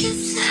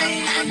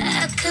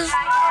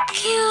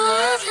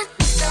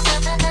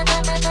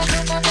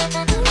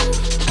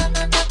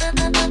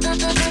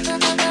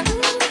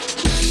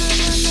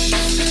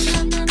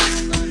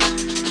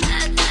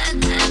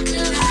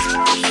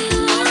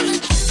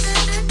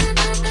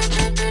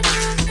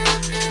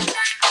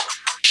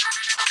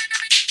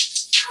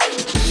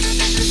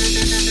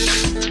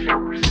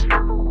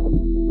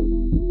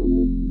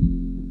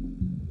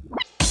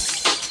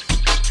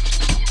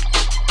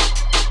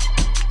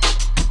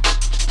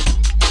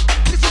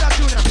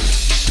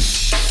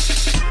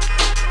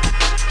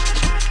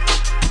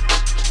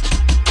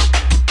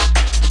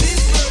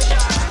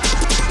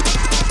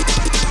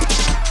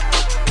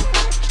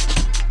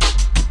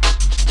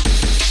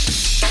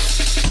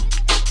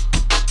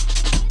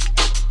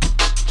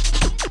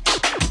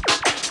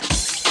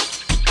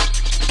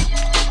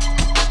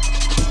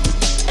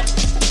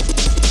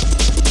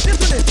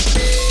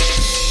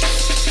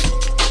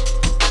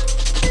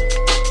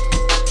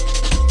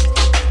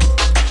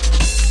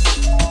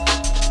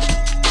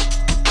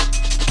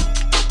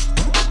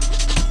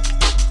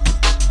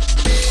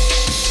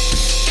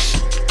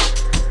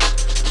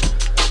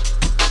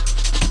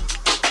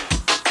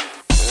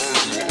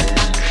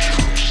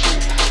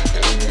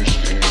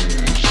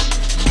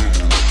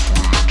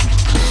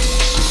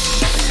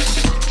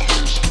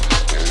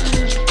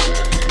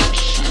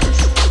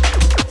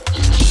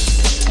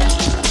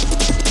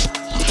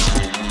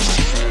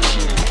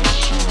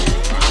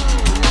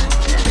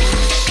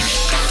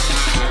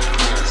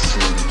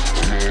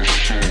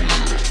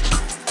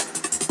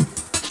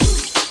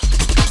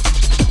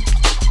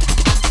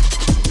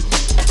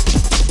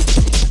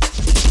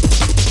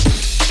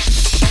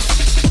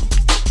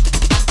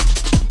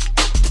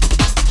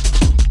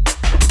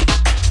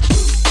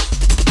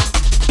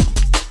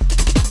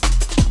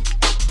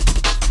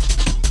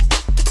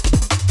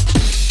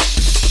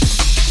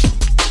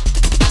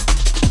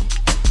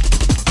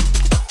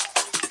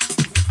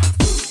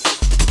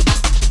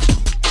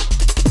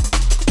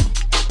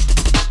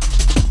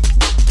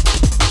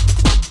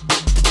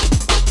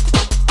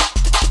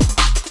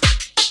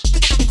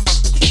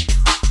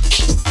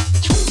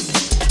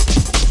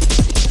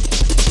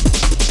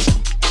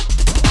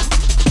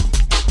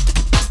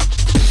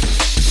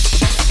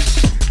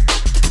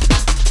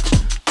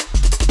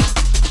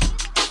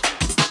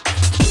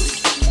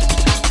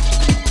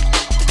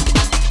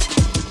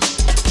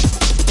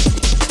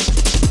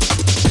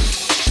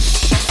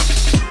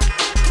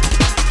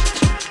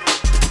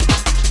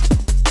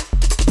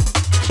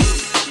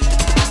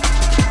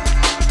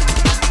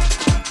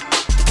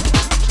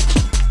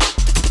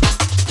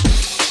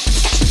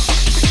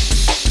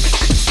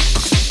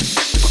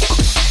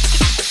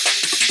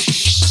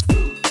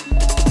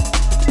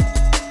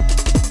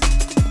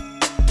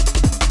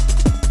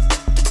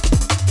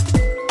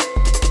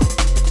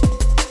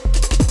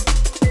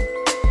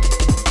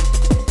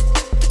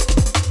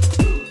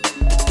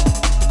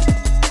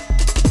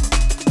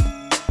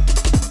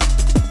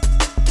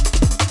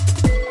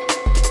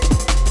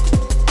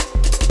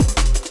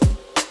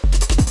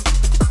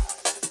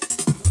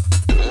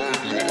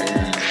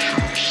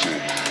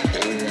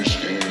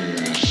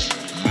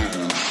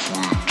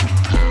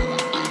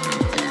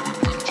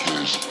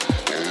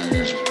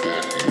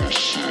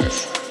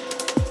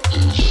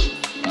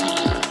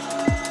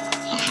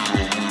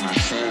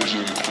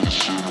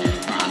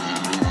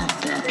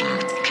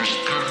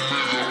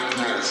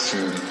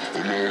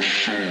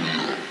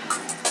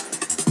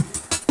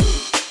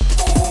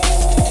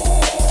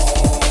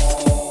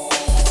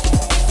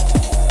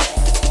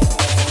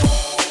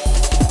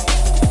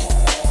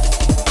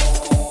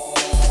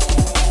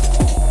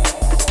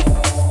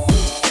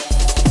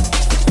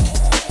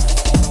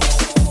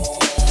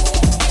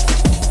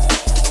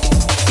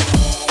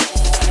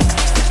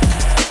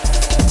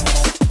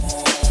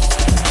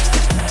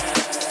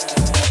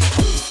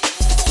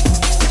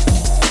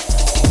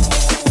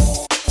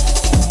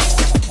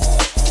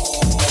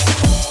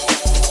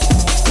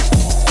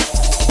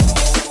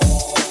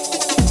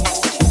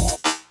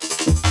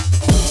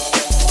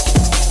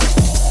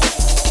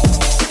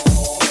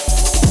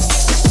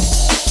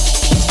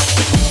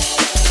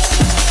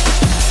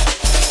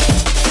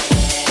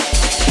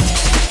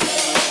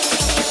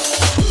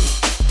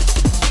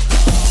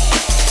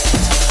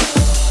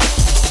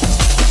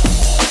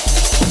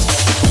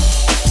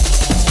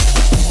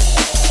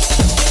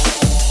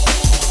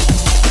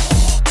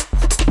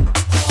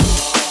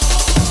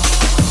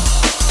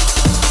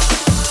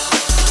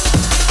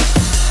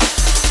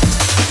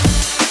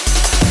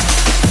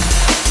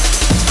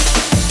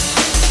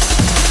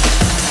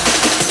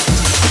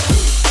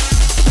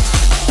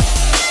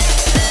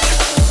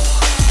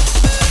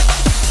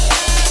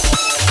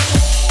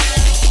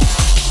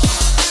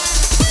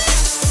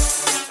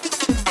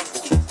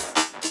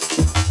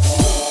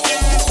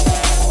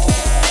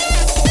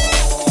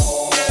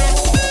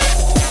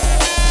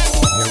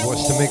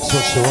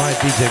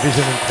 DJ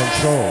Vision and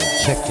Control,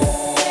 check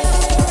it.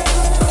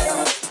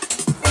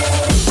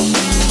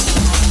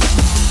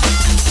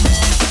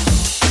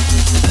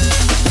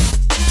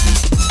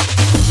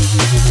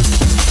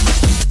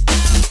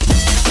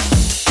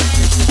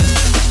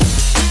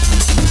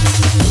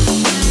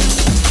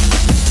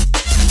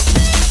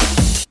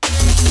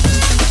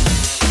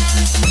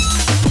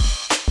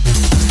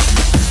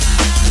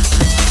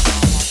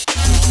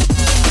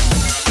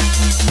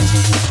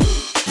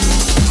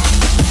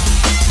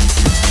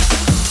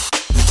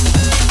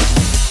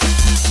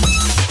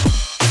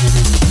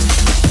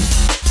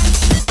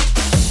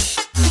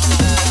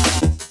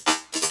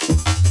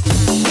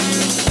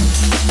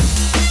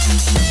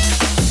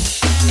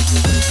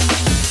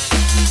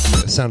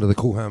 Sound of the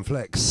Cool Hand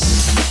Flex.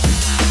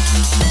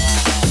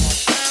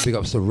 Big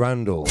ups to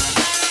Randall.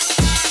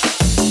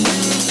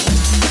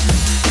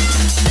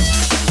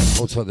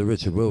 Also the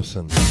Richard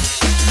Wilson.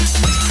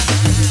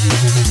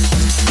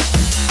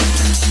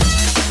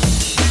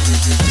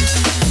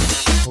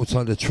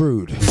 Also the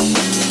Trude.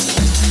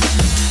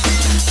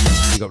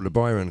 Big up the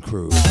Byron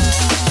crew.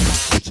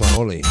 Also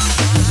Ollie.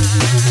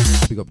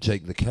 Big up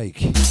Jake the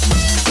Cake.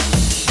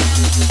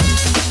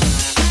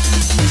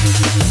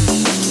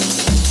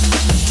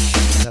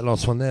 That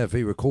last one there,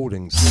 V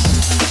Recordings.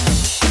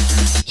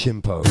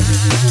 Chimpo.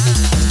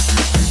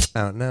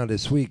 Out now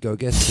this week, go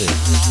get it.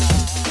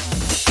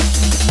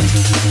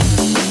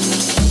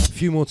 A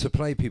few more to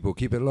play, people,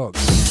 keep it locked.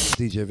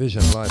 DJ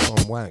Vision live on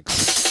WaX.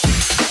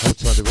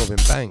 Outside the Robin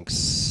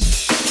Banks.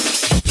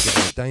 Don't forget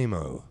the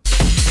demo.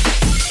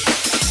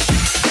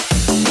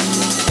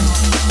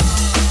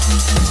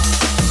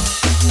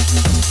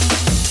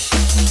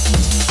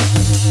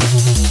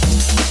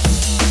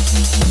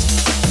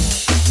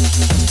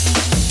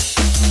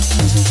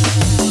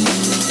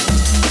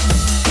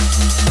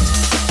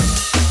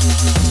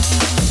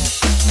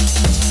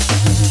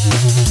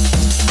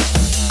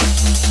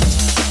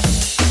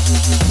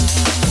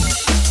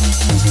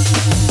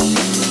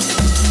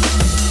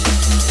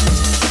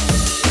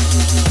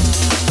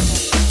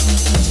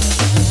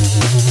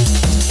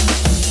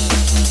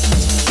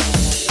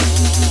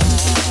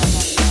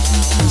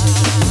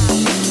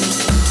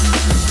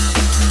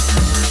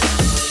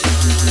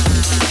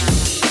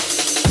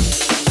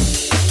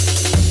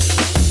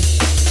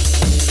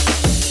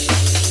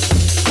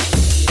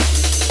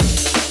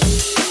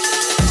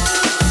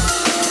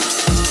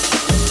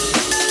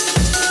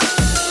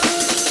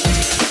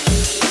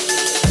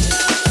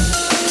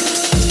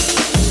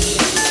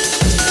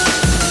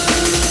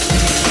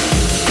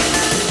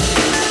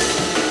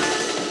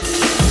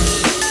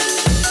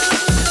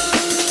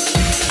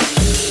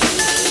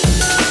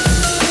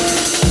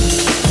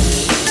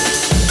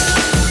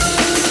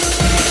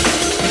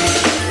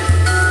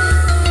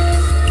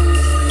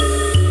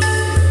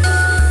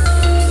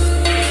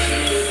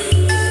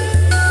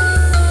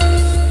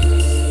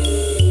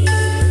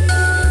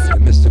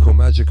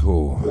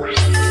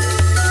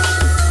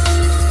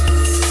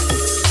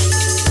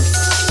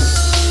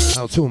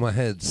 Two of my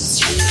heads.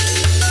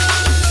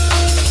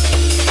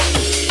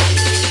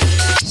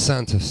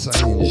 Santa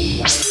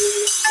Sage.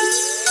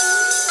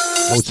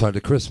 Outside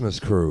the Christmas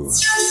crew.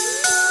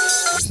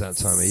 It's that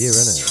time of year,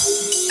 isn't it?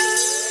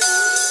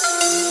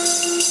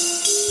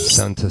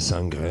 Santa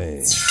Sangre.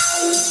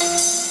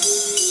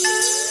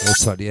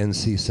 Outside the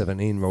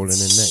NC-17 rolling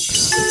in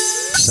next.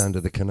 Sound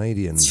of the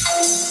Canadian.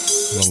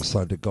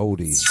 Alongside the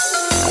Goldie.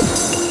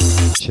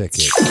 Check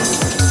it.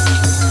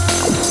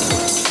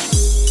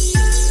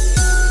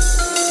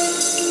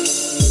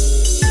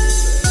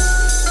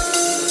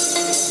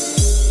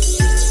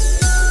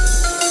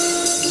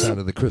 Sound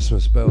of the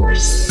Christmas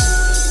bells.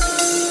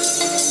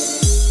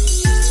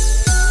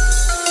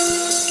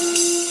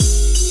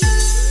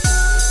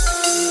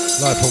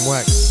 Live on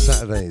WaX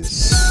Saturdays,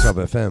 Sub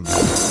FM.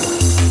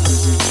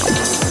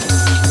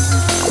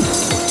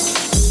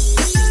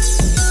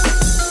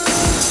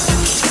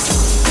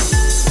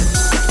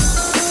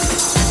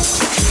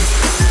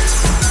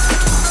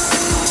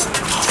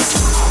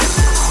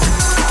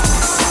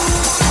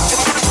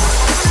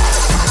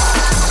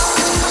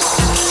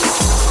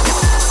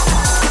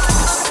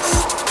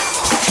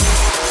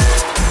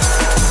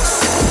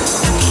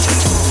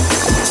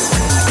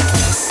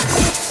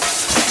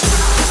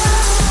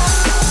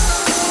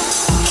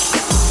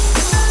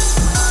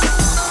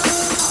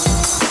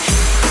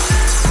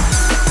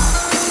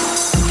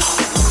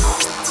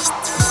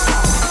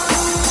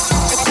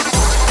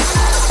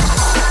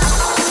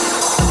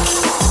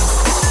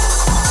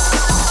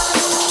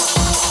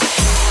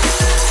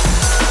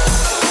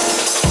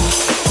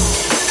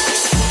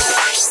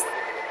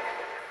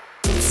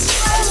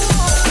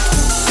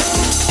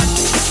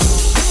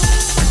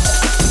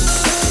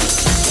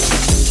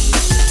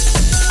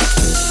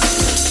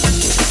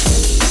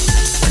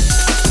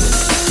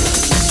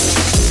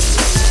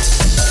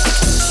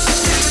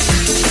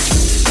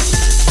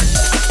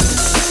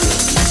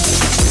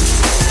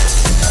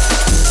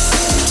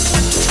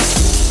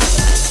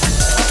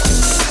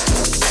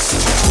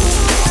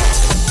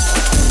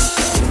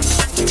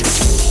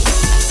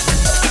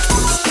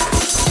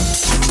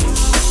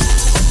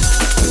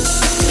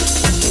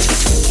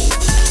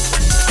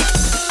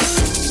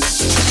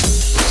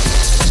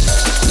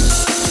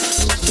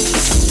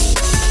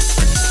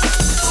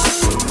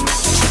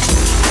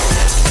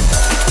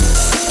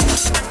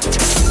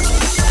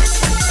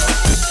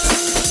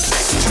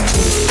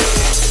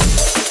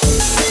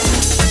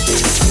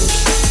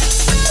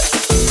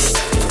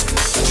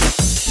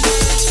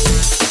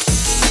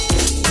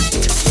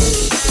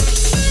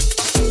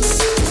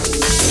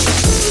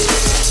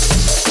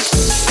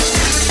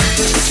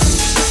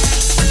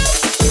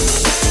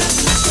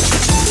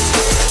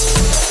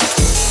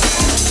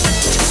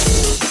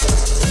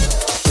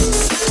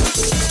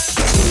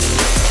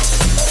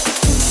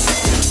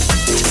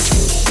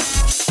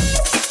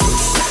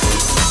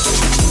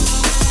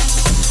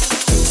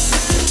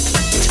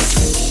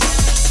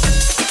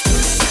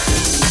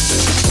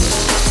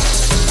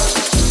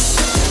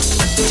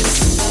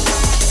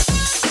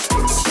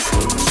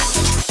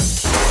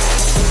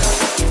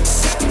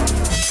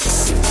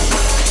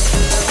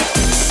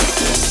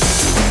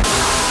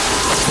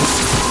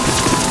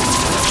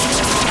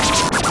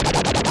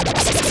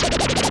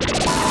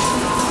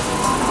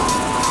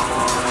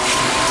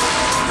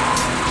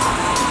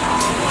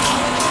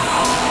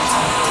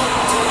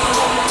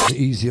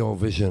 Easy old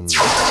vision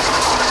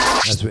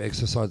as we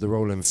exercise the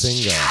rolling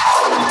finger.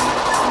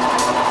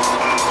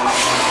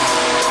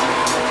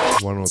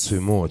 One or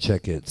two more,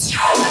 check it.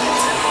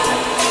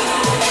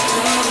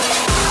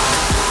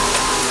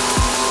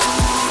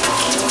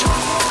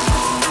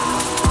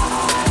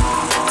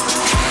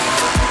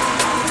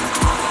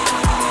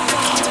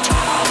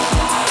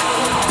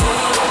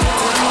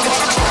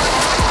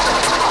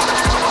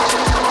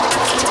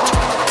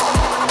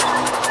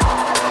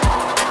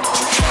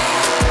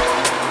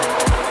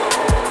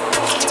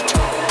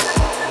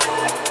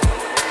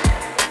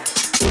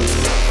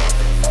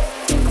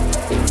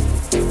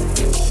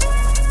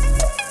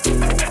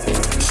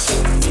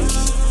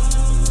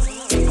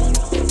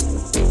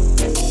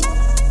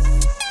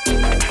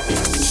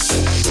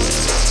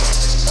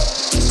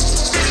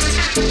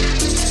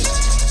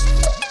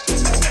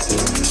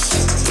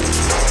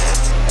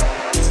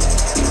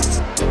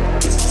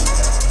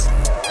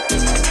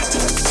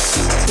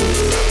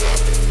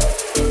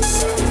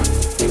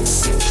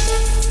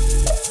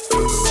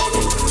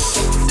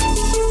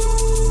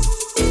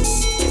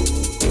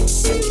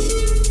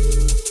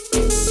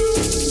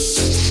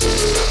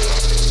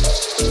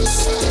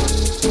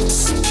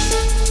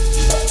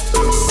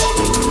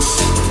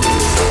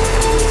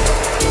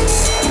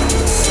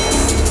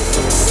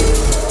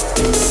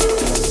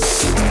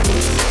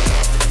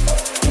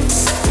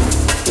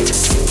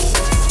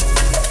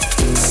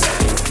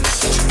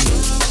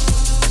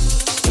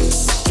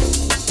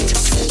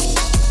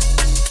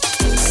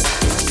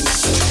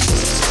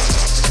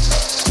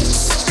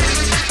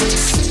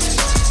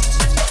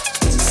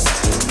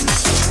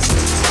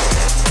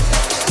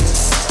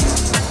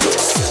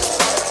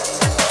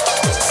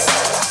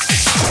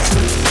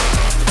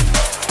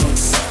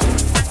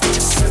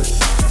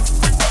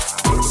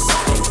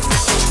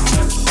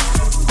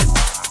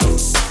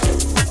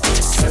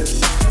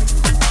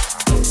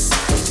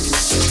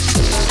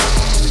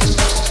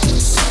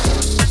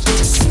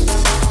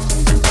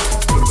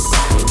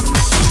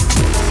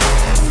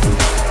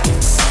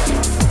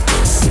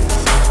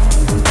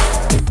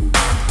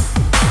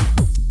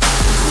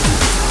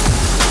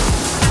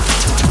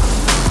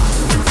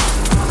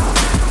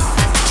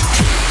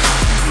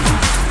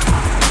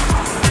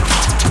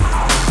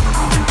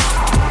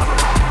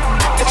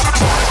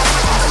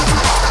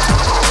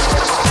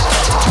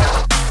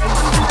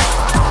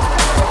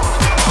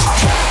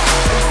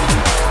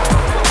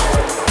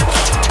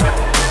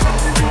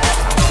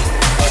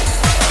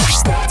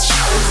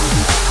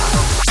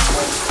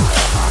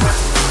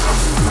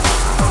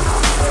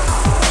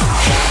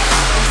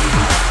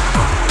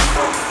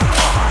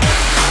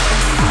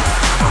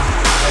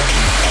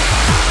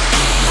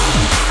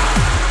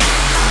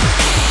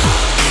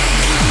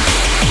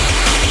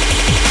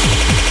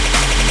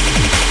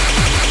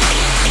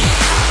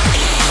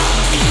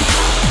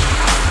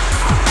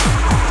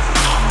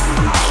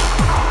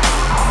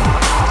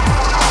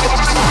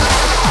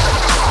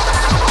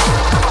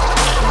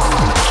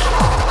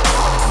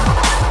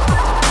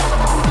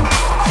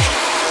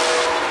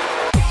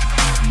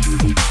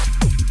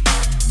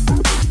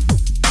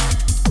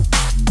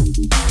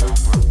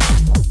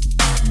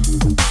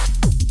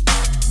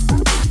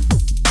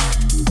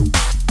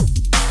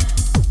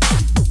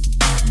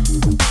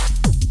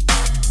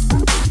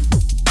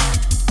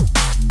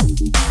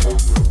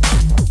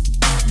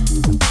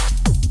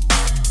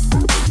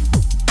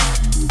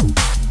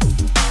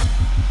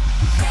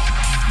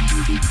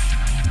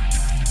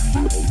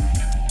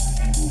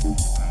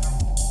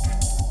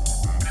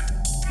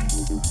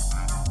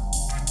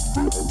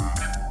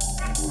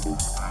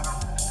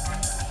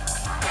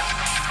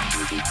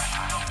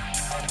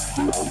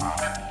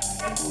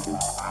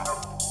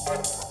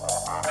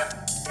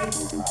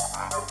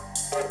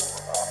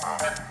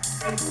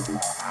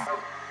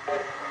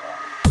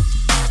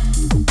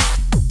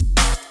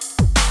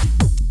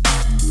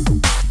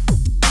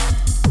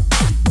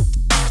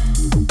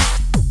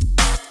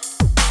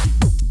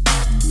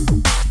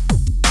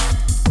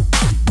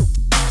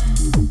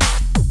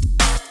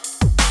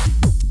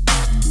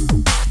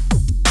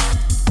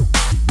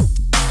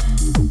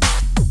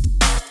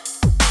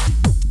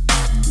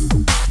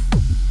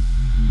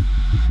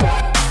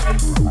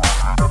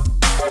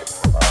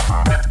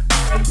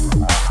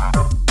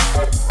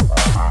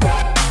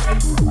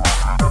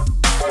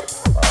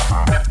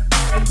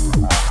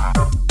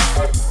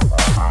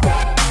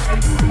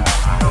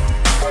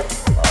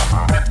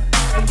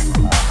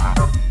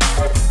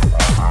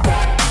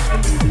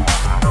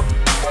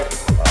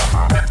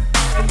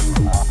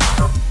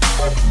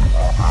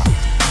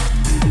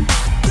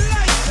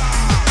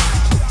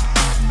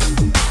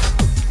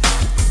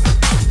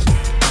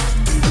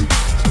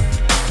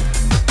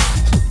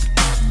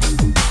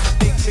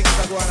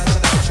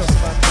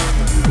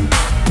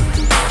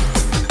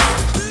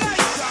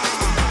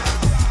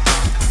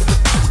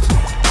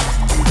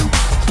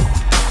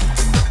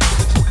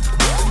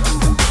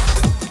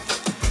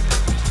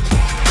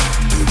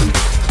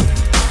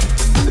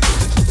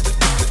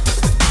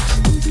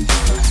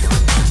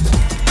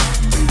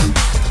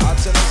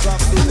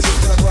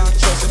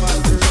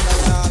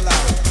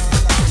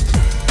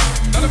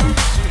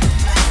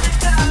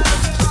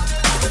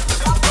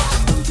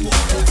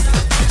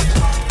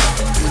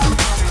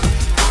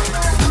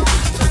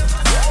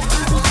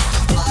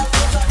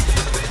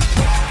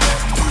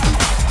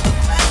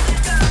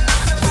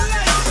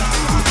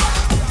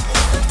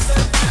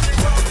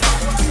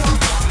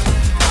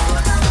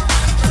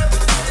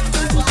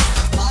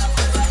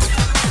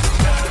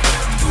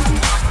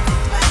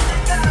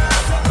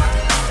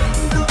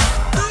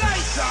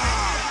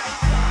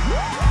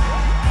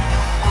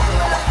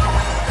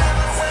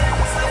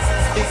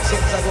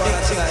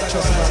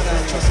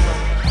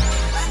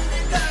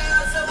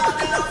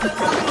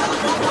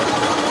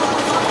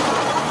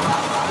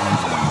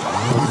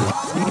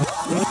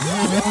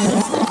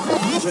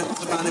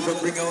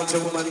 out a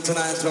woman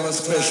tonight for a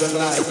special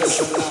night.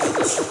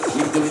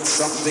 We do it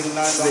something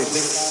like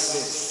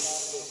this.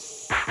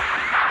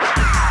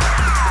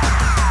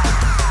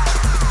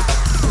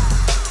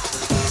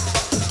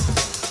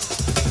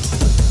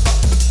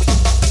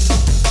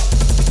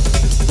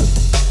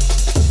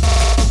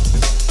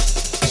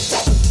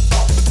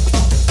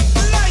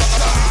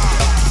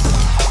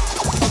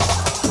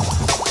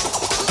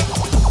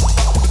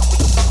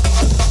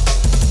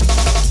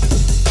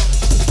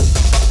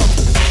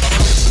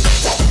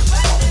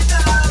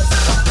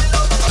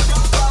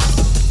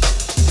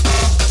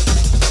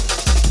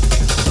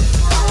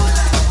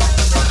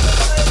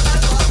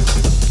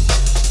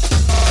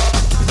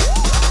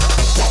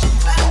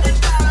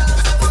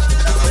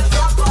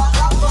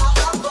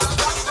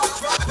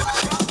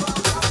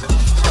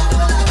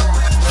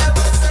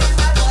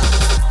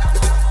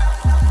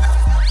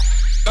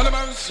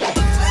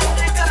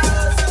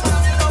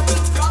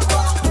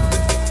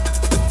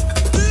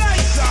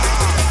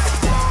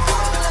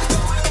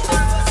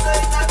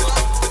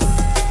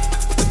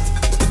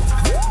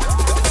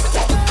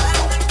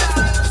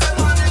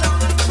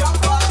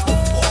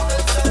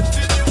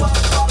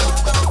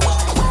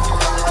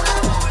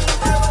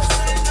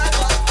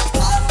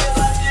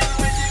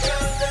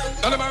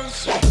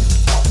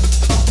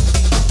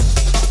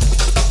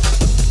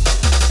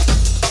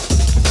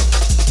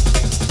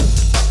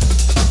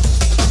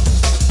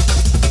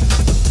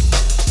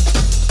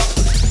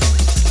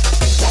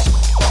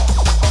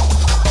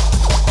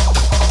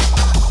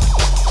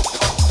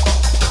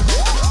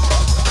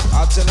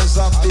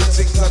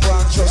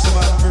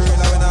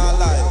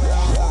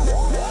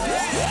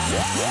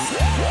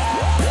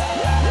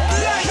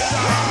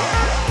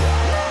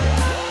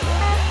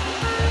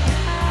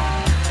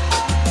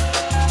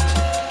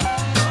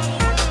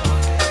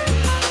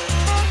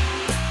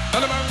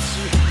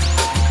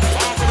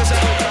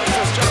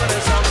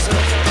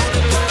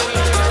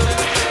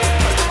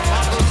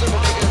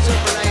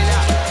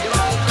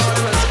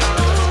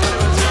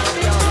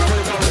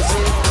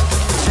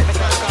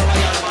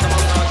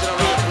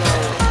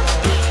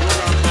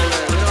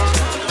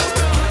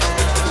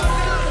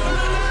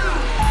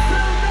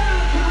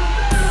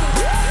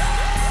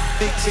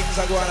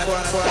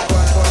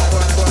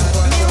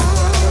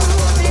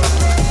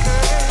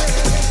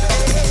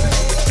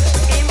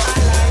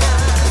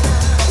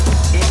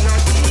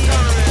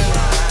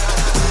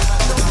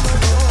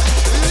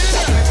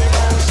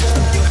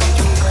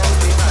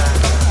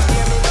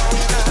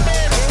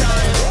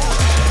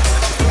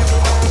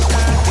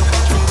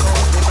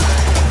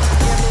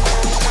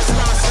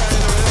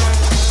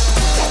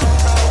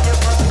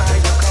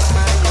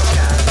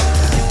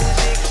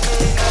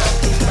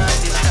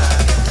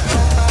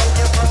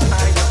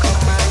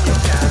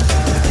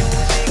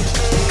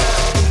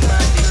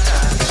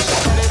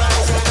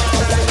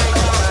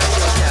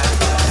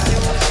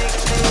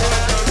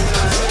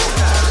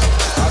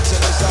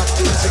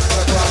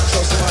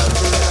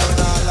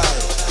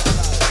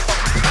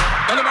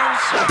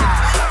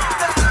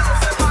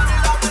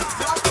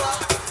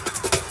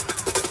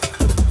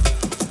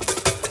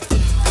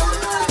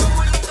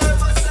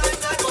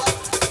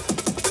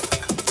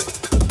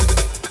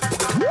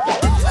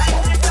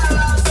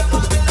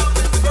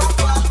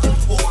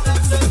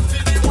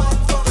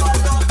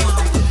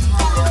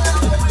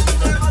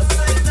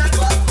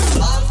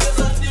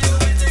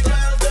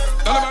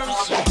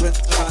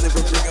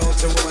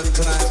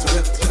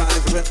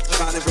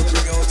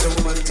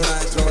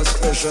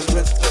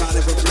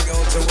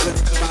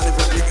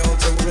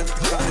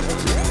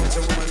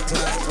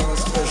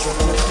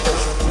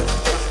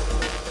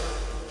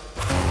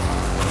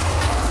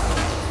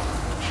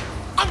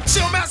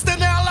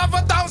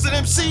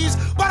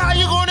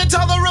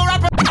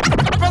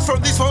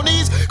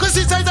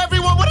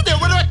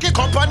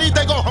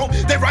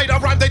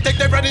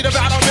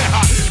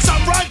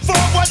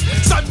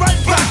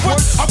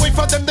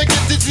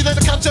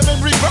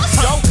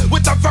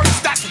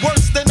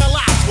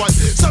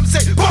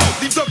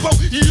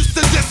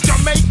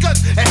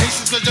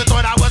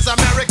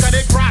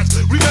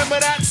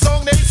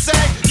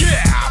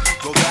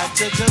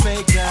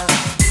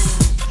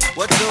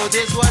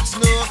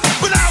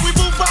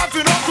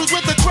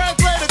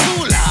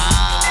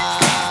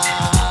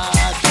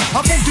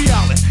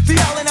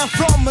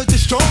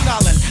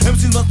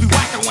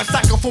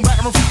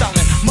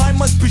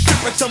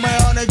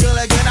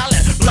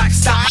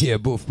 Yeah,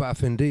 buff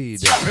bath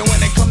indeed.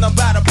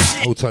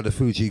 Outside the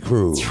Fuji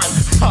crew.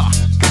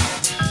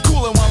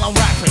 Cooling while I'm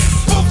rapping.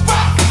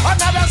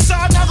 Another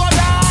song never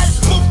die.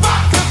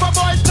 If a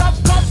boy top,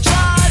 come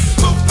try.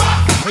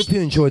 Hope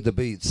you enjoyed the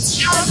beats.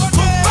 If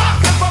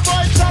a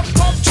boy top,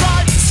 come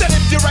try. Said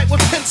if you write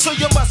with pencil,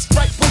 you must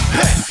write with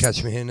pen.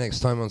 Catch me here next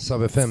time on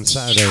Sub FM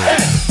Saturday.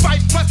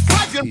 5 +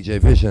 5, DJ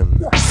Vision.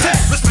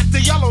 Respect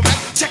the yellow man.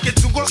 Check it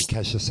to go.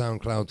 Catch the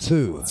SoundCloud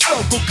too.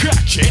 Go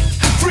catch it.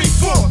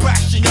 3-4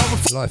 bashing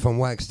over. Life on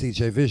Wax,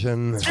 DJ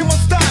Vision. You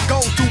must start go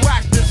to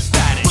active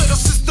static. Little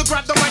sister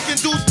grab the mic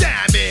and do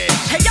damage.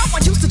 Hey yo, I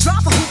used to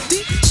drive a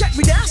hoopty. Check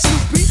me down,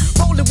 Snoopy.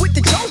 Rolling with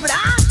the Joe, but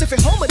I stiff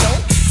at home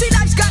alone. See,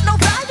 life's got no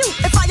value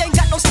if I ain't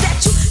got no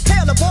statue.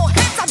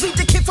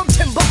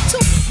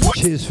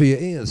 for your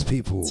ears,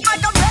 people.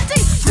 Like I'm ready,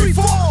 free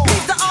fall.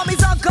 Leave the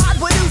armies of God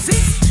with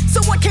Uzis.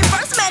 So what came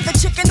first, man, the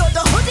chicken or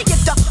the hoodie?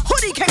 If the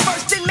hoodie came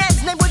first, then man's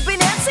name would be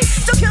Nancy.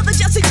 So kill the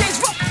Jesse James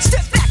rope,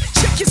 step back,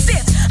 check your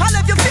stance. I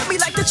love you, feel me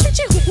like the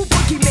chichi who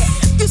boogie man.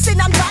 You say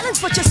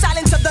non-violence, but you're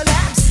silence of the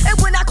lambs. And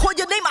when I call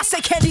your name, I say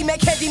candy man,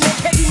 candy man,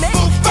 candy man.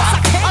 Yes,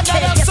 I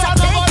can, yes, I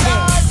can.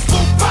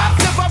 Boop bop,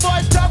 if a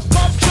boy tough,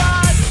 come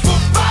try. Boop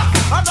bop,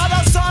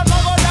 another son of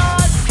a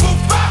line. Boop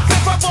bop,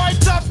 if a boy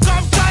tough,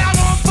 come try. I'm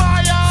on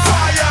fire.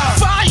 Fire,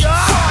 fire,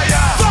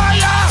 fire,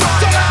 fire.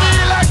 So let me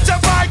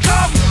electrify,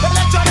 come.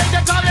 Electronic,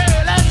 they call it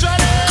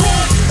electronic.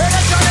 Cool.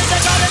 Electronic,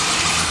 they call it.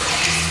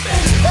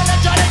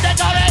 Electronic, they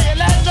call it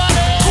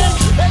electronic. Cool.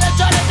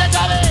 Electronic, they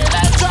call it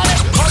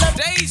electronic.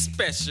 Today's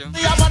special.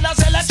 Yeah, man,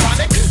 that's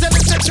electronic.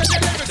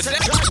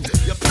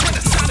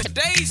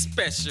 Today's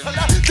special.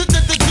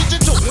 The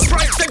digital.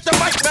 Price, take the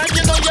mic, man.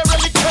 You know you're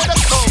really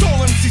critical.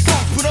 Stolen MC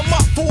songs, put them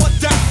up for a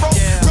death row.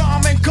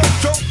 Rhyme and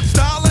control.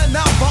 Styling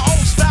out for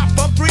old stop.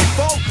 I'm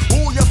 3-4.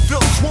 Ooh, you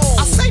feel swole.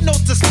 I say no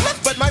to split,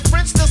 but my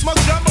friends still smoke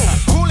jumbo.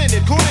 Cooling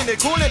it, cooling it,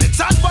 cooling it.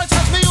 Sad boys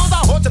touch me, use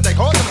I hold them back,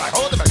 hold them back,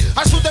 hold them back.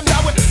 I shoot them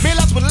down with me,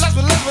 let's with.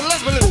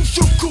 Ooh,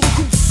 shoot, cool,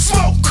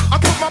 smoke. I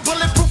put my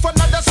bulletproof,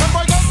 another son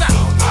boy goes down.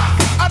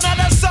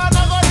 Another son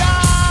of a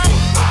die.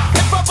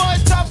 If a boy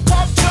tough,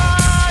 come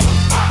try.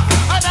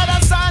 Another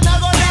son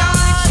of a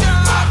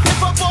die.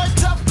 If a boy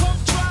tough, come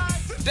try.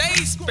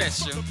 Today's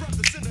special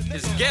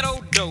is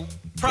ghetto dope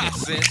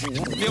processed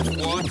in 5th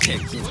Ward,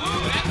 Texas.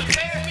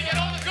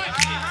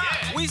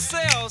 We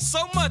sell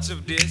so much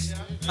of this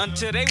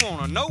until they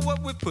want to know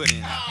what we put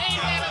in.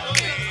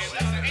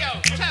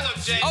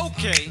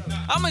 Okay,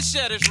 I'ma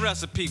share this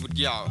recipe with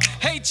y'all.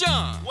 Hey,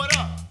 John. What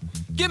up?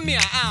 Give me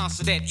an ounce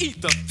of that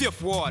Ether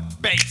 5th Ward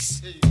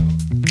base.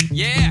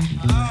 Yeah.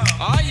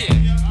 Oh, yeah.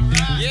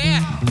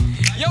 Yeah.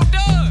 Yo,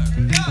 Doug.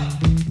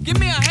 Give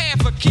me a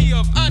half a key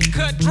of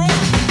uncut drum.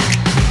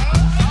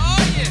 Oh,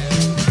 yeah.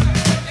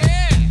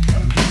 Yeah.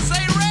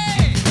 Say,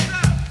 Ray.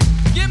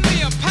 Give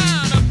me a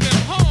pound of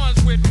them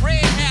horns with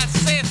red hat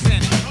sets in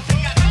it.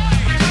 Yeah.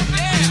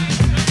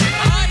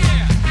 Oh,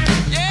 yeah.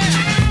 Yeah.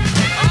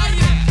 Oh,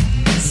 yeah.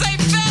 Say,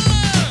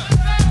 fella.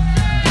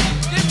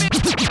 Give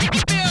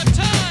me a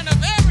ton of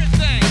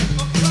everything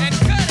and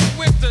cut it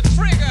with the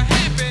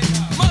trigger-happy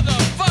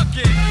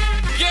motherfucking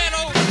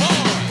ghetto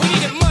boy. We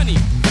needed money,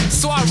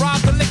 so I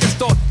robbed the liquor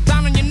store.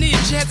 Down on your knees,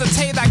 she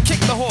hesitated, I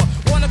kicked the whore.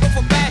 Wanna go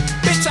for bad,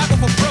 bitch, I go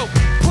for broke.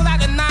 Pull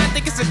out a 9,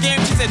 think it's a game,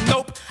 she said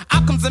nope.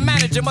 Out comes the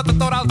manager, mother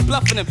thought I was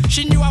bluffing him.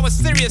 She knew I was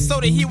serious, so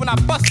did he when I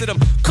busted him.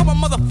 Come on,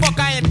 motherfucker,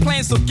 I ain't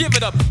playing, so give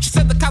it up. She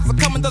said the cops are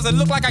coming, doesn't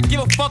look like I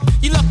give a fuck.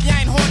 You lucky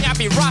I ain't horny, I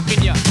be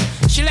rocking ya.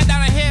 She let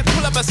down her head,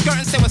 pull up her skirt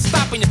and said, what's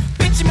stopping ya?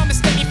 Bitch, you might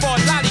mistake me for a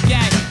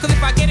lollygag. Cause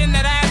if I get in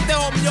that ass, they'll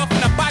hold me off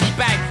in a body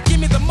bag. Give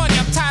me the money,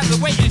 I'm tired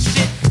of waiting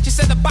shit. She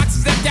said the box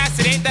is empty, I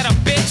said, ain't that a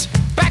bitch?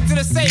 Back to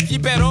the safe, you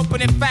better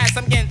open it fast.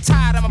 I'm getting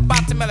tired, I'm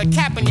about to mail a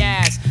cap in your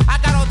ass. I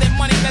got all that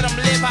money, let them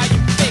live how you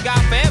figure.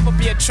 I'll forever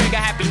be a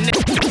trigger-happy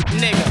nigga.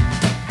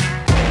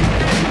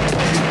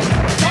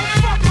 Don't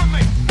fuck with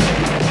me.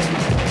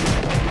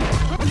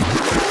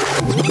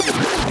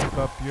 Pick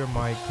up your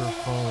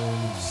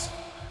microphones.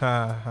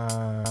 Ha ha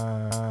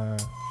ha.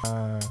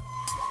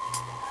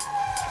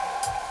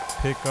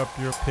 Pick up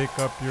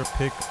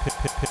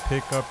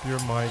your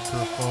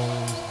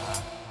microphones.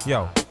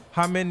 Yo,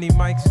 how many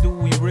mics do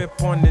we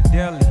rip on the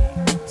deli?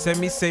 Say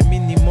me say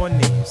many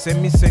money. Say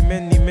me say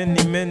many.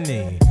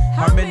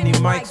 How many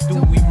mics do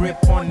we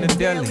rip on the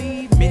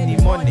deli? Many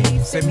money.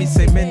 Say me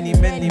say many.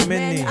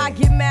 I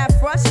get mad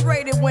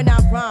frustrated when I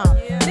rhyme.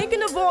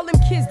 Thinking of all them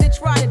kids that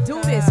try to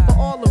do this for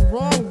all the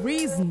wrong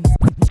reasons.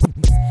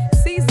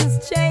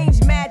 Seasons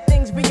change, mad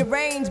things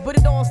rearrange, but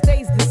it all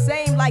stays the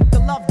same like the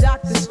love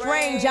Dr.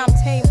 Strange. I'm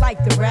tame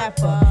like the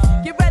rapper.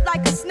 Get red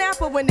like a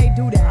snapper when they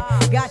do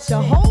that. Got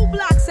your whole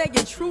block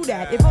saying true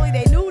that. If only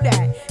they knew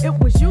that. It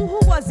was you who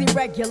was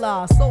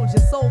irregular. Soldier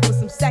sold for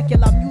some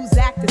secular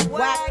music that's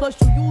whack. Plus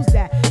you use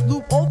that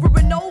loop over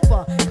and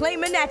over,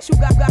 claiming that you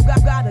got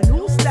a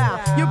new style.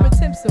 Your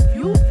attempts are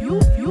futile.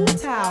 Ooh,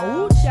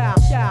 child.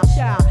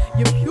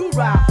 You're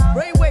puerile.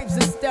 Brainwaves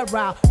are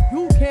sterile.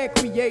 You can't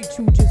create,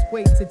 you just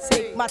wait to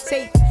take my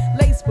tape.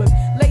 Laced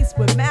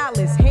with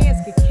malice. Hands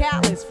get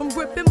callous from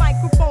ripping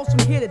microphones from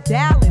here to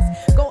Dallas.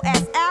 Go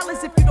ask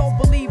Alice if you don't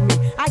believe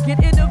me. I get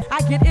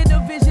inner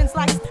visions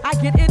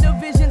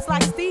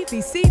like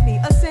Stevie. See me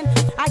ascend.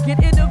 I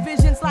get inner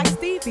visions like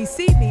Stevie.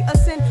 See me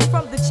ascend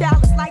from the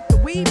chalice like the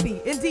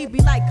weeby. Indeed be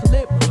like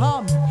Khalid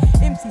Muhammad.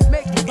 MCs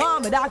make me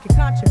vomit. I get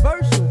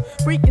controversial.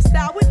 Freaking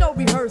style with no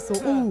rehearsal.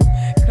 Ooh,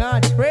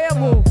 contraire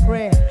mon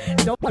frère.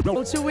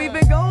 Don't you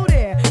even go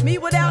there. Me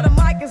without a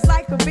mic is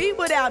like a bee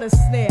without a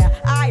snare.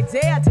 I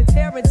dare to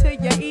tear into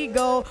your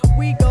ego.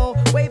 We go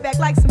way back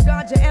like some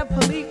ganja and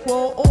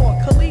Palico or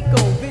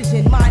Calico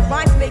vision. My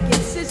rhymes make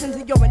incisions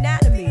in your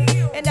anatomy.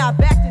 And I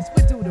back this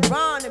with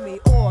Deuteronomy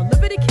or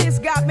Leviticus.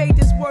 God made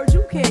this word,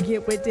 you can't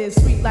get with this.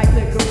 Sweet like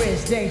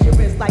licorice,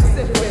 dangerous like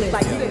syphilis.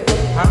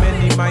 How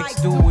many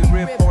mics do we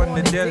rip on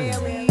the deli?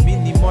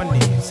 Many money.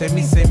 Say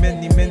me say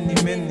many.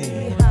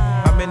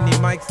 How many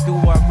mics do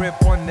I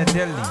rip on the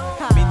deli?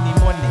 Many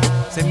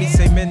money. Say me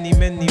say many,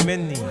 many,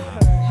 many.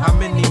 How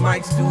many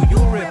mics do you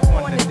rip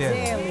on the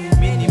deli?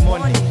 Many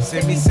money.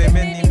 Say me say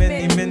many,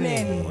 many,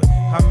 many.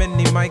 How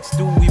many mics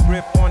do we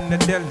rip on the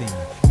deli?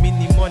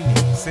 Many money.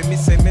 Say me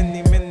say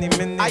many, many,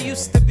 many. I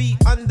used to be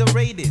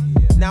underrated.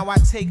 Now I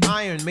take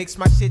iron, makes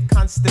my shit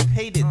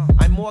constipated.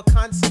 I'm more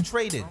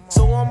concentrated.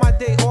 So on my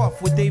day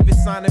off with David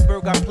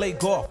Sonnenberg, I play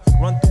golf.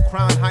 Run through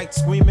Crown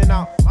Heights screaming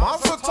out,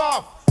 Monster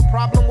Tough!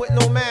 Problem with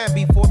no man,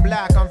 before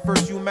black, I'm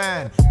first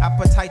human.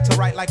 Appetite to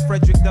write like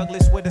Frederick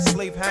Douglass with a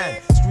slave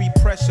hand. Street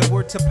pressure,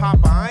 word to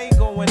Papa, I ain't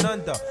going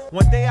under.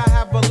 One day I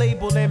have a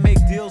label and make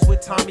deals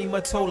with Tommy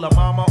Mottola.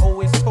 Mama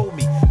always told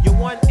me, you're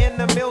 1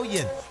 in a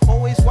million.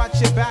 Always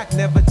watch your back,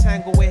 never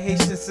tangle with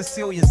Haitian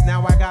Sicilians.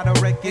 Now I got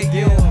a record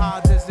deal,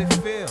 how does it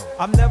feel?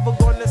 I'm never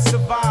gonna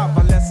survive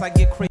unless I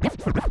get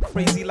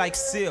crazy like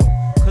Seal.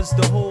 Cause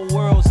the whole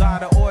world's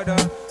out of order.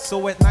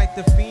 So at night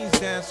the fiends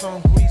dance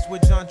on Grease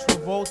with John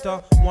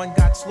Travolta. One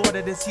got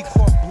slaughtered as he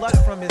caught blood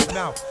from his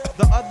mouth.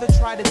 The other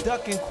tried to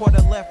duck and caught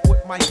a left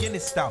with my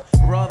Guinness stout.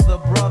 Brother,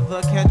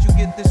 can't you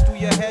get this through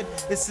your head?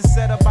 It's a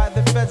setup by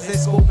the feds, they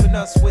scoping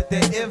us with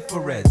their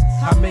infrareds.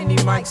 How many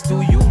mics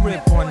do you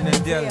rip on the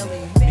deli?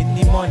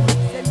 Many money,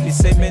 we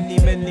say many,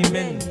 many,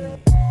 many.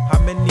 How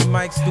many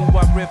mics do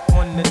I rip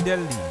on the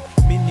deli?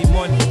 Many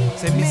money,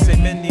 say me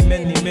say many,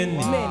 many,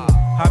 many.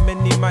 How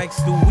many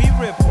mics do we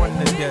rip on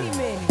the deli?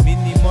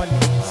 Many money,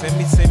 say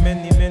me say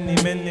many,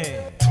 many, many.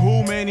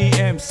 Too many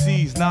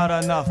MCs, not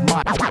enough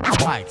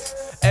mics.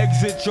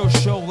 Exit your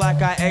show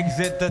like I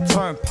exit the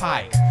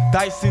turnpike.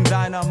 Dicing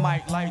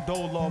dynamite like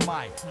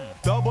Dolomite.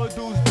 Double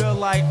deuce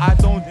delight, I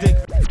don't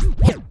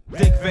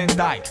Dick Van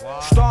Dyke.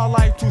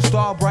 Starlight to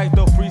star bright,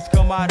 the freaks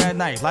come out at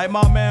night. Like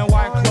my man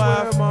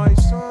Wyclef. My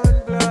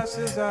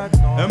sunglasses at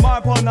night. And my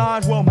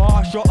panache will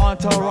marshal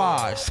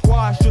entourage.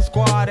 Squash the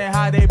squad and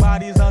hide their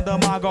bodies under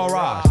my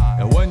garage.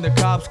 And when the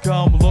cops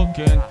come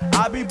looking,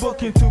 I be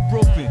booking to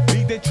Brooklyn.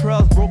 Leave their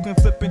trails broken,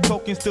 flipping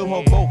tokens, still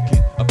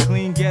Hoboken. A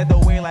clean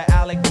getaway like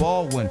Alec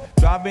Baldwin.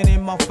 Driving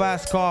in my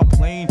fast car,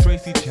 playing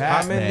Tracy Chapman.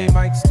 How many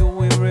mics do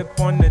we rip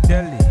on the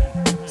deli?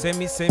 Say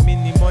me say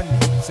many money.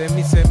 Say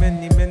me say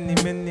many, many,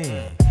 many.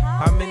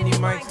 How many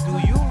mics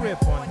do you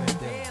rip on the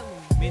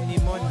deli? Many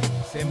money.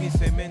 Say me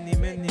say many,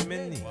 many,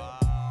 many.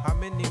 How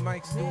many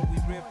mics do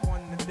we rip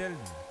on the deli?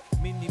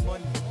 Many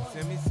money.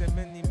 Say me say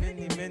many,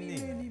 many,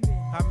 many.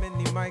 How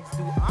many mics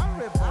do I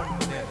rip on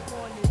the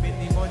deli?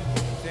 Many money.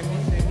 Say me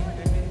say many, many,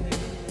 many.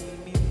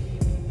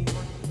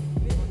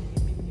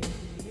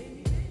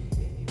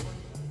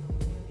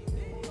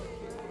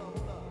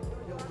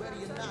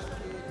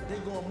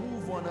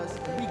 On us,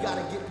 and we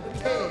gotta get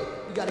prepared.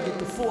 We gotta get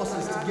the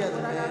forces together,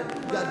 man.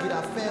 We gotta get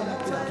our family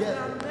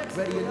together.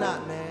 Ready or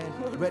not,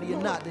 man. Ready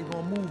or not, they're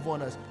gonna move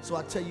on us. So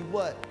I tell you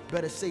what,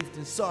 better safe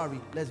than sorry.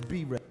 Let's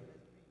be ready.